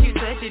 I'll let you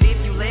touch it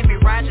if you let me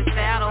ride your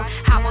saddle.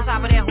 Hop on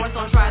top of that horse,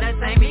 don't try to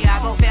tame me.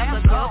 I go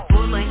fast, a cup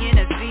full of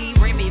Hennessy,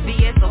 Remy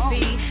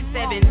VSOP,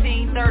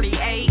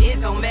 1738.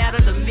 It don't matter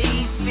to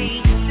me.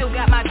 See, still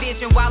got my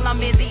vision while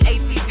I'm in the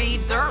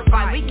ATV dirt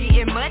fight. We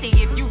getting muddy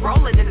if you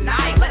rollin'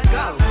 tonight. Let's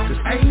go. This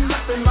ain't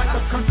nothing like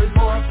a country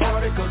boy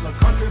party, cause a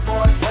country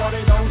boy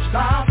party don't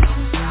stop.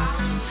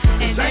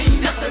 This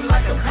ain't nothing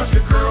like a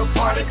country girl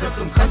party, cause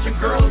some country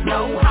girls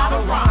know how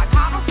to rock.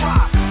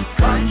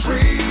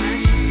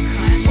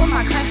 Country. For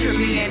my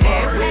countrymen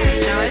and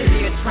women, none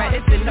be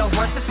attracted to no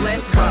horses,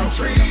 less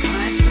country.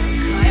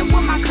 And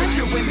for my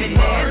country women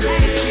and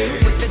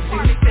ladies, with the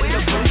boots and the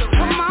boots,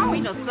 come on. We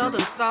know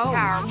southern soul.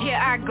 Here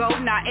I go,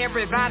 now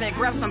everybody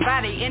grab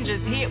somebody and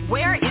just hit.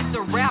 Where is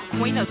the rap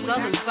queen of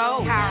southern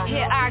soul?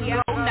 Here I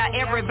go, now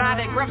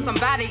everybody grab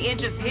somebody and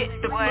just hit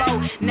the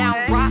flow. Now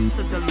rock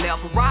to the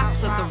left, rock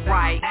to the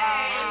right.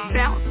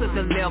 Bounce to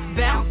the left,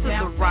 bounce to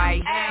the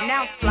right.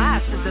 Now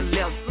slide to the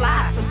left,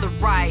 slide to the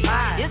right.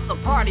 It's a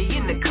party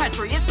in the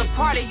country, it's a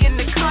party in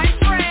the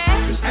country.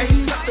 This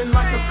ain't nothing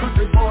like a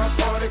country boy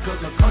party,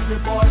 cause a country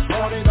boy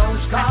party don't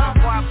stop.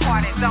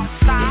 Party don't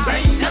stop. This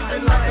ain't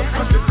nothing like a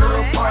country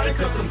girl party,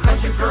 cause some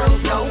country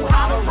girls know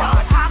how to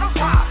rock.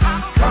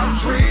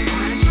 Country.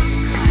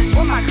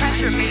 For my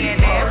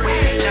countrymen and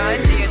women,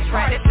 none be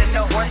attracted to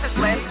no horses,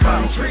 less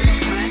country.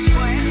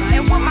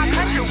 And for my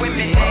country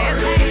women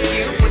and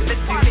ladies, with the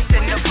boots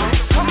and the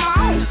boots, come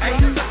on.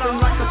 Ain't nothing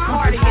like a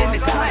party in the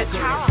country.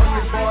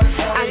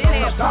 I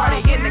said party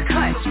in the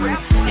country.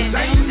 And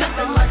ain't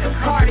nothing like a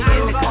party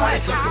in the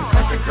country.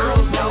 Country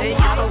girls know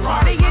how to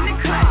rock. Party in the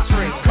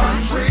country.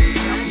 Country.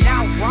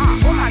 Now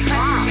rock. For my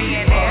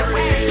countrymen and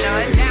women,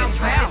 none be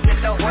attracted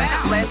to no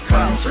horses, less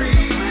country.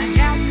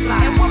 Now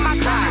slide. And for my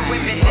country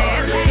women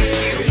and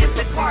ladies, it's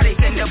the party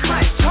in the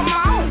country. Come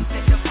on.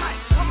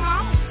 Come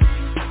on.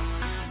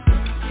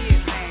 Yeah,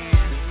 man.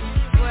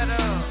 What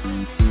up?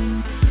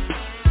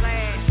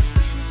 Flash.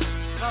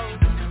 Vote.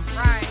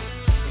 Right.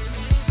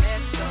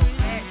 Let's go.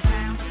 Back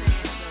down.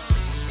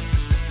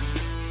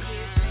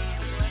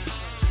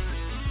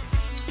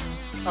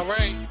 All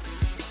right.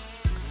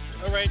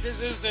 This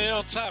is the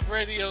Hilltop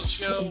Radio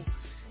Show,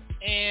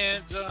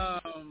 and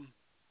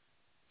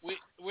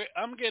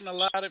I'm getting a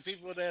lot of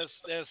people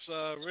that's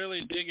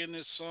really digging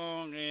this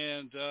song,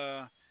 and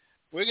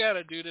we got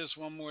to do this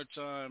one more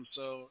time.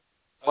 So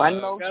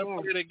gotta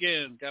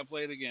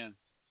play it again.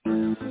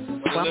 One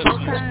more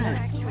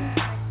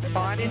time.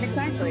 Born in the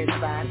country,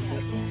 everybody.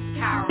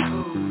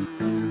 Powerful.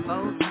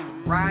 Vote.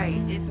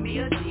 Right. It's me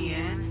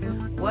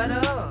again. What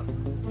up?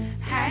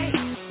 Hey.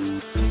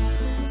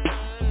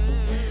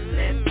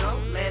 Let's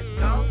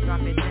go.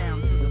 Drop it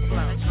down to the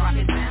floor. Drop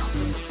it down to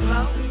the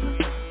floor.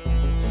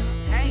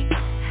 Hey.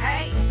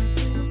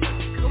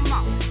 Come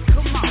on.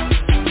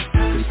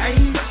 This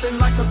ain't nothing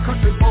like a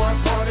country boy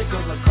party,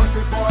 cause a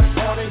country boy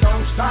party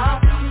don't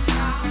stop.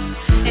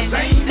 This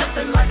ain't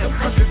nothing like a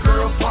country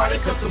girl party,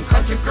 cause some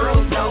country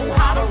girls know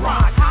how to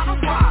rock.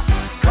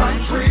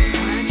 Country.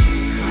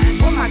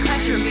 For my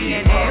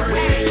countrymen and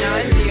women,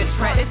 none be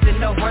attracted to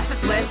no horses,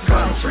 less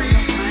country.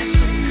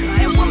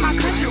 And for my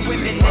country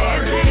women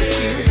and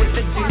ladies, with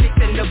the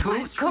boots and the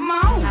boots, come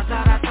on. I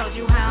thought I told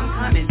you how I'm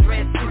coming,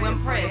 dressed to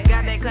impress.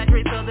 Got that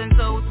country southern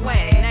soul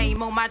swag,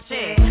 name on my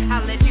chest.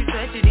 I'll let you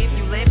touch it if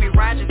you let me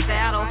ride your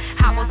saddle.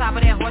 Hop on top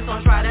of that horse,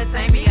 don't try to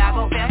tame me. I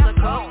go fast, a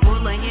cup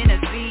full of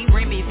Hennessy,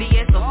 Remy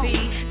VSOP,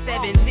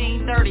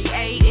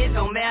 1738. It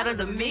don't matter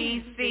to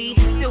me. See,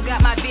 still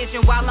got my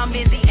vision while I'm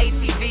in the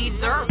ATV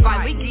dirt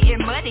fight. We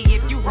getting muddy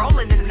if you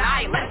rollin'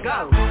 tonight. Let's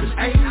go. This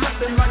ain't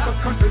nothing like a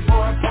country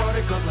boy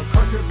party, cause a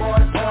country boy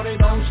party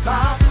don't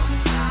stop.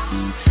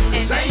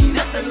 This ain't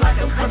nothing like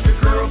a country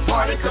girl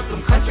party, cause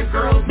some country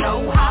girls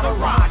know how to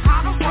rock.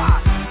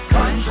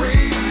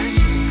 Country.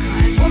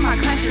 For my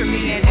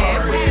countrymen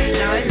and women,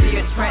 none be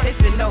attracted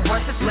to no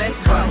horses, less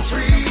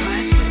country.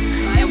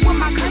 And for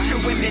my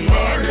country women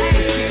and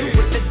ladies,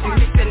 with the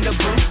boots and the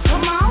boots,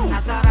 come on.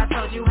 I thought I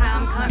told you how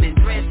I'm coming,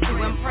 dressed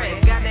to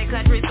impress. Got that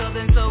country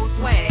southern soul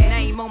swag,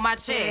 name on my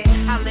chest.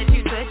 I'll let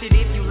you touch it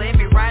if you let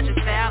me ride your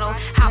saddle.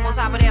 Hop on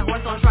top of that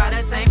horse, don't try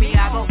to tame me.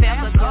 I go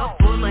fast, a cup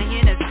full of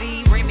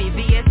Hennessy, Remy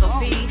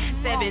VSOP,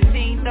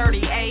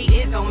 1738.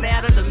 It don't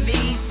matter to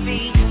me.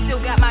 See, still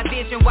got my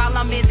vision while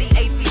I'm in the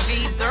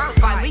ATV dirt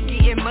fight. We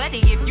getting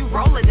muddy if you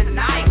rollin'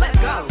 tonight. Let's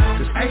go.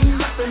 This ain't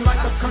nothing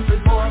like a country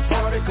boy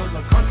party, cause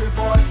a country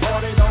boy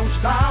party don't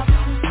stop.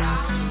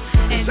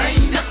 This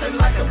ain't nothing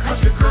like a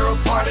country girl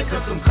party,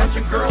 cause some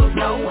country girls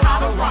know how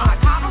to rock.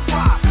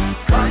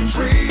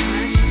 Country.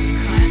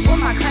 For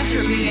my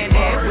countrymen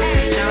and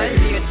women, none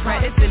be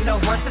attracted to no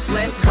horses,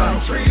 less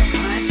country.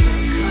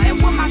 And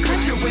for my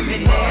country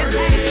women and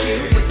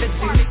ladies, with the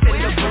boots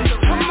and the boots,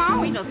 come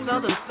on. We know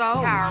southern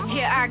soul.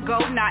 Here I go,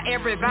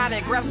 everybody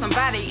grab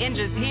somebody and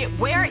just hit.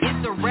 Where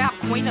is the rap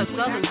queen of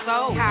Southern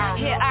Soul?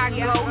 Here I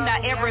go.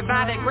 Now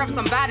everybody grab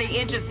somebody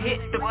and just hit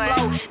the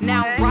flow.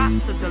 Now rock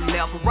to the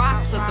left,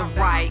 rock to the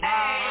right.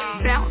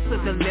 Bounce to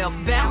the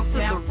left, bounce to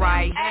the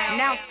right.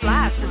 Now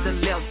slide to the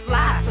left,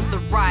 slide to the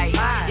right.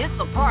 It's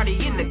a party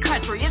in the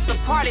country, it's a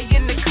party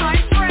in the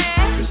country.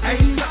 This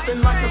ain't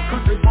nothing like a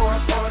country boy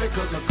party,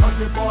 cause a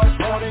country boy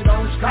party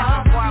don't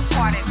stop. Country boy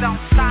party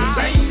don't stop.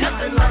 This ain't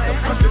nothing like a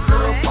country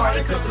girl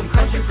party, cause some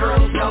country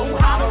girls know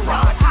how to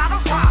rock.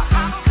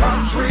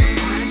 Country.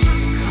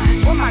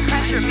 With my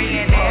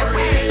countrymen there,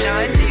 with the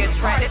none, the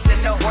attracted to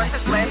no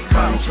horses, let's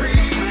go. Country.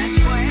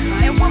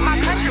 And with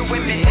my country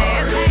women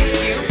there,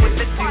 you with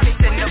the titties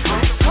and the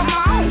boots, come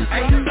on.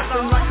 Ain't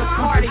nothing like a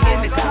party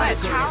in the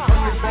country.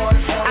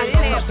 I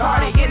said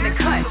party in the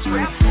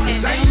country.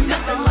 And ain't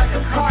nothing like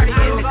a party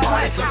in the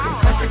country.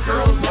 Country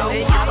girls know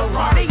how to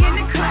rock. Party in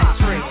the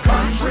country.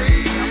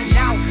 Country.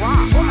 Now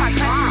rock. With my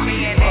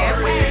countrymen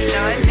there, with the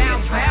none, now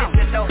bounce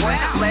to the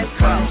horses, let's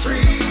go.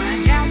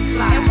 Now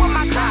slide. And with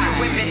my country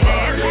women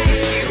there,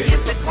 you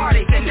it's the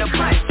party in the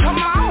country. Come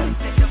on.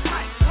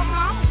 Come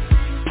on.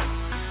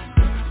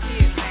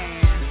 Yeah,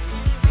 man.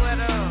 What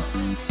up?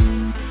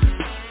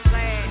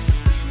 Flash.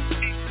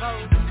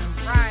 Vote.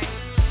 Right.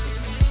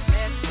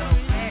 Let's go.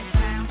 Back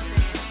down. Stand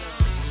up.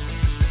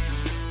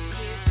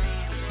 Yeah,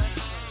 man.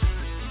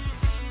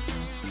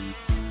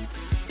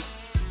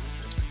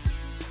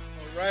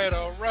 What's up?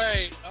 All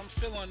right. I'm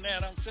feeling that.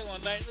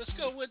 Let's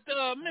go with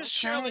Miss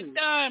Shirley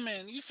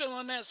Diamond. You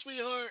feeling that,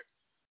 sweetheart?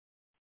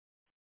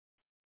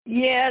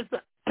 Yes,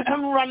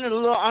 I'm running a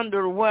little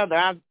under the weather.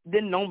 I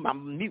didn't know my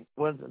mute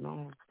wasn't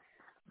on.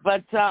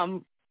 But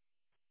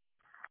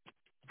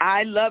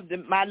I loved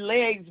it. My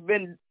legs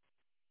been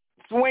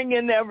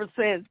swinging ever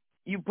since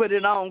you put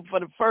it on for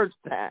the first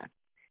time.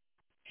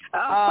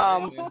 I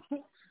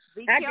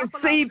can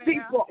see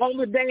people on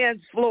the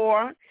dance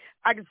floor.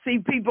 I can see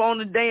people on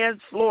the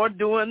dance floor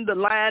doing the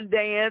line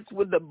dance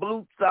with the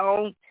boots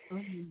on.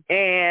 Mm-hmm.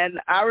 And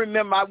I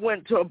remember I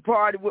went to a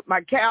party with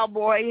my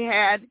cowboy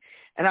hat,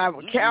 and I have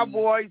a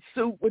cowboy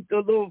suit with the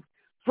little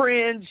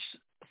fringe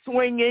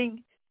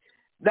swinging.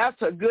 That's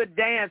a good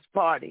dance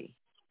party.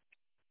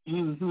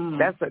 Mm-hmm.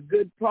 That's a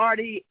good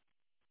party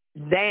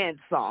dance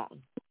song.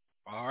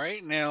 All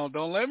right, now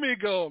don't let me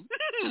go.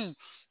 Don't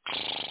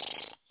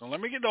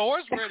let me get the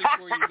horse ready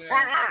for you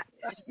now.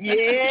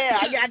 Yeah,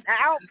 I got the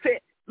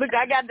outfit. Look,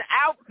 I got the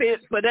outfit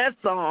for that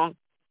song.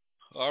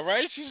 All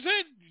right, she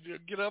said,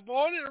 get up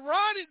on it and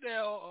ride it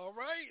now. All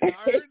right, I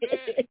heard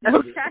that.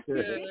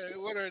 Yeah,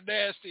 with her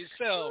nasty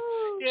self.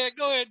 Yeah,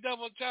 go ahead,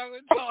 Double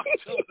Chocolate, talk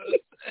to us.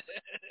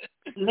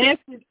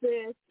 Listen,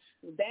 sis,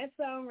 that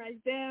song right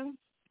there,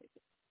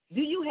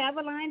 do you have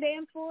a line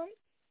dance for it?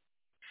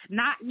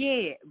 Not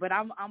yet, but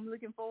I'm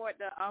looking forward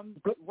to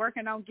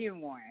working on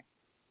getting one.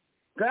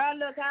 Girl,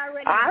 look, I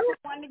already put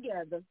one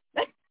together.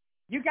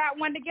 You got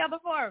one together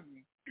for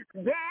me?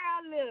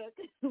 Girl, look,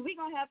 we're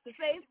going to have to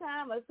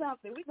FaceTime or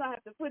something. We're going to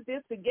have to put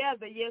this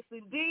together. Yes,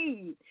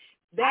 indeed.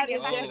 That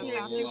is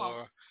definitely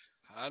one.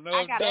 I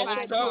know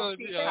Double Chocolate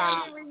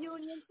behind it.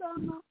 Reunion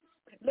summer.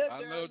 Look,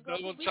 I know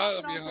Double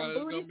Chocolate behind it.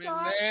 It's going to be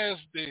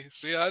nasty.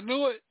 See, I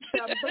knew it.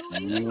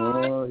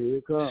 Oh, here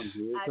it comes.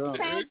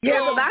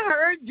 Yeah, but I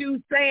heard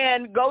you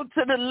saying go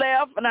to the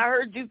left, and I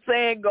heard you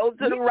saying go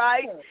to the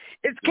right.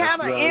 It's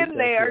kind of in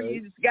there. Right.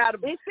 You just got to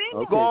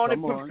go on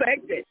and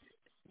perfect it.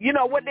 You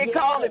know what they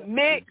call it?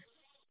 Mix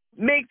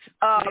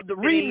the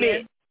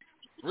remix.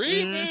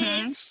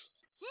 Remix.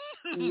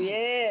 Mm-hmm.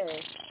 Yeah.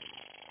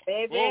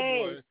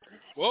 Baby.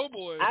 Whoa,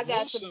 boy. I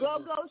got some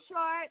go-go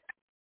shorts.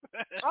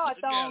 Oh, I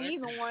throw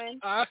even one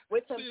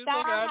with some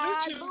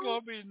thigh-high boots. It's going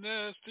to be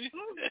nasty.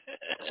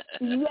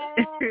 Yeah.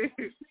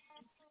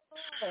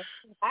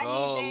 I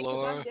oh, need that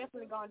Lord. I'm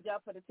definitely going to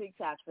jump for the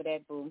TikTok for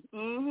that, boo.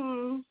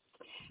 Mm-hmm.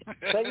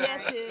 But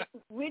yes,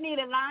 we need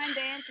a line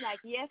dance like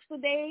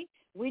yesterday.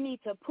 We need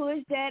to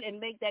push that and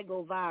make that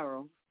go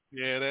viral.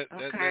 Yeah, that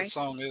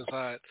song is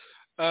hot.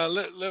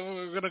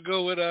 We're going to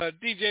go with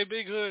DJ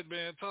Big Hood,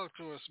 man. Talk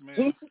to us,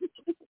 man.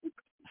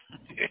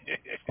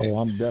 Oh,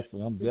 I'm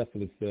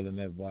definitely feeling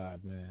that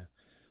vibe, man.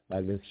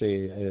 Like they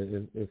say,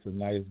 it's a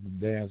nice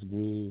dance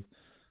groove.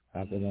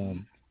 I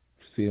can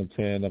see them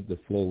tearing up the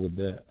floor with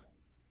that.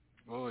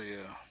 Oh,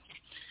 yeah.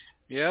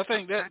 Yeah, I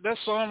think that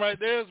song right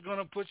there is going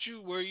to put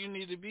you where you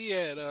need to be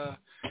at,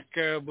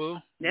 Caribou.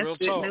 That's Real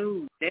good talk.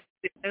 news. That's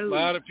good news. A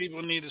lot of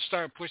people need to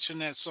start pushing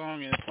that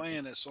song and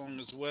playing that song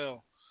as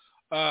well.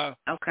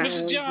 Okay.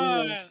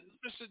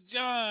 Mr.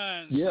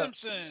 John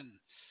Simpson,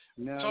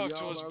 now, talk to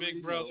us,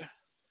 big brother.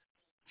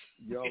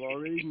 Y'all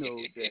already know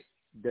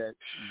that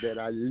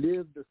I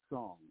live the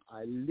song.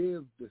 I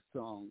live the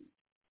song.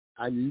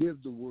 I live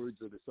the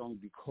words of the song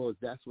because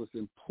that's what's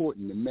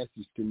important. The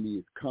message to me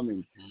is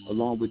coming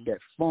along with that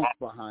funk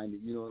behind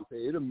it. You know what I'm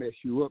saying? It'll mess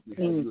you up and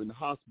have you in the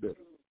hospital.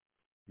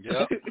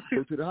 Yeah.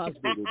 Go to the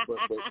hospital.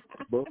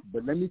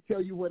 But let me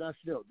tell you what I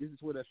felt. This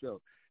is what I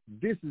felt.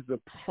 this is a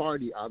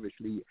party,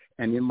 obviously.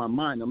 And in my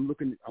mind, I'm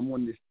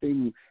on this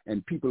thing,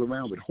 and people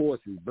around with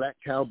horses, black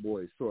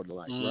cowboys, sort of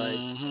like,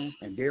 right?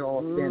 And they're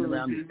all standing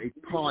around, and they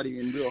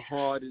partying real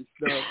hard and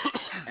stuff.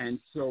 And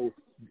so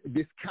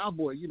this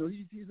cowboy, you know,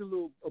 he's a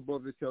little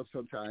above himself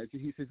sometimes.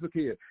 And he says, "Look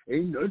here,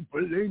 ain't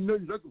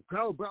nothing like a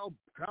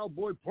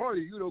cowboy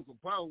party, you know,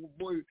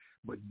 cowboy."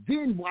 But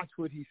then watch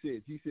what he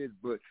says. He says,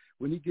 but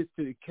when he gets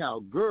to the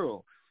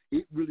cowgirl,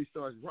 it really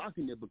starts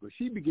rocking there because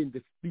she begins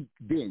to speak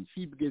then.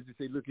 She begins to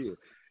say, "Look here,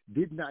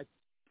 didn't I?"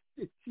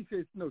 She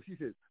says, "No." She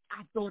says,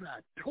 "I thought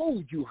I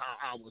told you how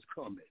I was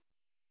coming."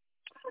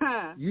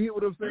 Huh. You hear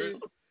what I'm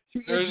saying?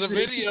 There's a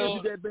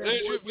video.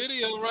 There's your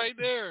video right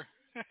there.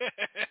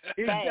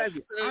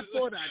 Exactly. I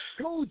thought I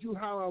told you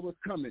how I was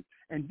coming.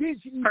 And then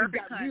she even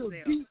got real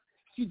deep.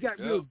 She got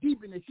real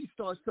deep, and then she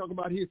starts talking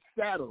about his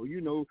saddle, you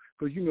know,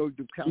 because, you know,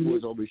 the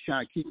cowboys always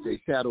keep their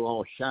saddle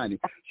all shiny.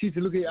 She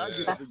said, "Look here, I'll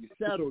get up for your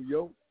saddle,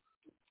 yo."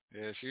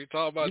 Yeah, she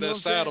talking about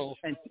that saddle.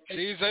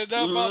 She said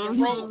nothing about the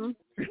rope.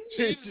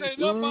 She said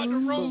nothing about the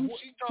rope.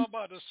 She talking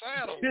about the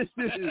saddle.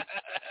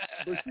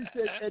 But she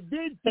said, and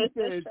then she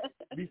says,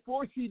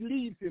 before she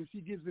leaves him, she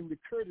gives him the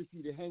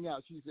courtesy to hang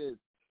out. She says,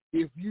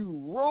 "If you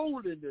roll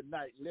in the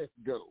night, let's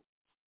go."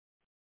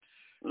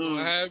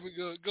 Gonna have me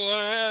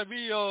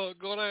She watch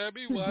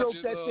broke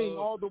it. that thing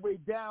all the way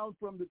down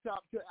from the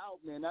top to out,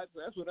 man.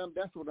 That's what I'm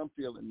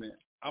feeling, man.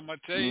 I'm gonna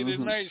tell you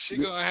tonight, she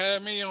gonna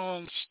have me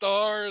on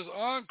Stars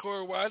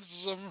Encore watching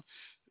some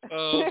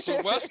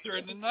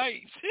Western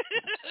tonight.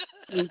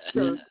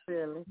 So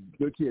silly.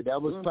 Look here, that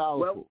was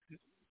powerful.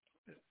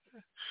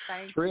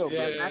 Thank you.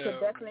 I could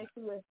definitely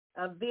see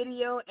a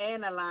video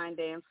and a line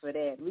dance for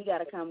that. We got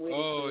to come with it.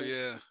 Oh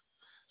yeah.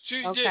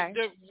 Okay.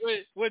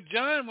 What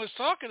John was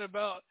talking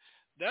about,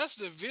 that's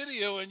the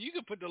video, and you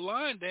can put the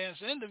line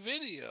dance in the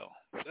video.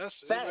 That's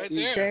it right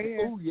there.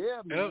 Oh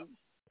yeah, man. Yep.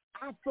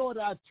 I thought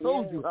I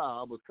told you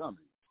how I was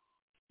coming.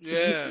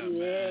 Yeah,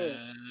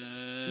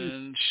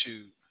 man.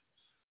 Shoot.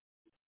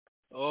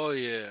 Oh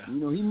yeah. You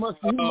know, he must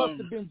have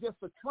been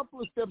just a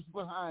couple of steps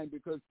behind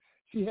because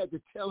she had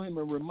to tell him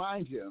and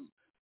remind him.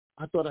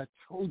 I thought I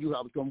told you how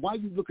I was coming. Why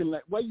you looking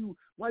like? Why you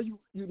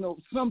know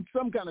some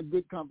kind of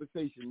good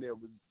conversation there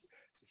was.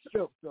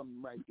 Show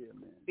something right there,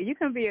 man. You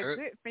can be a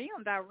good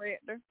film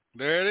director.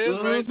 There it is,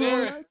 right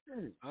there.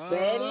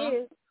 That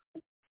is.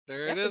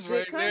 There it is,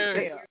 right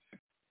there.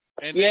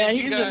 And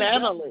he's an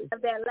analyst.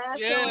 That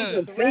last song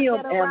was a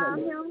film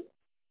analyst.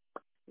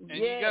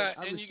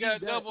 And you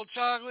got Double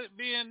Chocolate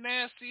being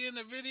nasty in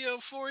the video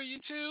for you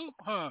too,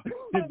 huh?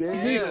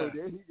 There you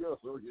go.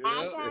 Yeah.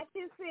 I got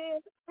you,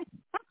 sis.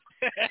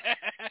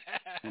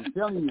 I'm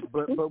telling you,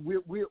 but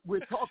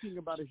we're talking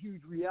about a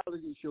huge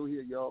reality show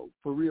here, y'all.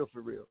 For real.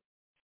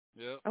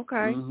 Yeah.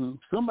 Okay. Mm-hmm.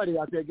 Somebody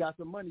out there got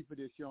some money for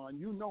this, Sean.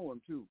 You know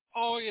him too.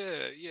 Oh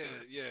yeah.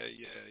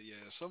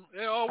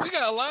 We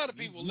got a lot of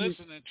people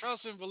listening.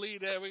 Trust and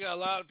believe that we got a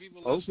lot of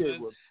people listening. Okay,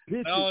 well,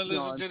 not only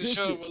listen to the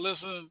show, but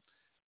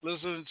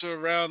listening to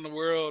around the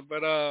world.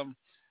 But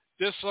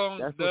this song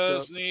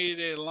does need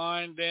a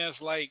line dance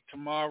like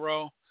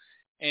tomorrow,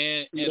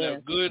 and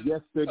a good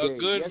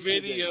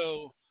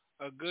video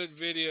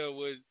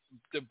with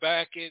to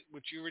back it,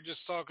 which you were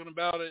just talking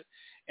about it.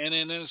 And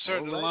then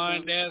insert the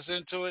line dance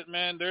into it,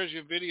 man. There's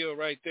your video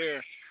right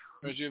there.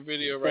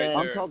 There.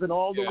 I'm talking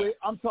all the way.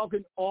 I'm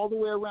talking all the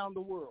way around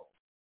the world.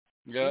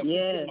 Yep.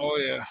 Yeah. Oh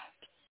yeah.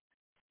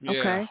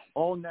 Okay.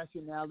 All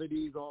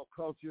nationalities, all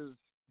cultures.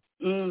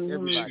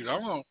 Everybody.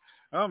 I'm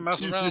gonna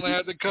mess around and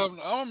have to come.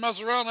 I'm gonna mess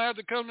around and have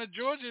to come to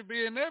Georgia and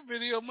be in that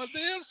video my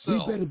damn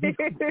self.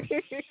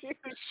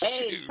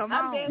 Hey, come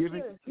on. You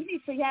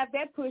need to have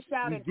that pushed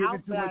out and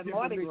out by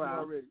Mardi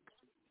Gras.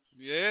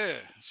 Yeah,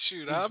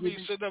 shoot, I'll be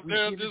sitting up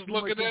there just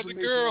looking at the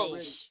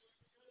girls.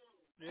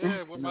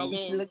 Yeah, with my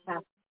little.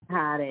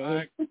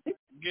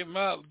 Get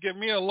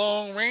me a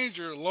Lone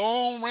Ranger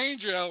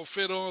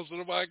outfit on so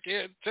nobody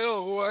can't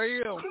tell who I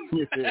am.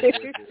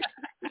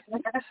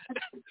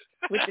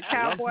 With the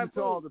cowboy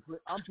boots.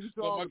 With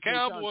my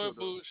cowboy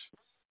boots.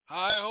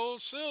 High hole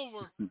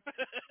silver.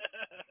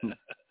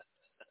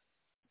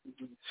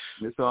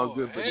 It's all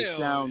good, but it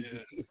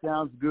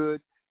sounds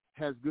good,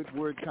 has good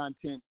word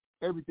content.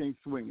 Everything's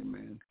swinging,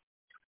 man.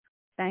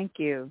 Thank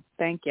you.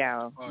 Thank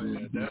y'all. Oh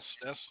yeah,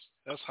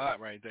 that's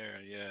hot right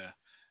there. Yeah,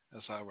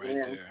 that's hot right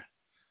there.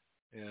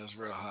 Yeah, it's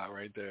real hot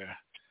right there.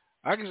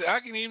 I can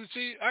even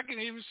see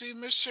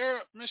Miss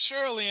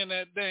Shirley in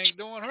that thing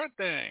doing her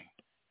thing.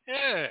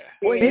 Yeah.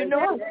 Well, you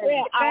know,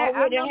 I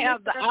already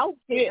have the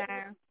outfit.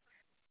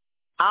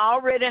 I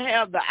already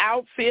have the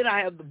outfit. I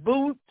have the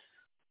boots.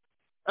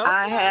 Okay.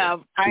 I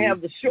have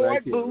the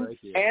short boots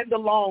and the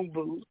long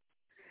boots.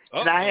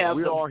 And I have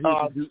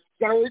the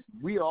skirt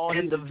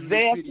and the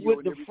vest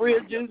with the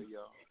fringes.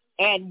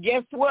 And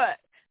guess what?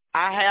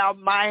 I have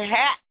my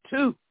hat,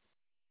 too.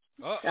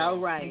 All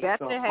right. Got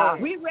the hat.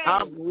 We ready.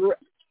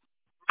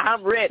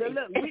 I'm ready. So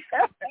look,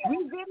 we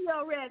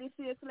video ready,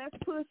 sis. Let's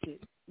push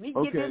it. We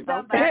get this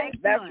done by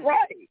next That's month.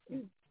 right.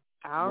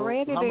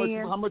 Already how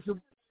then.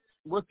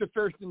 What's the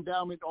first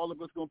endowment all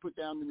of us going to put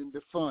down in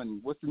the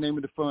fund? What's the name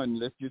of the fund?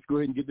 Let's just go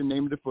ahead and get the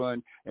name of the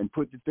fund and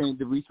put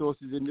the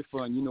resources in the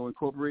fund.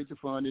 Incorporate the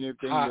fund and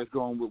everything. Let's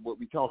go on with what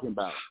we're talking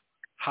about.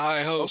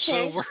 Hi ho,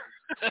 silver.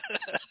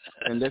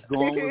 And let's go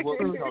on with what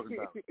we're talking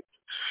about.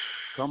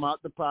 Come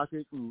out the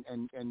pocket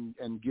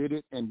and get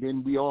it, and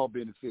then we all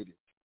benefited.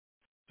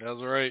 That's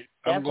right.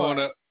 I'm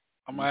gonna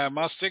have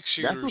my 6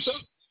 shooters.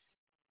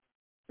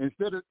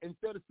 Instead of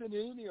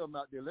sending any of them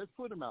out there, let's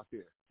put them out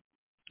there.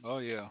 Oh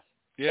yeah.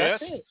 Yeah,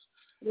 that's it.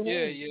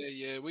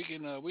 Yeah. We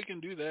can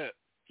do that.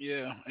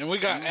 Yeah, and we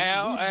got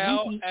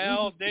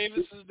Al Davis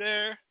is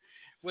there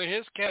with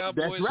his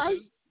cowboy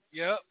suit.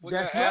 Yep, we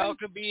got Al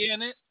could be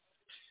in it.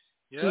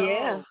 Yep.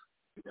 Yeah.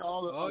 Come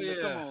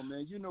on,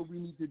 man. We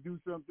need to do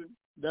something.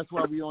 That's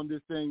why we on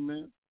this thing,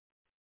 man.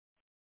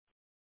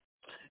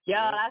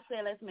 Y'all, I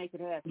said let's make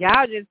it happen.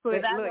 Y'all just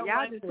put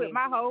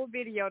my whole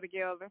video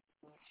together.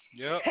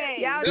 Yep. Hey,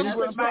 y'all just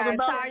put my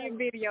entire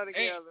video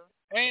together.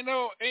 Ain't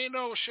no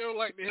show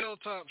like the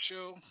Hilltop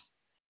show.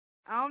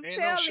 I'm ain't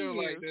telling no show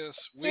you. like this.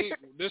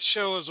 This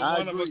show is a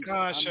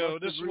one-of-a-kind show.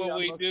 This is what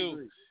we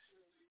do.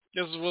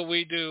 This is what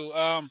we do.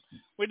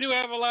 We do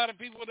have a lot of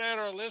people that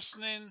are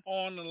listening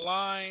on the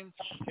line.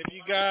 If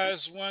you guys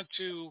want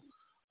to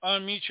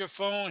unmute your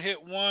phone, hit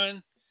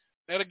 1.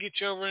 That'll get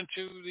you over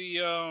into the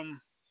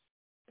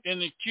in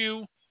the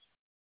queue.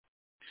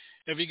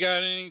 If you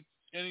got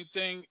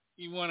anything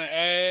you want to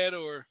add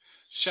or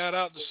shout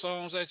out the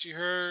songs that you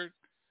heard,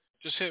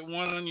 just hit 1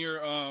 on your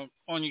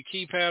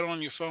keypad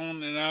on your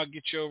phone, and I'll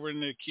get you over in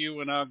the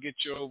queue, and I'll get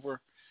you over,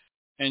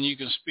 and you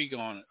can speak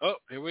on it. Oh,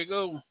 here we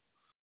go.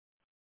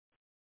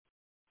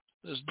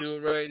 Let's do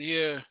it right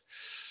here.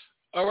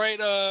 All right,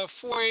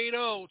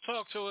 480,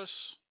 talk to us.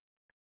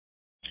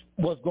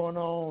 What's going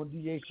on,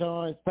 DJ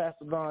Sean? It's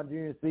Pastor Don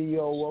Jr.,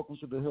 CEO. Welcome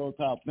to the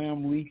Hilltop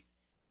family.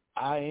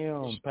 I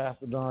am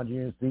Pastor Don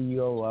Jr.,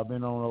 CEO. I've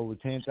been on over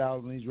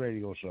 10,000 of these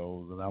radio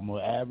shows, and I'm an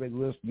avid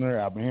listener.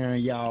 I've been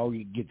hearing y'all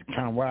get the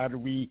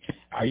camaraderie.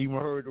 I even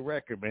heard the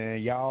record,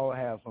 man. Y'all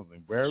have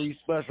something very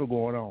special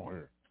going on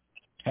here.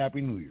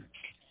 Happy New Year.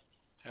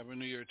 Happy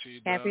New Year to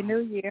you, Don. Happy New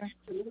Year.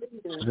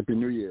 Happy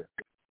New Year.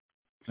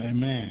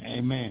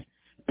 Amen.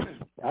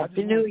 I just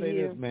want to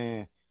say this,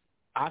 man.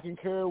 I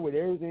concur with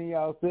everything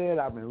y'all said.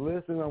 I've been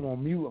listening. I'm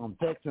on mute. I'm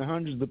texting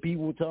hundreds of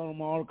people, telling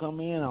them all to come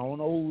in. I don't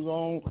know who's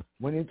on.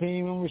 When the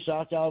team members,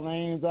 shout y'all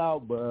names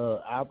out.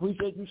 But I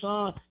appreciate you,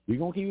 Sean. We're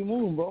going to keep it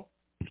moving, bro.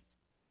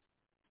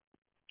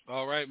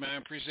 All right,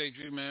 man. Appreciate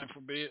you, man,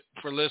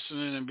 for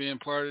listening and being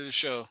part of the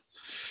show.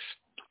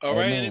 All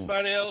right,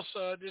 anybody else?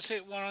 Just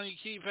hit 1 on your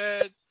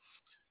keypad.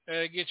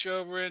 Get you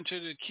over into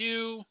the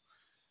queue.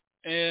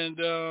 And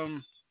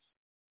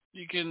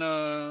you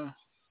can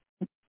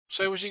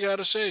say what you got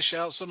to say.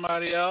 Shout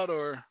somebody out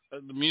or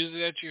the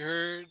music that you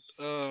heard.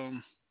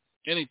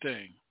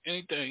 Anything.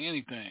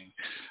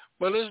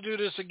 But let's do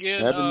this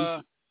again.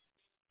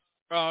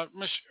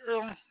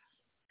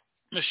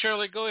 Miss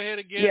Shirley, go ahead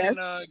again. Yes.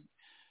 And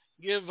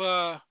give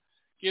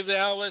the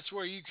outlets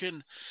where you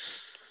can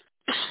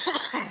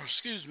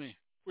excuse me,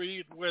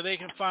 where they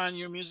can find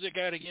your music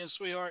at again,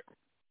 sweetheart.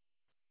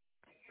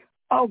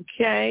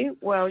 Okay,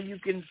 well, you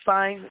can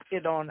find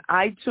it on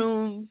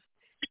iTunes,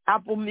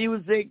 Apple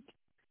Music,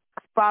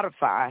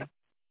 Spotify,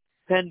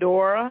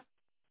 Pandora,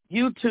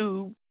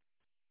 YouTube,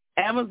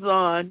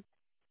 Amazon,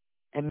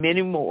 and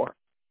many more.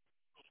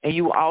 And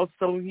you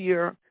also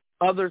hear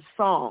other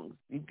songs.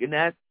 You can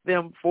ask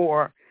them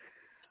for a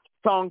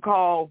song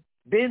called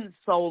Been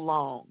So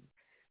Long.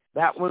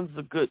 That one's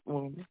a good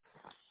one.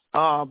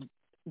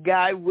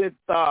 Guy with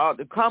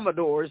the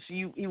Commodores,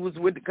 he was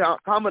with the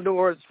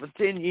Commodores for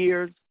 10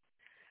 years.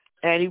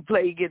 And he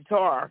played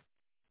guitar.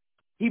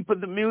 He put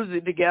the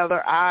music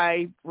together.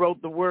 I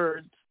wrote the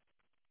words.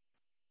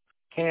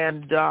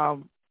 And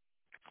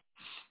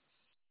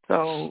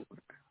so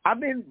I've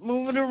been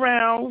moving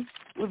around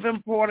with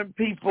important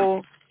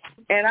people.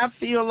 And I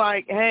feel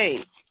like,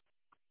 hey,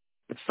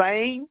 the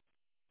fame,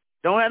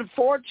 don't have a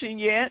fortune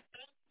yet,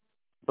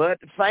 but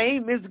the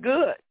fame is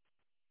good.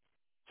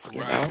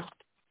 You know?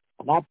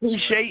 And I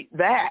appreciate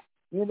that.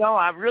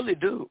 I really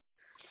do.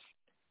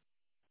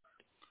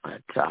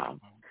 But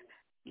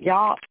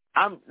y'all,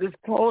 this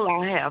cold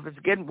I have is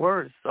getting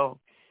worse, so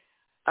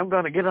I'm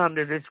going to get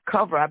under this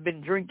cover. I've been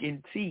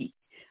drinking tea.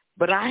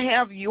 But I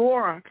have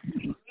your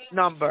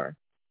number,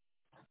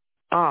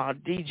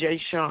 DJ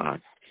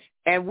Sean,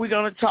 and we're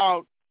going to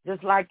talk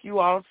just like you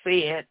all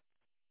said.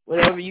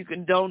 Whatever you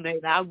can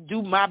donate, I'll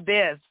do my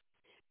best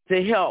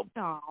to help.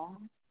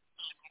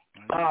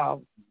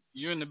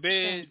 You in the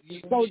bed? You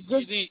just go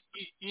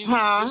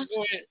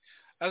ahead.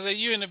 I said,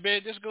 you in the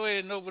bed, just go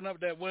ahead and open up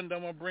that window.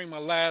 I'm going to bring my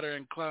ladder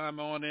and climb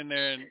on in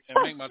there and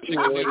make my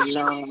chicken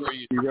dinner for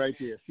you. See right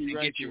there.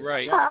 Get you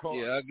right. Yeah,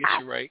 I'll get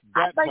you right.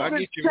 I think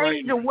this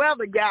change of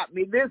weather got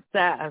me this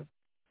time.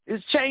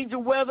 This change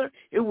of weather,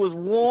 it was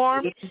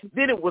warm,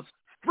 then it was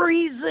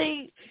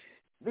freezing,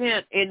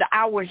 then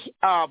our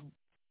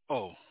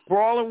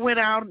broiler went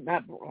out,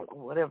 not broiler,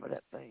 whatever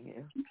that thing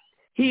is,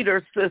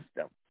 heater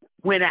system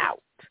went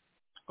out.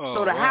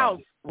 So the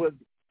house was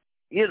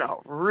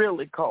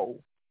really cold.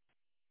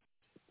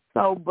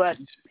 So, but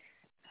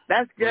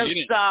that's just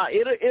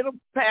it'll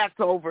pass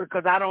over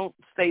because I don't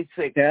stay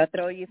sick. They'll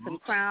throw you some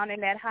Crown in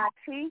that hot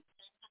tea.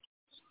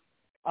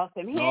 Or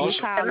some Henny.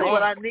 That's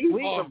what I need.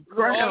 Some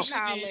Crown.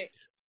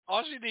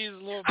 All she needs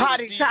is a little bit of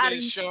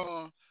DJ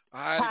Sean.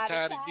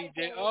 Hotty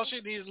DJ. All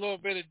she needs is a little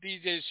bit of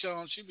DJ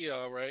Sean. She'll be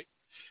all right.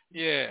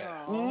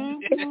 Yeah.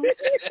 Mm-hmm.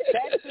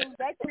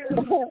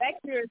 that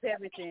cures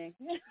everything.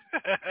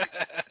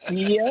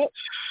 Yep.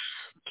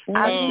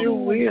 I sure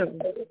will.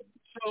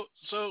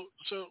 So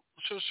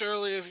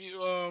Shirley, if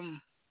you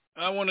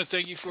I want to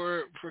thank you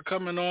for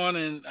coming on,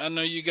 and I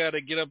know you got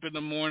to get up in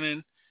the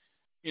morning,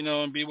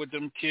 and be with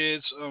them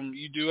kids.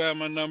 You do have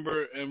my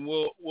number, and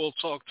we'll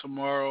talk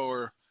tomorrow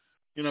or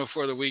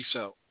for the week's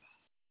out.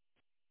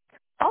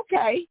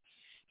 Okay.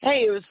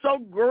 Hey, it was so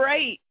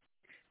great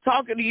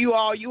talking to you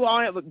all. You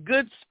all have a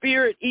good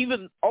spirit,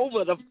 even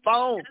over the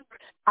phone.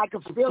 I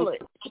can feel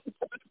it.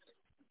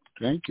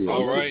 Thank you.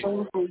 All right.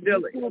 Feel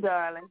it,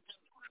 darling.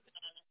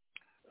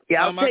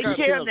 Y'all take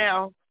care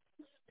now.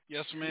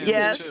 Yes, ma'am.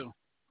 Yes. You too.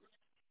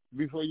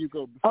 Before you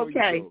go,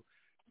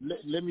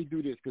 let me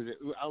do this because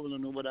I want to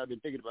know what I've been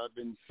thinking about. I've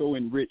been so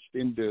enriched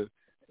in the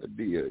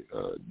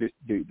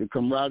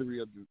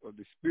camaraderie of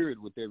the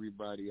spirit with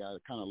everybody. I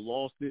kind of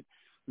lost it.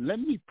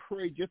 Let me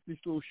pray just this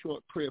little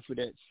short prayer for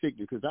that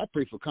sickness, because I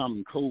pray for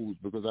common colds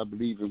because I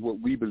believe in what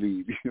we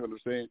believe. You know what I'm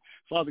saying?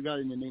 Father God,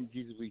 in the name of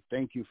Jesus, we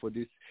thank you for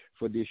this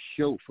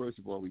show. First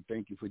of all, we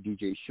thank you for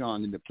DJ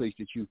Sean in the place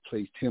that you've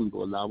placed him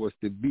to allow us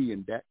to be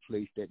in that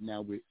place that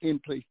now we're in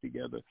place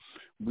together.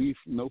 We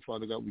know,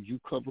 Father God, would you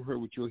cover her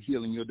with your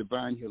healing, your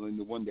divine healing,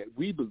 the one that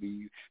we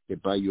believe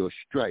that by your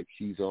stripes,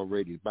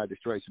 by the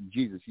stripes of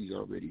Jesus, he's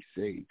already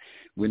saved.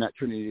 We're not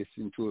turning this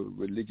into a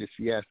religious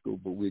fiasco,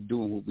 but we're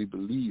doing what we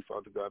believe,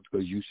 Father God,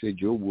 because you said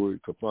your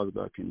word, Father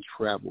God, can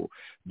travel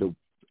the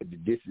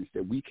distance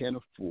that we can't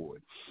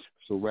afford.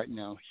 So right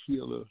now,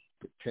 heal her,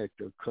 protect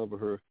her, cover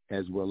her,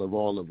 as well as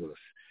all of us.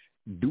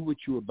 Do what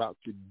you're about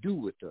to do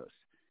with us,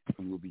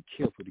 and we'll be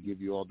careful to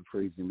give you all the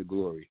praise and the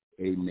glory.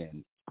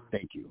 Amen.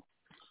 Thank you.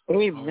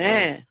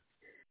 Amen.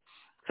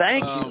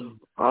 Thank you.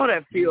 Oh,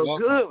 that feels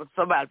good when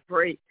somebody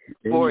pray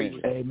for you.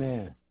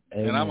 Amen.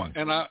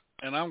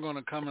 And I'm going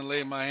to come and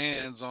lay my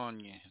hands on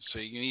you so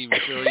you can even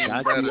feel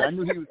even better. I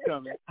knew he was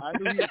coming.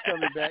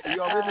 Back. He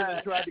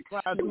already tried to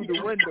climb through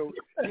the window.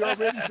 You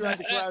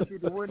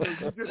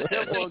just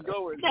kept on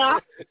going.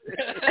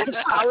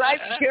 All right,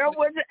 be careful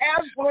what you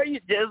ask for. You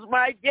just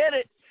might get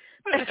it.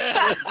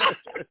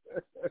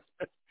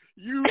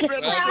 You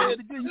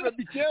better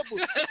be careful.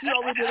 She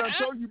already done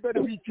told you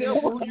better be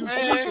careful who you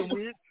sleeping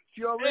with.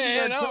 She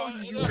already done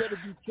told you better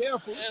be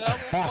careful. And I'm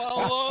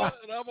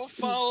gonna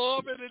follow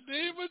up in the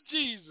name of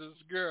Jesus,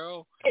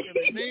 girl. In the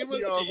name of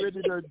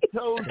Jesus. She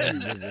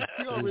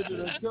already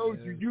done told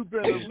you. You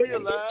better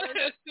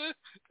realize.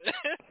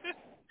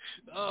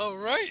 All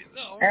right.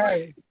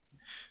 Hey.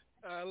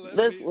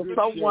 This was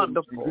so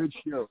wonderful. Good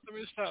show. Let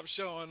me stop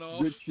showing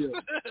off. Good show.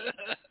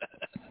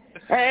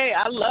 Hey,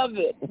 I love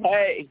it.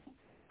 Hey,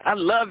 I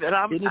love it.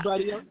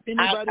 Anybody else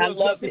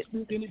got to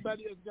speak?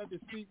 Anybody else got to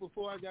speak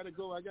before I gotta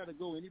go?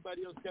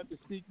 Anybody else got to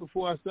speak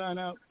before I sign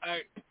out? All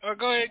right.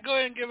 Go ahead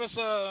and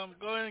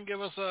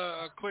give us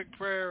a quick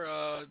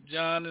prayer,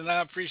 John, and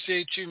I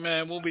appreciate you,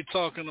 man. We'll be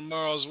talking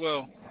tomorrow as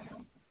well.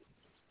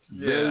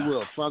 Very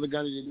well. Father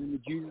God, in the name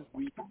of Jesus,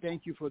 we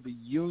thank you for the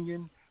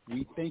union.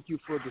 We thank you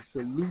for the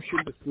solution.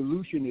 The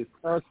solution is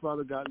us,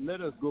 Father God.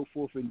 Let us go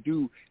forth and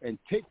do and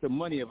take the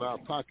money of our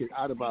pocket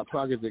out of our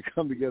pockets and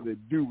come together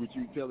and do what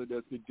you're telling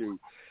us to do.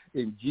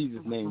 In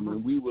Jesus' name,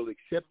 and we will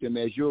accept them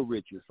as your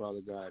riches,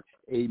 Father God.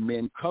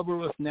 Amen.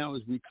 Cover us now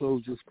as we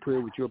close this prayer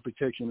with your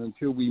protection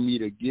until we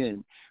meet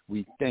again.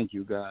 We thank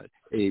you, God.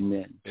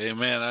 Amen.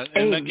 Amen.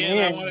 And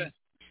again,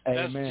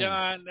 that's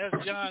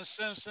John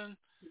Simpson,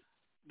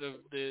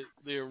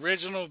 the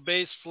original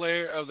bass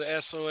player of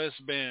the SOS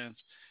bands.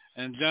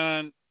 And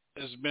John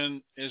has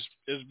been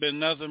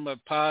nothing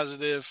but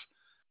positive,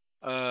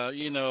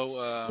 between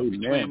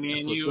me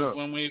and you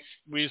when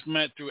we've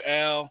met through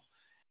Al,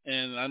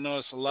 and I know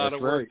it's a lot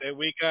of work that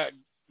we got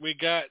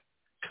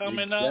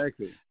coming up,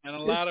 and a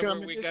lot of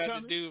work we got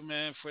to do,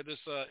 man, for this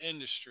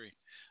industry.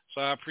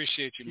 So I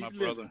appreciate you, my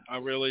brother. I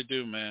really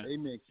do, man.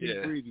 Amen.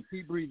 Keep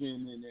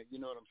breathing in there. You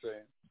know what I'm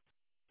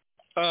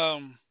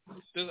saying?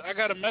 I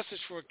got a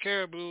message for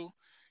Caribou.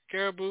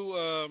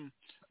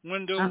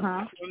 Wendell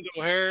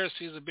Harris,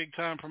 he's a big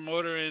time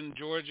promoter in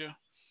Georgia.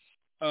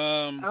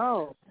 I'm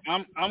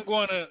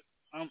going to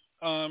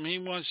he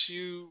wants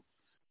you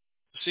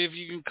to see if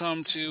you can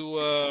come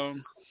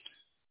to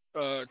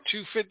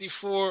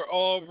 254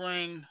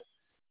 Auburn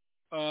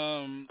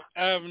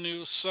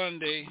Avenue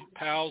Sunday,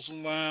 Pals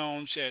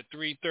Lounge at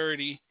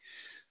 3:30.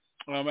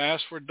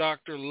 Ask for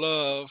Dr.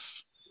 Love,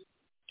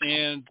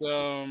 and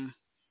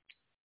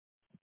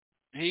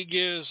he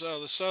gives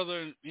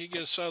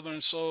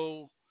Southern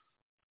Soul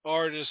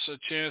artists a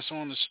chance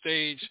on the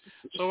stage.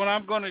 So what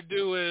I'm going to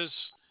do is,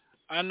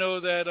 I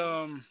know that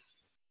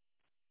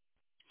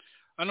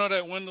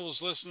Wendell's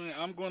listening.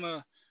 I'm going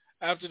to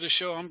after the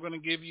show, I'm going to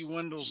give you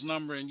Wendell's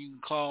number, and you can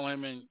call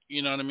him, and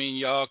you know what I mean.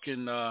 Y'all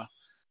can,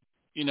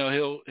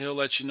 he'll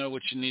let you know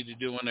what you need to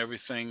do and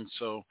everything.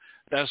 So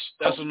that's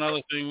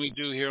another thing we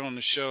do here on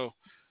the show.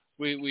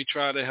 We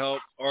try to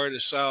help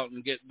artists out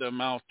and get them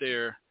out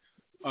there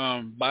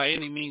by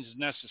any means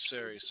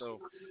necessary. So,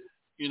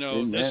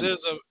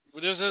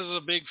 this is a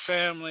big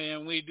family,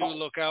 and we do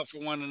look out for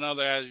one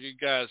another, as you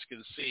guys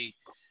can see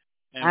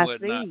and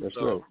whatnot. That's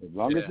so, right. As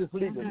long as it's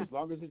legal. As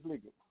long as it's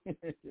legal.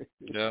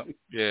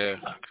 Yeah.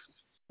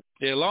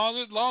 As long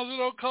as it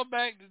don't come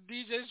back to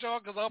DJ Shaw,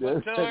 because I'm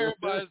going to tell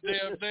everybody his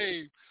damn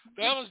name.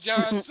 That was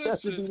John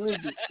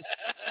Simpson.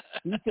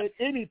 He said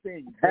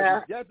anything.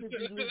 But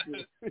it's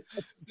legal.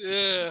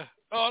 Yeah.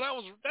 Oh, that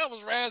was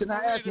Raspberry. Can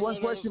I ask one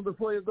question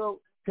before you go?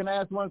 Can I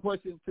ask one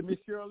question to Miss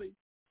Shirley?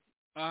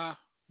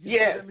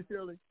 Yes. Miss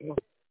Shirley?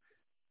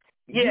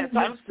 Yes,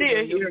 I'm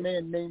still here.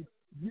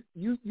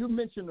 You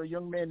mentioned a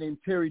young man named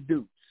Terry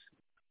Dukes.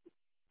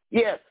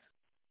 Yes.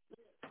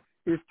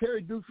 Is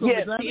Terry Dukes from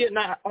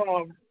Atlanta?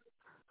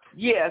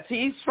 Yes,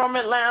 he's from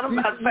Atlanta.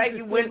 Matter of fact,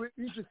 he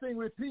used to sing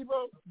with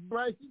Peebo,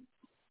 Bryson?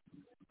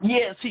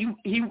 Yes, he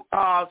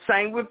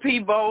sang with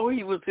Peebo.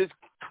 He was his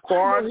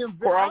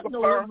choreographer. I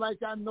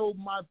know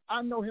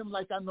him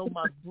like I know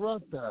my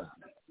brother.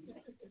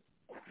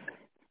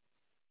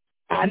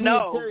 I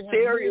know.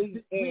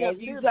 Terry,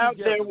 he's out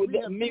there with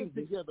the music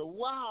together.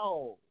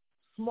 Wow.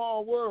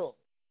 Small world.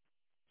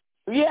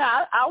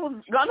 Yeah, I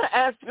was going to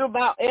ask you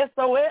about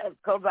SOS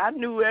because I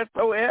knew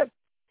SOS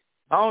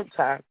all the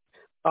time.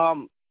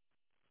 Raul,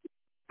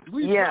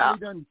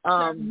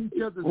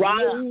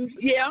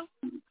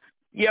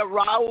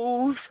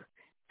 Raul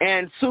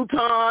and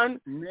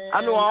Sultan. Man,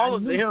 I know all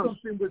of them. I knew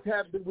something was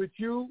happening with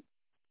you.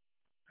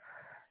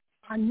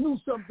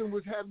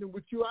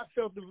 I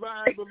felt the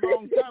vibe a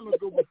long time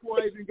ago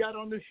before I even got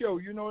on the show.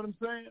 You know what I'm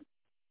saying?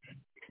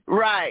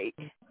 Right.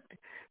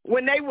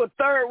 When they were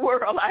third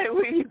world,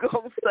 what you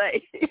gonna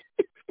say?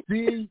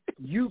 See,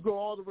 you go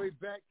all the way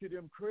back to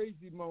them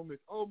crazy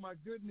moments. Oh my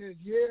goodness,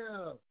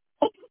 yeah.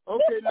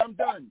 Okay, now I'm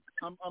done.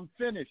 I'm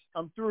finished.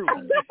 I'm through.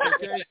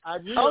 Okay, I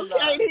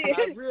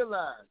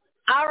realize.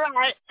 All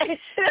right.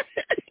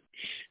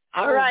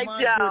 All right,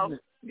 y'all.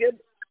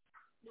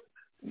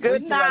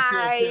 Good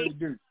night.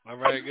 All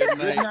right, good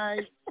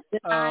night.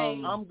 Good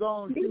night. I'm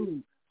going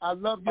too. I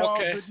love y'all.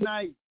 Okay. Good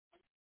night.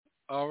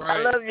 All right. I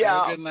love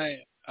y'all. Good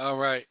night. All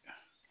right.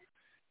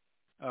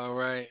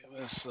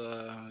 Let's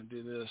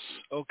do this.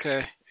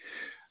 Okay.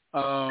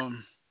 All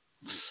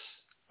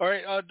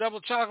right. Double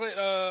Chocolate.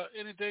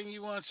 Anything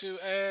you want to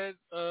add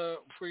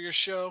for your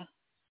show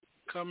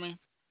coming?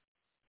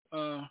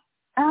 I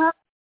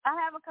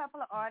have a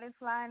couple of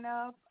artists lined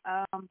up,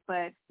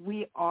 but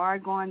we are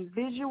going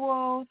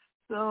visual,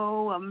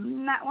 so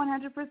I'm not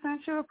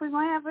 100% sure if we're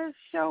going to have a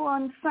show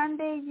on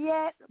Sunday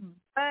yet,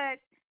 but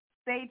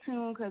stay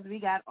tuned because we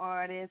got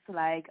artists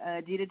like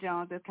Jeter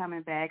Jones is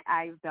coming back,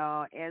 Ice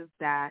Doll, S.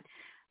 Dot,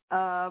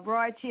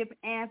 Roy Chip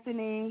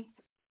Anthony.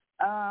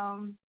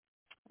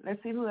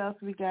 Let's see who else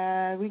we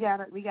got. We got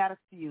a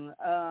few.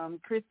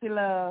 Christy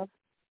Love.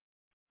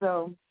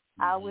 So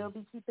I will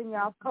be keeping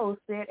y'all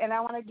posted. And I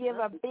want to give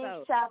a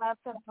big shout out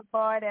to the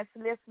boy that's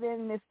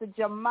listening, Mr.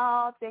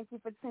 Jamal. Thank you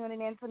for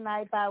tuning in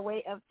tonight by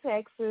way of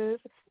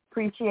Texas.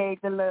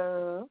 Appreciate the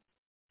love.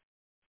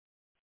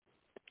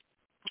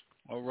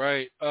 All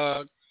right.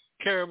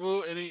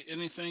 Caribou,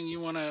 anything you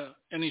want to,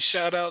 any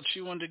shout outs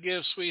you want to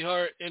give,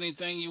 sweetheart?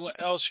 Anything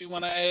else you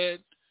want to add?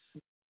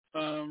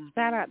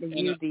 Shout out to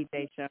you,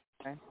 DJ Shaw.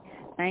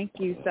 Thank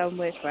you so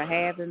much for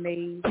having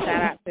me. Shout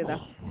out to the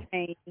whole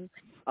team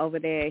over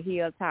there at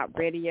Hilltop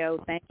Radio.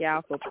 Thank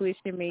y'all for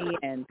pushing me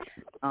and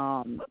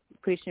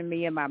pushing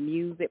me in my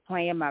music,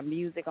 playing my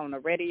music on the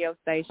radio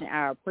station.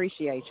 I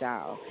appreciate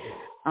y'all.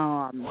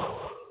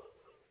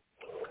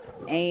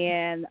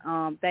 And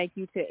thank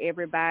you to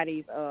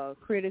everybody's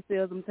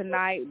criticism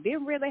tonight.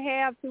 Didn't really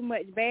have too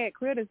much bad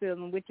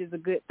criticism, which is a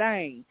good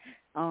thing.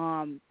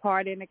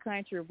 Part in the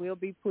country will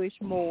be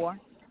pushed more.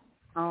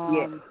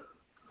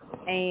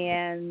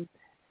 And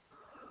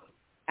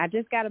I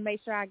just got to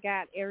make sure I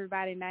got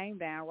everybody's name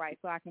down right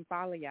so I can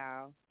follow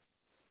y'all.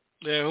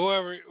 Yeah,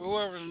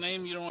 whoever's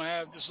name you don't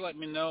have, just let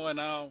me know and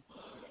I'll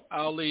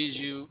lead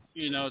you,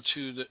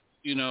 to the,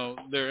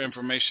 their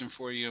information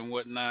for you and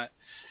whatnot.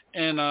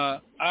 And I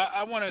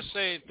want to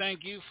say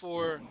thank you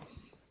for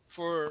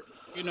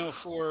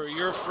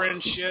your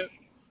friendship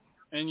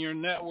and your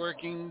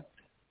networking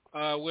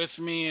with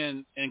me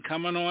and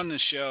coming on the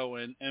show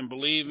and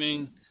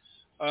believing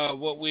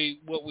what we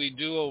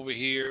do over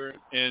here.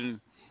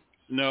 And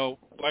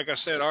like I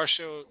said,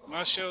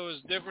 my show is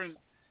different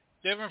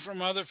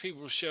from other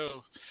people's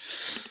shows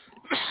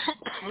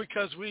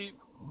because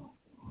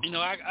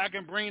I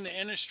can bring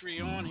the industry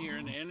on here,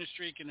 and the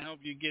industry can help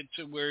you get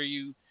to where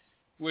you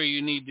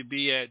need to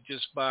be at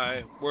just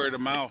by word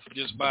of mouth,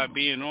 just by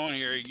being on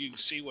here. You can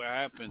see what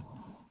happened.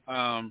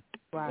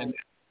 Right. And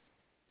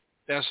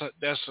that's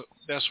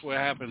what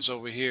happens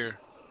over here.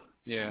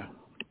 Yeah.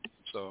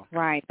 So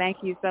right. Thank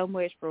you so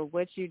much for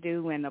what you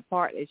do and the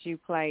part that you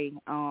play.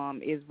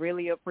 Is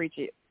really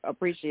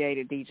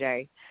appreciated,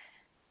 DJ.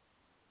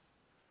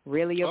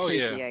 Really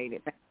appreciate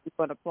it. Thank you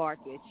for the part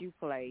that you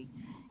play,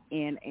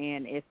 and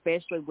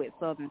especially with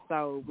Southern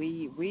Soul.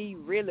 We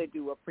really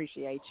do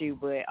appreciate you.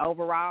 But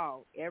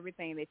overall,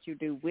 everything that you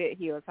do with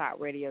Hilltop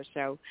Radio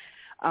Show,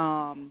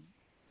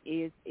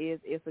 is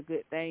a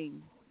good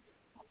thing.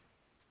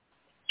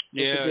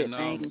 It's a good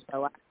thing.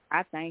 So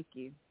I thank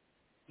you.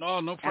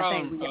 No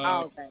problem. I think we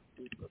all thank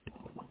you.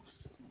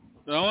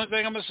 The only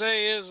thing I'm gonna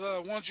say is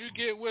once you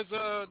get with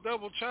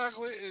Double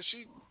Chocolate,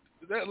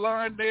 that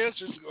line dance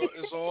is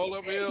all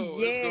uphill.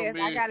 Yes,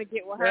 I gotta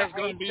get with her. That's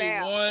gonna be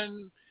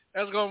one.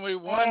 That's gonna be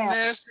one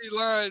nasty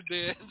line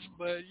dance.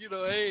 But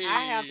hey,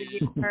 I have to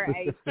get her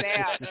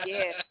ASAP.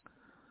 Yes,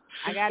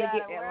 I gotta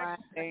get that line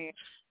dance.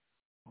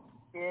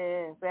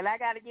 Yes, and I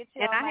gotta get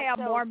you. And I have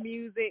more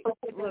music.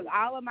 Look,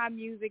 all of my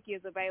music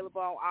is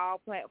available on all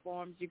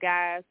platforms, you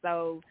guys.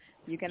 So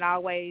you can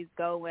always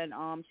go and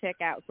check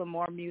out some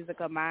more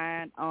music of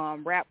mine.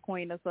 Rap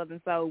Queen of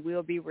Southern Soul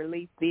will be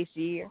released this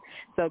year.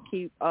 So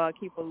keep a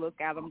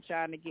lookout. I'm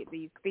trying to get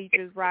these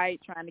features right,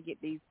 trying to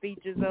get these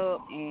features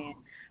up, and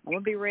I'm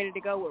gonna be ready to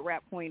go with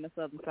Rap Queen of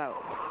Southern Soul.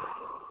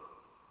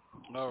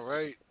 All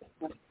right.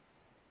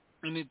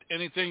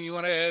 Anything you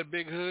want to add,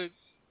 Big Hood?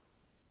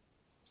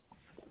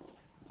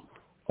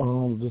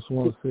 Just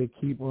want to say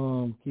keep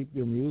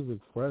your music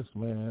fresh,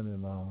 man,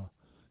 and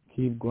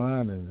keep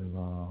grinding, and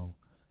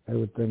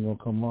everything gonna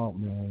come out,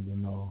 man.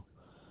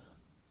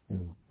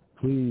 And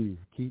please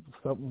keep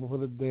something for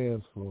the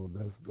dance floor.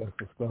 That's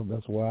the stuff.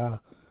 That's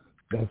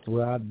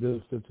where I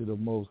do to the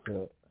most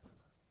at.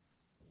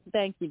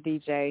 Thank you,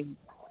 DJ.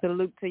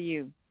 Salute to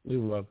you.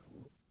 You're welcome.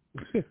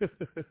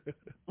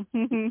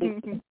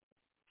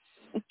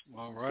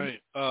 All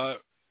right.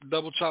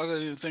 Double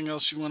Chocolate, anything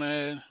else you want to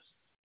add?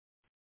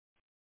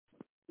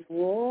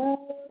 Yeah,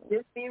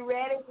 just be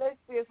ready. Let's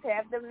just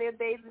have them little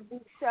baby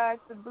booty shots,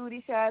 the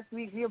booty shots.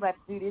 We're about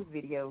to do this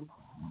video.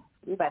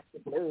 We're about to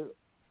do it.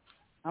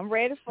 I'm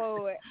ready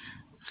for it.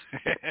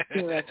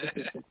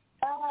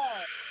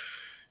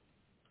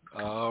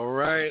 All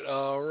right.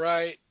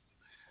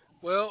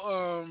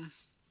 Well,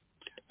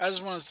 I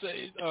just want to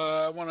say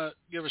I want to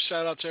give a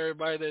shout out to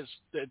everybody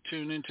that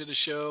tuned into the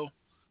show.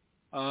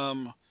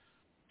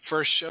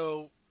 First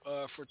show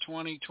for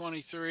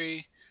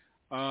 2023.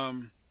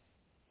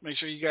 Make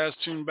sure you guys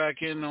tune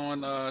back in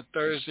on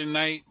Thursday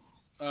night.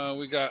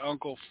 We got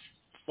Uncle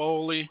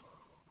Foley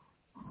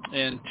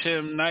and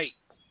Tim Knight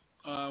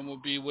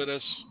will be with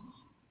us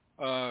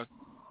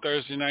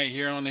Thursday night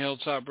here on the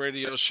Hilltop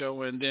Radio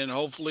Show. And then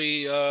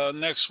hopefully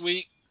next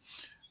week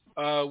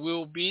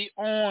we'll be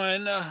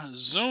on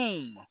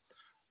Zoom.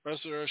 The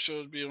rest of our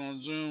shows be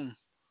on Zoom.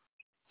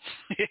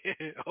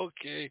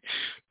 Okay.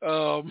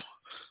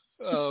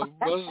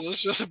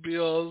 Let's just be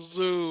on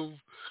Zoom.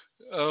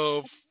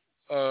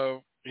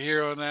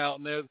 Here on out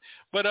and there,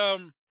 but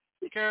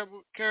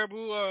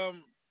Caribou,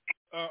 I'm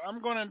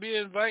going to be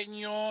inviting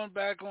you on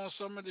back on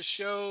some of the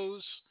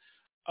shows,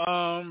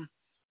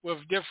 with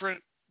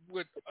different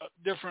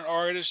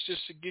artists,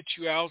 just to get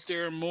you out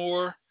there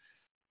more.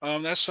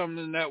 That's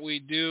something that we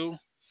do,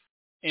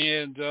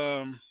 and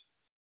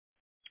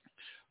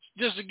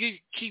just to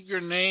keep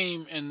your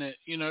name in the,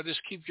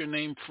 just keep your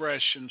name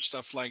fresh and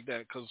stuff like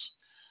that, because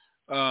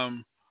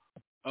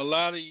a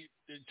lot of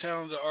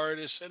talented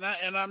artists, and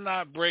I'm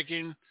not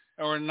breaking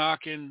or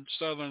knocking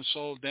Southern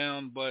Soul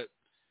down, but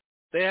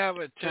they have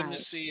a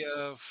tendency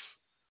of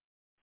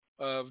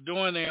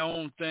doing their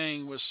own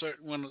thing with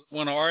certain.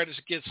 When an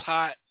artist gets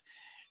hot,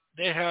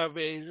 they have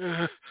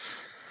a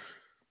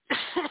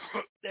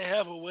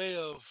way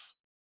of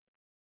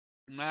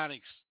not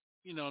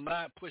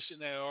pushing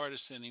that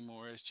artist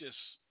anymore.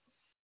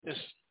 It's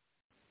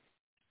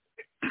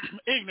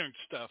ignorant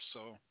stuff.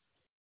 So.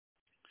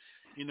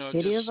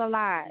 It is a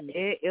lot.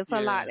 It's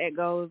a lot that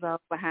goes on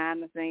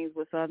behind the scenes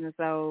with Southern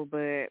Soul,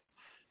 but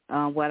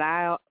what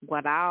I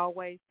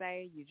always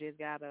say, you just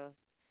gotta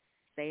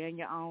stay in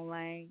your own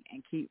lane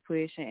and keep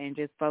pushing and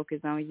just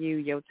focus on you.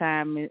 Your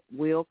time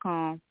will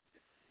come.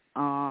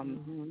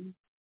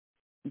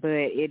 But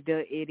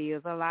it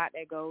is a lot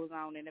that goes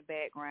on in the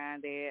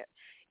background that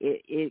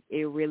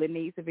it really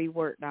needs to be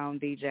worked on,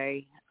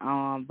 DJ.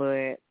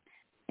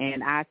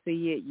 And I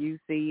see it, you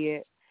see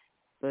it,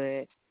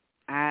 but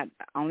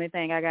only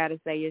thing I gotta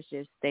say is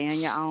just stay in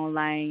your own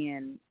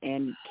lane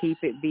and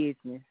keep it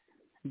business.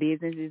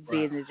 Business is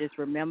business. Just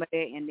remember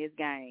that in this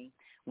game.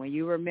 When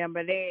you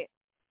remember that,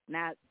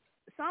 now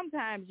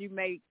sometimes you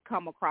may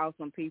come across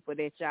some people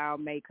that y'all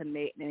may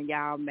connect and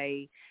y'all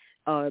may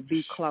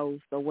be close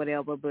or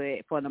whatever,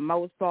 but for the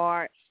most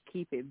part,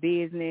 keep it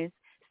business.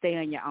 Stay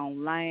in your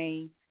own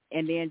lane.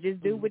 And then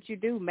just do what you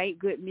do. Make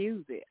good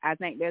music. I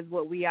think that's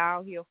what we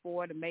all here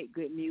for, to make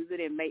good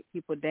music and make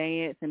people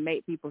dance and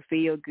make people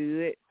feel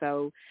good.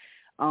 So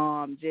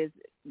just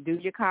do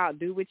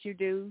what you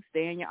do.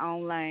 Stay in your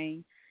own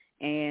lane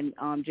and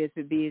just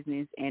be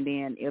business. And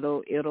then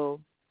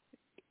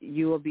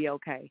you will be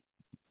okay.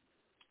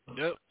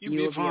 Yep,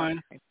 you'll be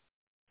fine. Okay.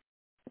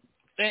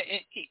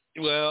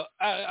 Well,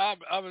 I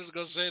was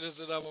going to say this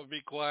and I'm going to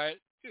be quiet.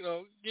 You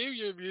know, give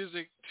your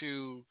music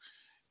to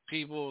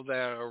people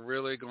that are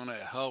really going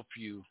to help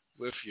you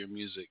with your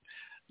music.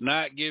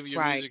 Not give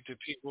your music to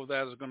people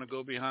that are going to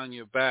go behind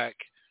your back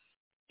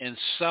and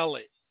sell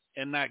it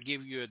and not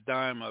give you a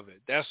dime of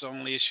it. That's the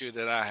only issue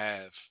that I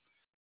have.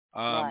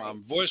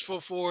 I'm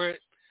voiceful for it.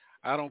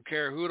 I don't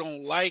care who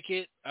don't like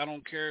it. I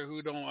don't care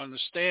who don't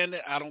understand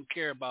it. I don't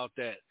care about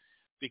that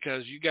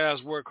because you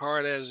guys work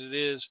hard as it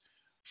is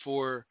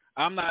for.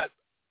 I'm not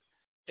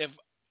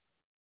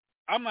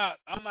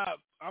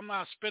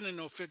spending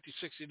no $50,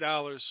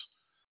 $60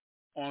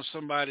 on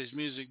somebody's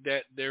music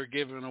that they're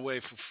giving away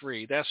for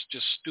free. That's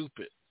just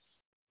stupid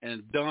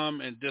and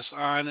dumb and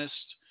dishonest.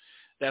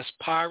 That's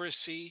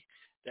piracy.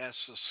 That's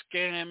a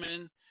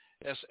scamming.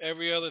 That's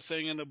every other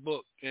thing in the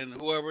book. And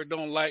whoever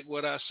don't like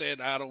what I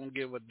said, I don't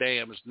give a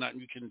damn. There's nothing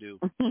you can do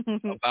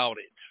about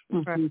it.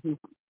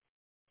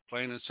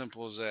 Plain and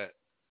simple as that.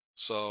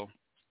 So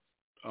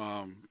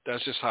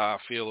that's just how I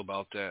feel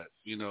about that.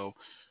 You know,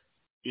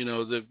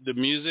 the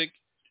music,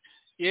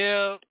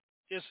 yeah,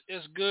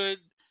 it's good.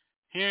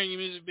 Hearing your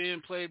music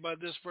being played by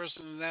this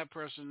person and that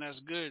person, that's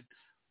good.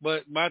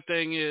 But my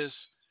thing is,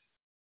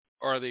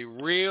 are they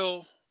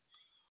real?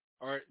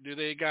 Or do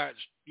they got,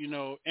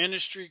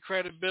 industry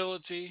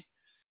credibility?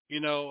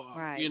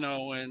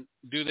 And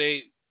do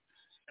they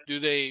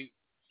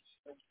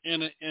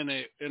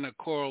in a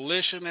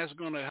coalition that's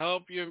going to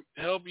help you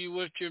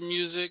with your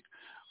music,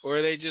 or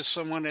are they just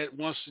someone that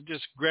wants to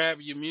just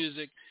grab your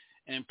music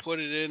and put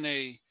it in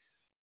a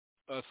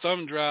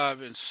thumb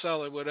drive and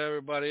sell it with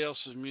everybody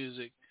else's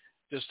music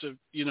just to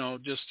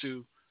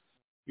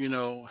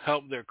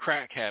help their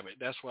crack habit?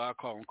 That's why I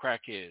call them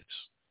crackheads.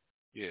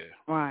 Yeah.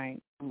 Right.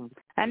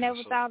 I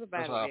never thought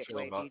about it that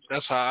way.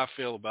 That's how I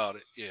feel about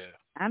it. Yeah.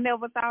 I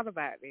never thought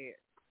about it.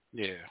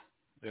 Yeah.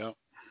 Yeah.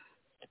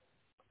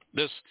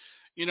 This,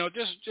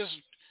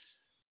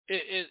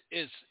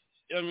 it's.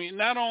 I mean,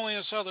 not only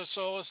in Southern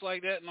soul, it's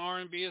like that, and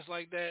R&B, it's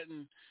like that,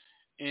 and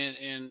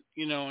in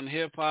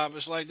hip hop,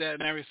 it's like that,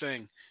 and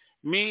everything.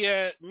 Me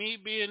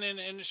being in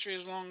the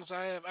industry as long as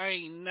I have, I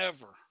ain't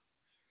never.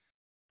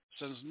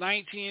 Since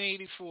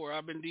 1984,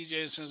 I've been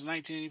DJing since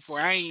 1984.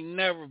 I ain't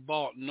never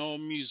bought no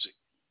music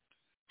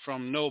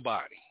from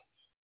nobody.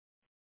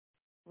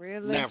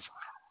 Really? Never.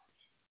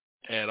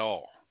 At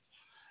all.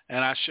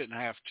 And I shouldn't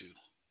have to.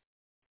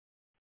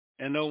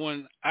 And no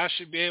one, I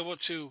should be able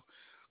to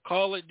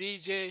call a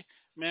DJ,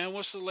 man,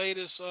 what's the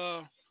latest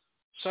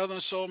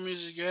Southern soul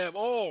music you have?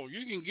 Oh,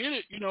 you can get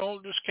it,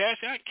 just cash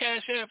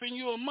app in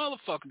you a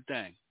motherfucking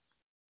thing.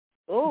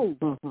 Oh.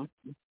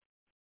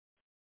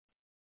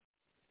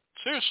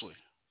 Seriously.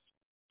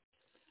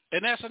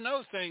 And that's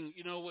another thing,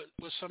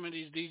 with some of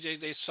these DJs,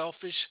 they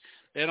selfish.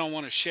 They don't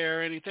want to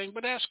share anything,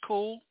 but that's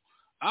cool.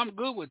 I'm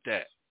good with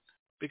that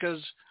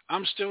because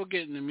I'm still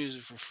getting the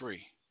music for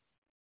free.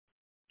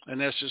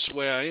 And that's just the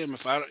way I am.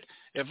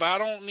 If I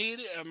don't need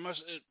it, it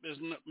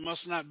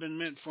must not been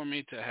meant for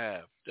me to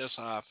have. That's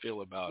how I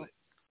feel about it.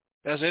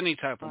 That's any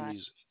type of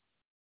music.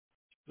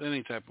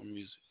 Any type of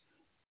music.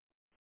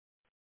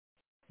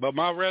 But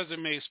my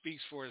resume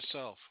speaks for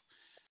itself.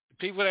 The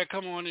people that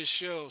come on this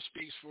show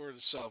speaks for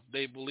itself.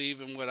 They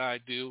believe in what I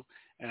do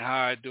and how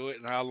I do it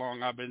and how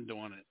long I've been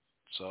doing it.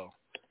 So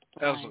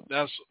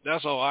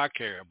that's all I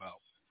care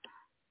about.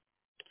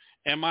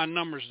 And my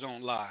numbers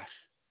don't lie.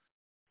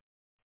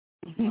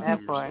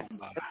 That part.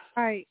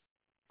 Right.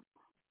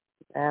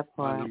 That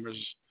part.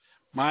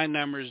 My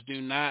numbers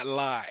do not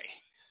lie.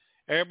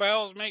 Everybody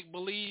else make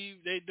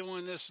believe they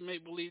doing this,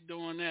 make believe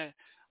doing that.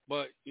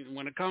 But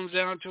when it comes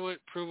down to it,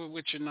 prove it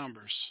with your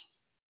numbers.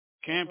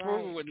 Can't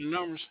prove it with the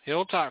numbers.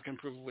 Hilltop can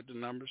prove it with the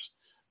numbers.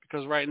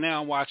 Because right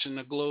now I'm watching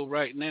the Globe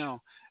right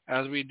now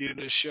as we do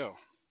this show.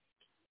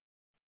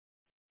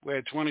 We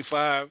had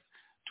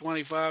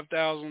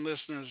 25,000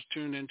 listeners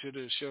tuned into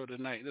the show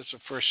tonight. This is the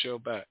first show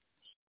back.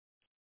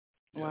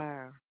 Yeah.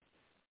 Wow.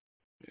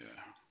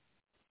 Yeah.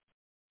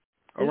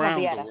 We're going to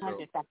be at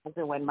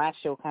 100,000 when my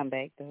show come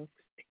back, though.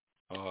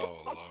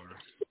 Oh, Lord.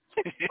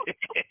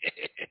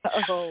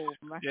 Oh,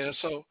 my. Yeah,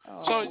 so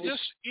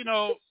just,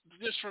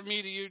 just for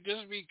me to you,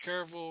 just be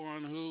careful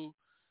on who,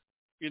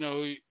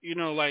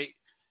 like,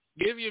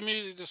 give your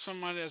music to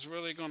somebody that's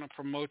really going to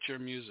promote your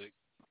music,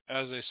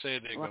 as they say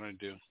they're going to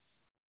do.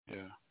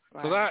 Yeah.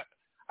 Because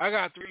I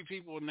got 3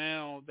 people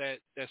now that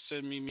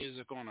send me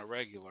music on a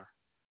regular.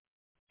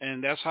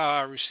 And that's how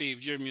I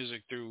received your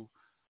music through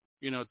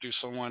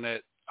someone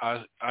that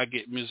I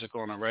get music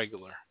on a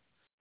regular.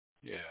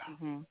 Yeah.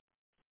 Mm-hmm.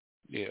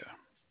 Yeah.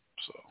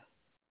 So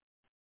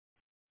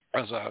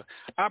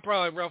I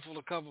probably ruffled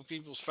a couple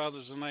people's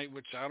feathers tonight,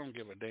 which I don't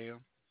give a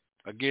damn.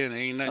 Again,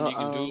 ain't nothing you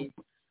can do.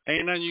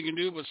 Ain't nothing you can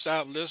do but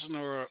stop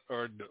listening or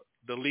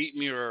delete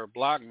me or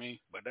block me.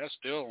 But that's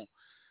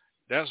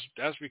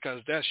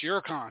because that's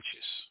your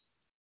conscience.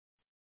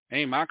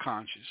 Ain't my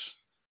conscience.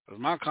 Because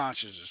my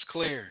conscience is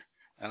clear,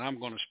 and I'm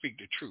going to speak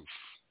the truth.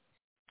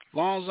 As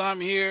long as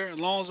I'm here, as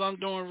long as I'm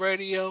doing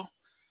radio,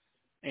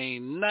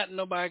 ain't nothing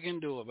nobody can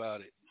do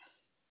about it.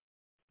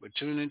 But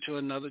tune into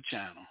another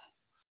channel.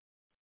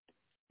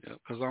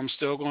 Because I'm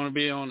still going to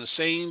be on the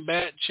same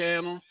bat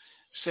channel,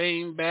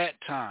 same bat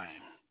time.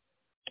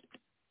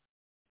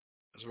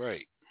 That's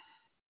right.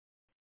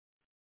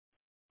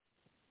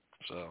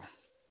 So,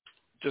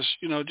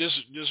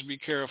 just be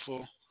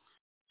careful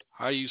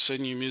how you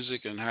send your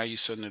music and how you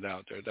send it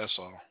out there. That's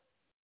all.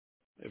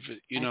 If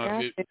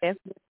it's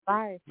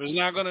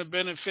not going to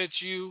benefit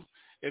you,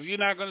 if you're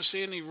not going to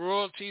see any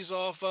royalties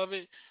off of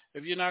it,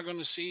 if you're not going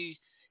to see,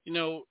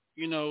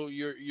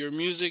 your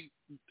music,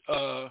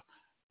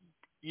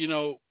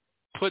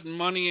 putting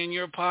money in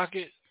your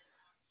pocket,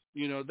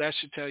 that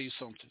should tell you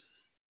something.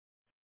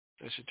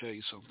 That should tell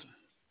you something.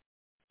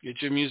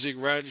 Get your music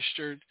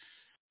registered,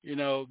 get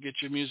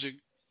your music,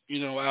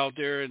 out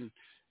there and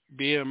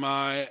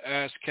BMI,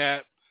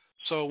 ASCAP.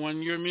 So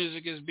when your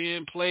music is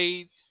being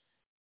played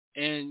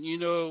and,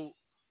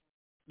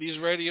 these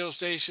radio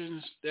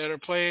stations that are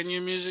playing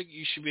your music,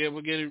 you should be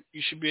able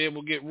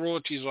to get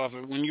royalties off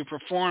it. When you're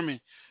performing,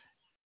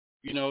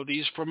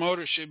 these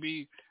promoters should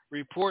be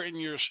reporting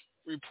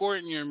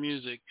your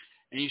music,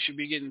 and you should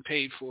be getting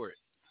paid for it.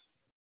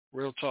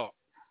 Real talk.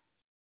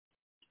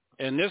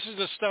 And this is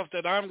the stuff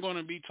that I'm going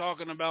to be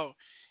talking about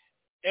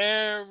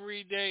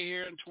every day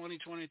here in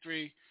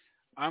 2023.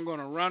 I'm going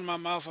to run my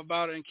mouth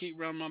about it and keep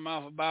running my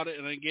mouth about it.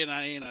 And again,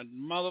 I ain't a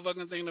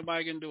motherfucking thing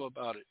nobody can do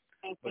about it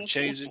but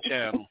change the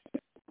channel.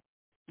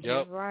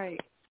 Yep. Right.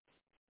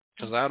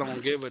 Because I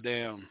don't give a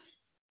damn.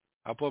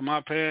 I put my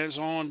pants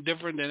on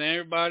different than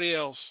everybody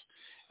else.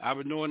 I've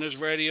been doing this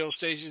radio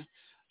station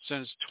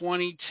since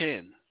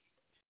 2010.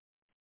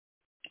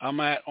 I'm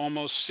at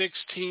almost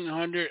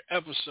 1,600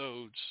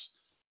 episodes,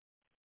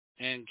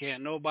 and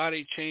can't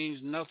nobody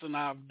change nothing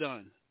I've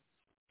done.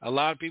 A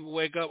lot of people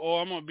wake up,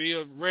 I'm going to be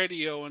a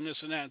radio and this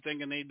and that, and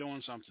thinking they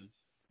doing something.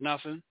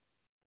 Nothing.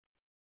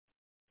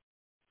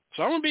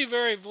 So I'm going to be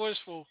very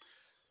voiceful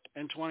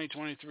in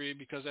 2023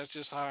 because that's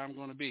just how I'm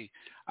going to be.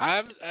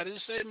 I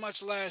didn't say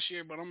much last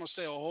year, but I'm going to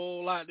say a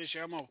whole lot this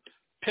year. I'm going to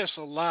piss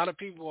a lot of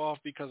people off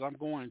because I'm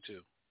going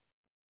to.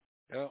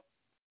 Yep.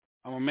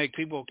 I'm going to make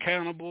people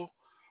accountable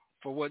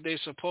for what they're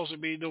supposed to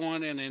be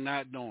doing and they're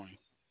not doing.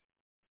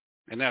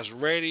 And that's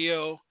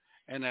radio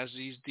and that's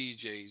these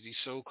DJs, these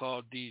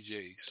so-called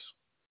DJs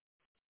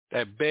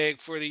that beg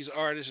for these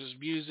artists'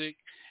 music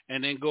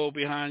and then go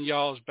behind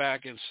y'all's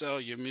back and sell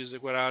your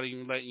music without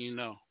even letting you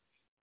know.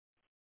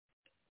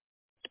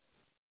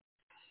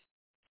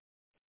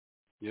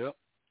 Yep.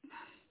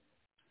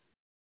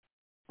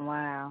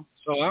 Wow.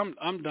 So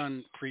I'm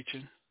done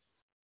preaching.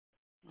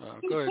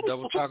 Go ahead,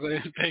 Double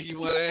Chocolate. Anything you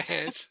want to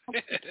add?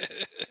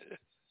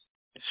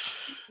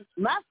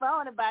 My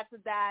phone about to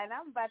die, and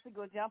I'm about to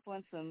go jump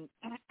on some.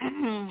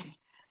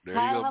 There you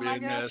go,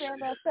 being nasty.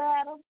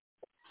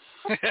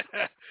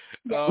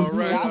 All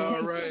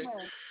right.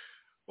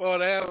 Well,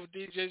 to have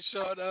DJ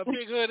Sean,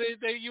 Big Hood,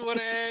 anything you want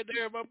to add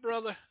there, my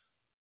brother?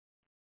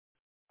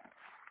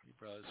 You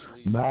probably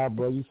sleep. Nah,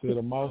 bro, you said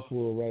a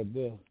mouthful right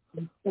there.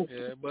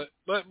 Yeah, but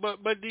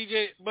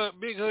DJ, but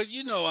Big Hood,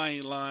 I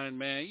ain't lying,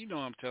 man.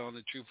 I'm telling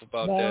the truth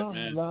about that,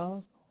 man.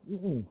 No.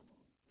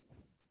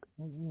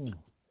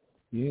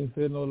 You ain't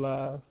said no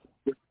lies.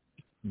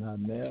 Not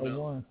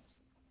one.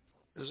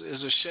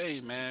 It's a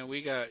shame, man.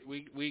 We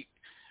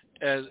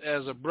as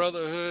a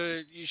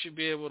brotherhood, you should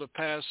be able to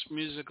pass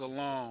music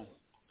along,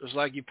 just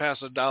like you pass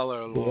 $1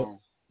 along. Yep.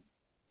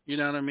 You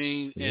know what I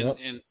mean? Yep.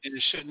 And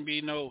it shouldn't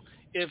be no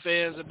ifs,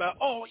 ands about.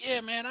 Oh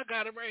yeah, man, I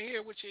got it right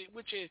here. What's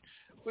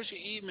your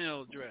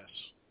email address?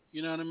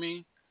 You know what I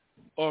mean?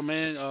 Or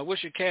man,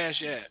 what's your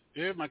cash app?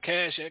 Here's my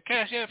cash app.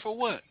 Cash app for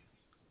what?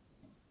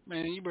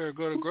 Man, you better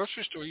go to the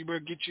grocery store. You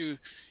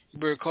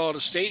better call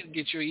the state and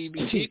get your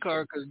EBT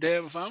card, because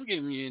damn if I'm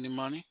giving you any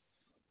money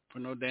for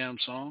no damn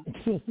song.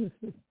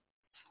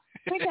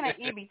 Speaking of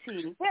EBT,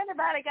 if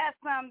anybody got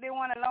something they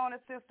want to loan a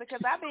sister,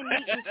 because I've been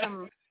eating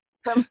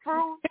some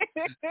fruit.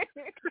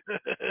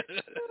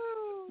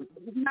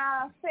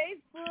 My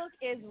Facebook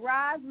is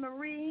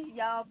Rosemarie.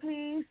 Y'all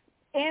please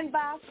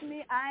inbox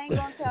me. I ain't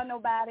gonna tell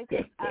nobody.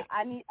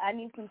 I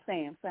need some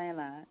Sam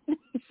line.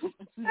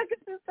 Look at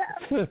this.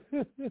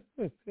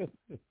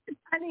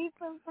 I need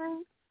some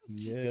fruit.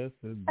 Yes,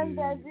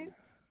 indeed.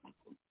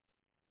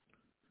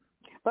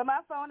 But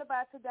my phone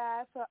about to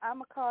die, so I'm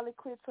going to call it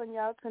quits on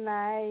y'all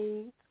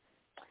tonight.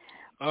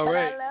 All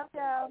right. I love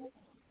y'all.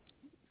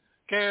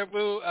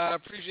 Caribou, I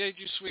appreciate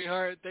you,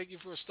 sweetheart. Thank you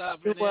for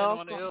stopping You're in welcome.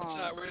 on the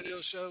Hilltop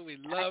Radio Show. We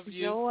love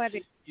you.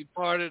 You're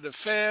part of the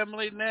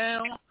family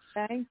now.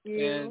 Thank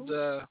you. And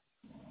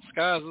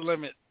sky's the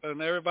limit.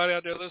 And everybody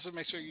out there listening,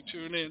 make sure you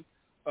tune in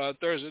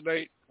Thursday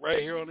night right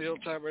here on the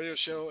Hilltop Radio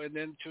Show, and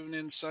then tune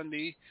in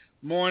Sunday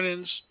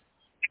mornings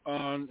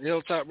on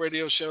Hilltop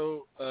Radio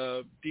Show,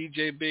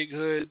 DJ Big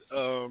Hood,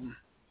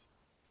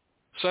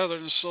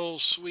 Southern Soul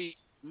Sweet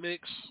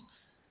Mix.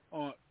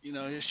 On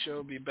his show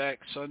will be back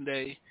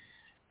Sunday,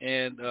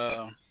 and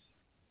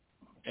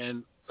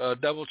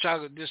Double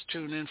Chocolate, just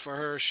tune in for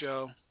her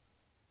show,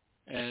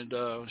 and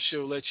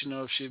she'll let you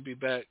know if she'll be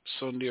back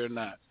Sunday or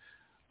not.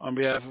 On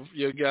behalf of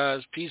you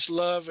guys, peace,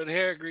 love, and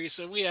hair grease,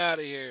 and we out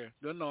of here.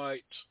 Good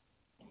night.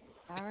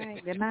 All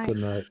right. Good night. Good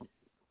night.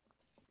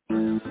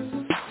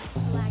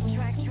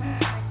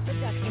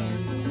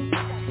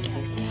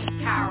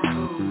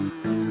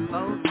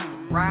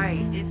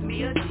 Right, it's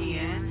me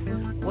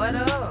again. What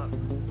up?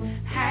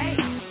 Hey.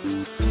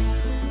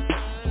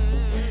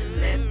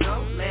 Let's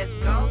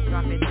go.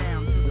 Drop it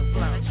down to the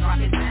floor. Drop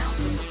it down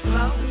to the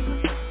floor.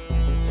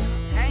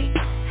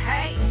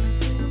 Hey.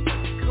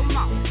 Come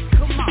on.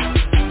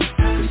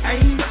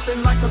 Ain't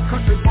nothing like a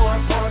country boy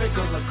party,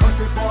 'cause a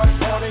country boy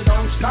party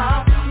don't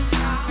stop.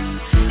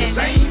 And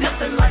ain't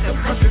nothing like a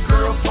country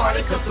girl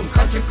party, 'cause some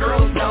country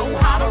girls know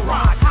how to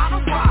rock.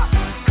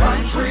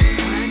 Country.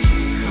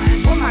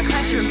 My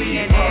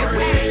countrymen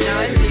everywhere,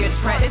 none here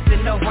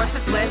practicing no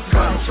horses, let's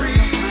go.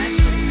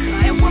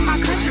 And with my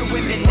country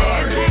women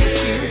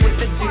there, with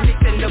the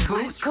dukes and the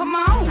boots, come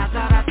on. I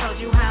thought I told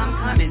you how I'm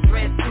coming,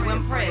 dressed to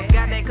impress.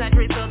 Got that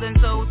country southern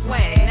soul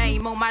swag,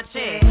 name on my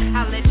chest.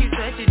 I'll let you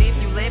touch it if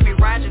you let me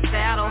ride your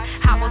saddle.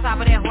 Hop on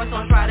top of that horse,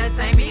 don't try to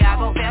tame me. I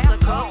go faster,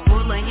 cup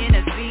full of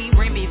Hennessy,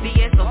 bring me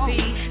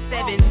VSOP.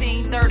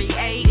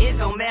 1738, it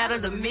don't matter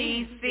to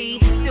me, see.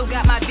 Still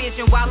got my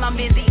vision while I'm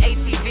in the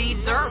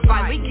ATV dirt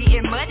fight. We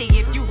getting muddy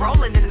if you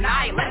rollin'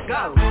 tonight, let's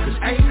go.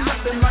 Ain't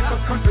nothing like a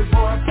country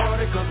boy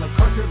party, 'cause a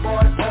country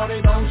boy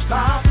party don't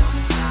stop.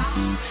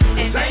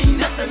 And ain't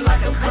nothing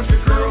like a country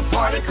girl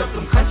party, 'cause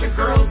some country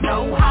girls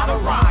know how to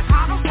rock.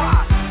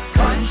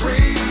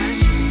 Country.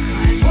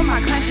 With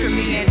my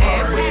countrymen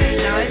everywhere,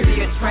 none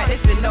here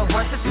practicing no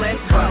horses, let's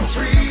go.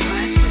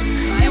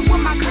 And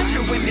with my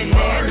country women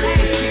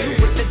there,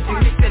 with the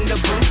dukes and the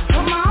boots,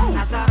 come on.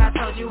 I thought I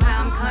told you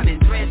how I'm coming,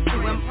 dressed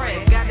to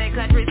impress. Got that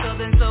country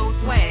southern soul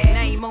swag,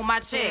 name on my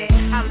chest.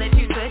 I'll let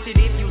you touch it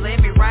if you let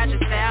me ride your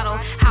saddle.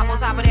 Hop on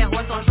top of that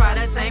horse, don't try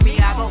to tame me.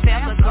 I go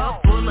faster,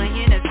 cup full of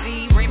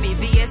Hennessy, bring me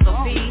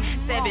VSOP.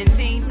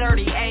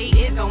 1738,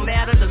 it don't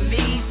matter to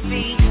me,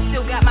 see.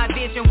 Still got my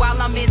vision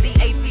while I'm in the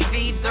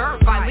ATV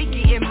dirt fight. We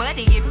getting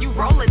muddy if you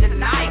rollin'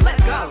 tonight,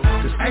 let's go.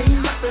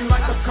 Ain't nothing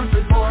like a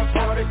country boy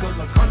party, 'cause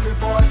a country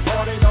boy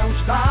party don't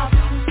stop.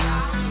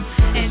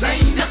 And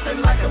ain't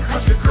nothing like a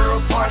country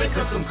girl party,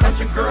 'cause some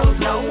country girls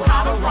know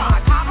how to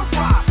rock.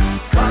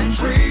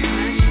 Country.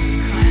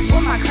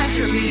 With my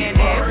countrymen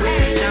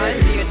everywhere,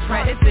 none here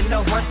practicing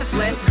no horses,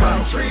 let's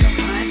go.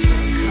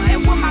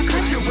 And with my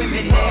country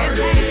women there,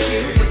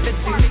 with the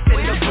dukes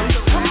and the boots,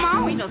 come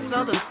on. We know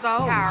Southern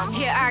soul.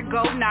 Here I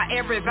go, now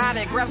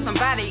everybody grab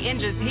somebody and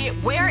just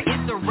hit. Where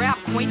is the rap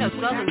queen of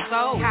Southern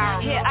soul?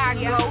 Here I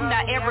go,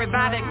 now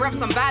everybody grab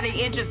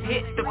somebody and just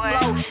hit the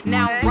flow.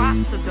 Now rock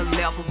to the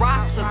left,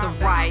 rock to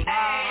the right.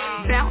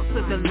 Bounce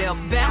to the left,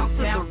 bounce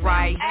to the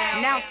right.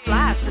 Now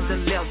slide to the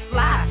left,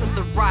 slide to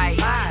the right.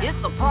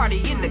 It's a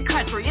party in the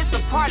country, it's a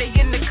party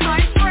in the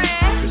country.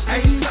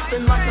 Ain't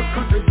nothing like a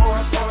country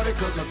boy